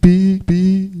 big, big,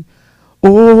 big.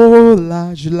 Oh,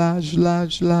 large, large,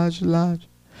 large, large, large.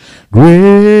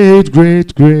 Great,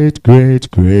 great, great,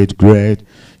 great, great, great.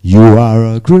 You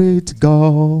are a great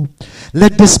God.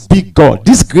 Let this big God,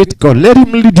 this great God, let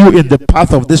him lead you in the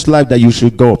path of this life that you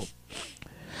should go.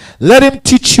 Let him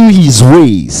teach you his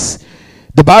ways.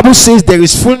 The Bible says there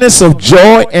is fullness of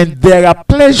joy and there are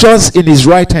pleasures in his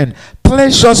right hand.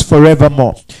 Pleasures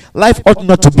forevermore. Life ought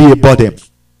not to be a burden.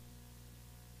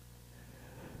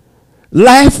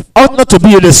 Life ought not to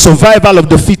be the survival of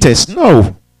the fittest.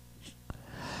 No.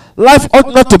 Life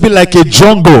ought not to be like a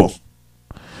jungle.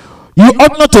 You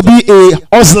ought not to be a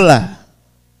hustler.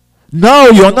 No,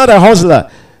 you're not a hustler.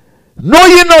 Know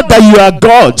ye not that you are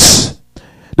gods?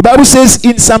 The Bible says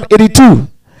in Psalm 82,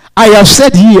 I have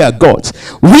said ye are gods.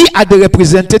 We are the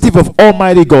representative of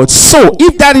Almighty God. So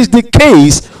if that is the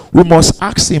case, we must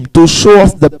ask him to show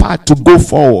us the path to go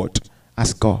forward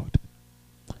as God.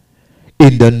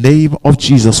 In the name of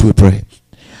Jesus we pray.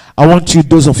 I want you,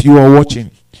 those of you who are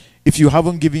watching, if you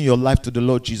haven't given your life to the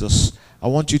Lord Jesus, I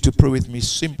want you to pray with me,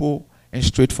 simple and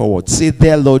straightforward. Say,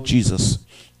 dear Lord Jesus,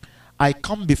 I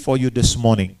come before you this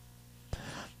morning.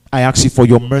 I ask you for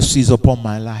your mercies upon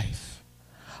my life.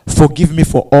 Forgive me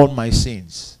for all my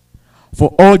sins,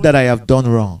 for all that I have done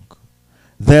wrong.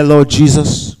 Dear Lord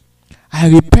Jesus, I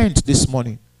repent this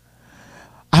morning.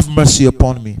 Have mercy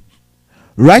upon me.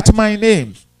 Write my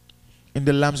name in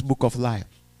the Lamb's Book of Life.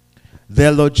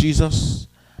 Dear Lord Jesus,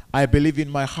 I believe in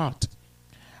my heart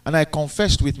and I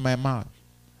confessed with my mouth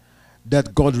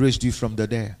that God raised you from the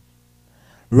dead.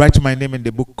 Write my name in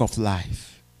the book of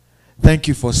life. Thank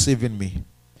you for saving me.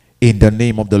 In the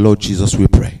name of the Lord Jesus we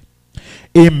pray.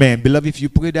 Amen. Beloved, if you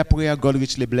pray that prayer, God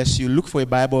richly bless you. Look for a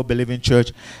Bible-believing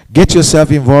church. Get yourself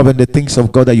involved in the things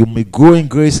of God that you may grow in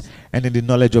grace and in the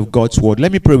knowledge of God's word.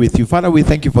 Let me pray with you. Father, we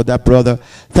thank you for that brother.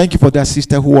 Thank you for that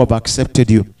sister who have accepted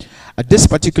you. At this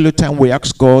particular time, we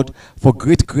ask God for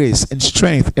great grace and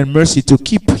strength and mercy to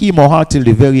keep him or her till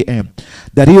the very end.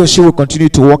 That he or she will continue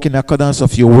to walk in accordance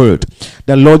of your word.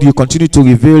 That, Lord, you continue to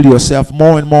reveal yourself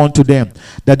more and more unto them.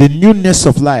 That the newness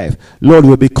of life, Lord,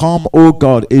 will become, oh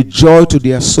God, a joy to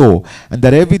their soul. And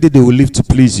that every day they will live to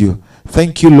please you.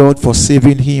 Thank you, Lord, for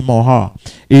saving him or her.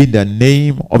 In the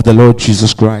name of the Lord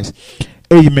Jesus Christ.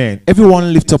 Amen.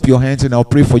 Everyone lift up your hands and I'll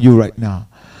pray for you right now.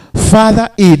 Father,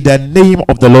 in the name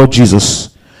of the Lord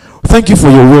Jesus, thank you for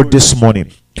your word this morning.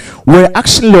 We're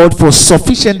asking, Lord, for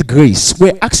sufficient grace.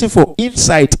 We're asking for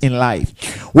insight in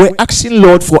life. We're asking,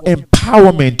 Lord, for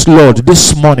empowerment, Lord,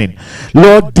 this morning.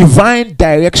 Lord, divine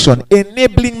direction,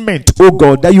 enablement, oh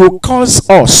God, that you cause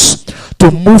us to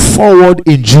move forward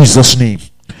in Jesus' name.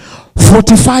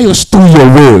 Fortify us through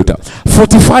your word.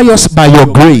 Fortify us by your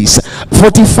grace.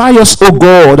 Fortify us, oh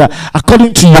God,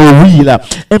 according to your will.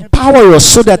 Empower us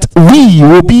so that we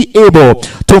will be able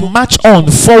to march on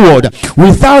forward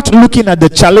without looking at the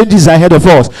challenges ahead of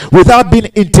us, without being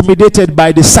intimidated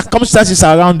by the circumstances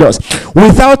around us,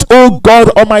 without, oh God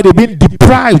Almighty, being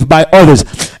deprived by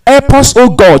others. Help us, oh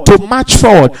God, to march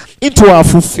forward into our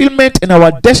fulfillment and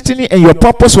our destiny and your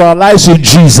purpose for our lives in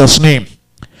Jesus' name.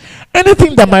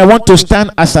 Anything that might want to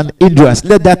stand as an hindrance,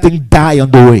 let that thing die on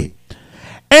the way.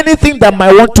 Anything that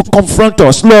might want to confront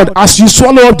us, Lord, as you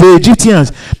swallow up the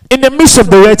Egyptians in the midst of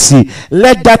the Red Sea,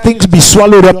 let that thing be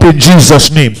swallowed up in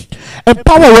Jesus' name.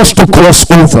 Empower us to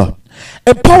cross over.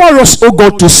 Empower us, oh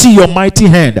God, to see your mighty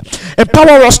hand.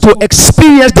 Empower us to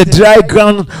experience the dry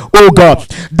ground, oh God,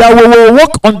 that we will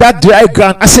walk on that dry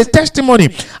ground as a testimony,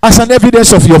 as an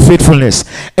evidence of your faithfulness.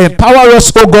 Empower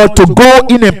us, oh God, to go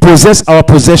in and possess our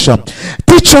possession.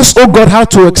 Teach us, oh God, how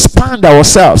to expand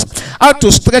ourselves, how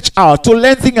to stretch out, to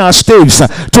lengthen our staves,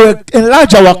 to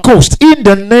enlarge our coast in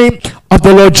the name of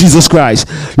the Lord Jesus Christ.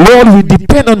 Lord, we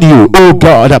depend on you, oh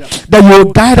God, that you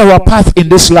will guide our path in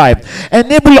this life.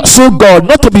 Enable us, oh God,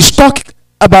 not to be stuck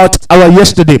about our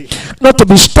yesterday, not to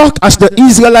be stuck as the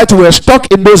Israelites were stuck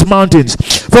in those mountains.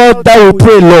 For that we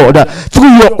pray, Lord,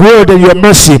 through your word and your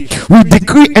mercy, we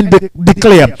decree and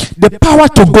declare the power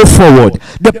to go forward,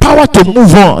 the power to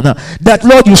move on. That,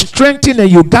 Lord, you strengthen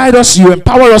and you guide us, you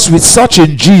empower us with such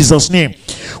in Jesus' name.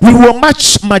 We will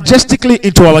march majestically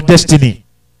into our destiny.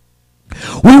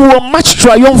 We will march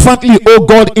triumphantly, oh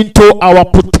God, into our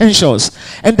potentials,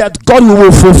 and that God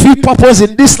will fulfill purpose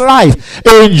in this life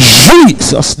in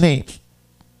Jesus' name.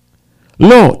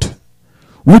 Lord,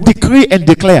 we decree and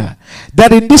declare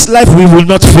that in this life we will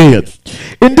not fail.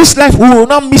 In this life we will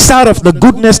not miss out of the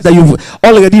goodness that you've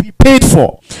already paid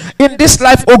for. In this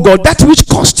life, oh God, that which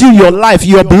cost you your life,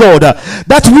 your blood,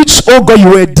 that which, oh God, you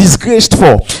were disgraced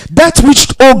for, that which,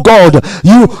 oh God,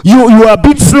 you are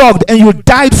being flogged and you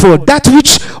died for, that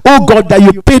which, oh God, that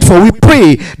you paid for, we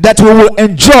pray that we will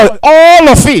enjoy all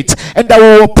of it and that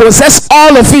we will possess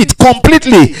all of it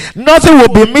completely. Nothing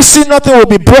will be missing, nothing will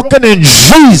be broken in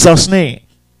Jesus' name.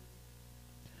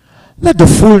 Let the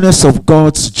fullness of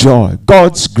God's joy,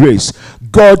 God's grace,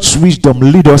 God's wisdom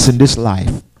lead us in this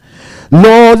life.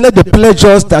 Lord, let the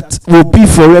pleasures that will be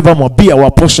forevermore be our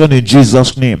portion in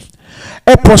Jesus' name.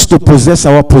 Help us to possess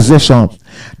our possession.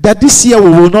 That this year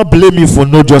we will not blame you for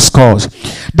no just cause.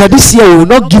 That this year we will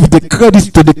not give the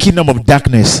credit to the kingdom of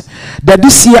darkness. That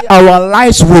this year our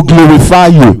lives will glorify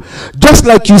you. Just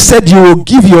like you said you will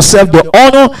give yourself the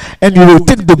honor and you will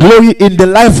take the glory in the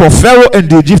life of Pharaoh and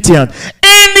the Egyptian.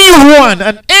 Anyone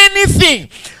and anything,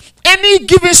 any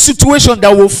given situation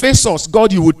that will face us,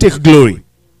 God, you will take glory.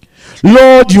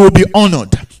 Lord, you will be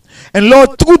honored. And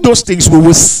Lord, through those things, we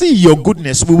will see your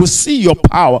goodness. We will see your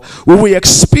power. We will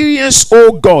experience,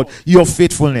 oh God, your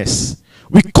faithfulness.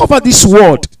 We cover this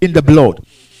word in the blood.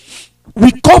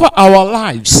 We cover our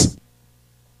lives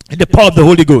in the power of the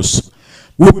Holy Ghost.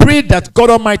 We pray that God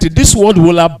Almighty, this word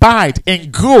will abide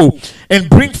and grow and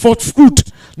bring forth fruit,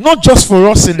 not just for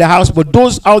us in the house, but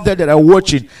those out there that are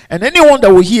watching and anyone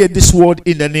that will hear this word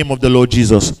in the name of the Lord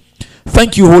Jesus.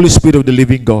 Thank you, Holy Spirit of the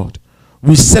living God.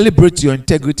 We celebrate your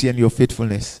integrity and your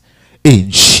faithfulness.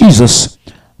 In Jesus'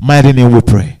 mighty name we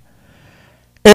pray.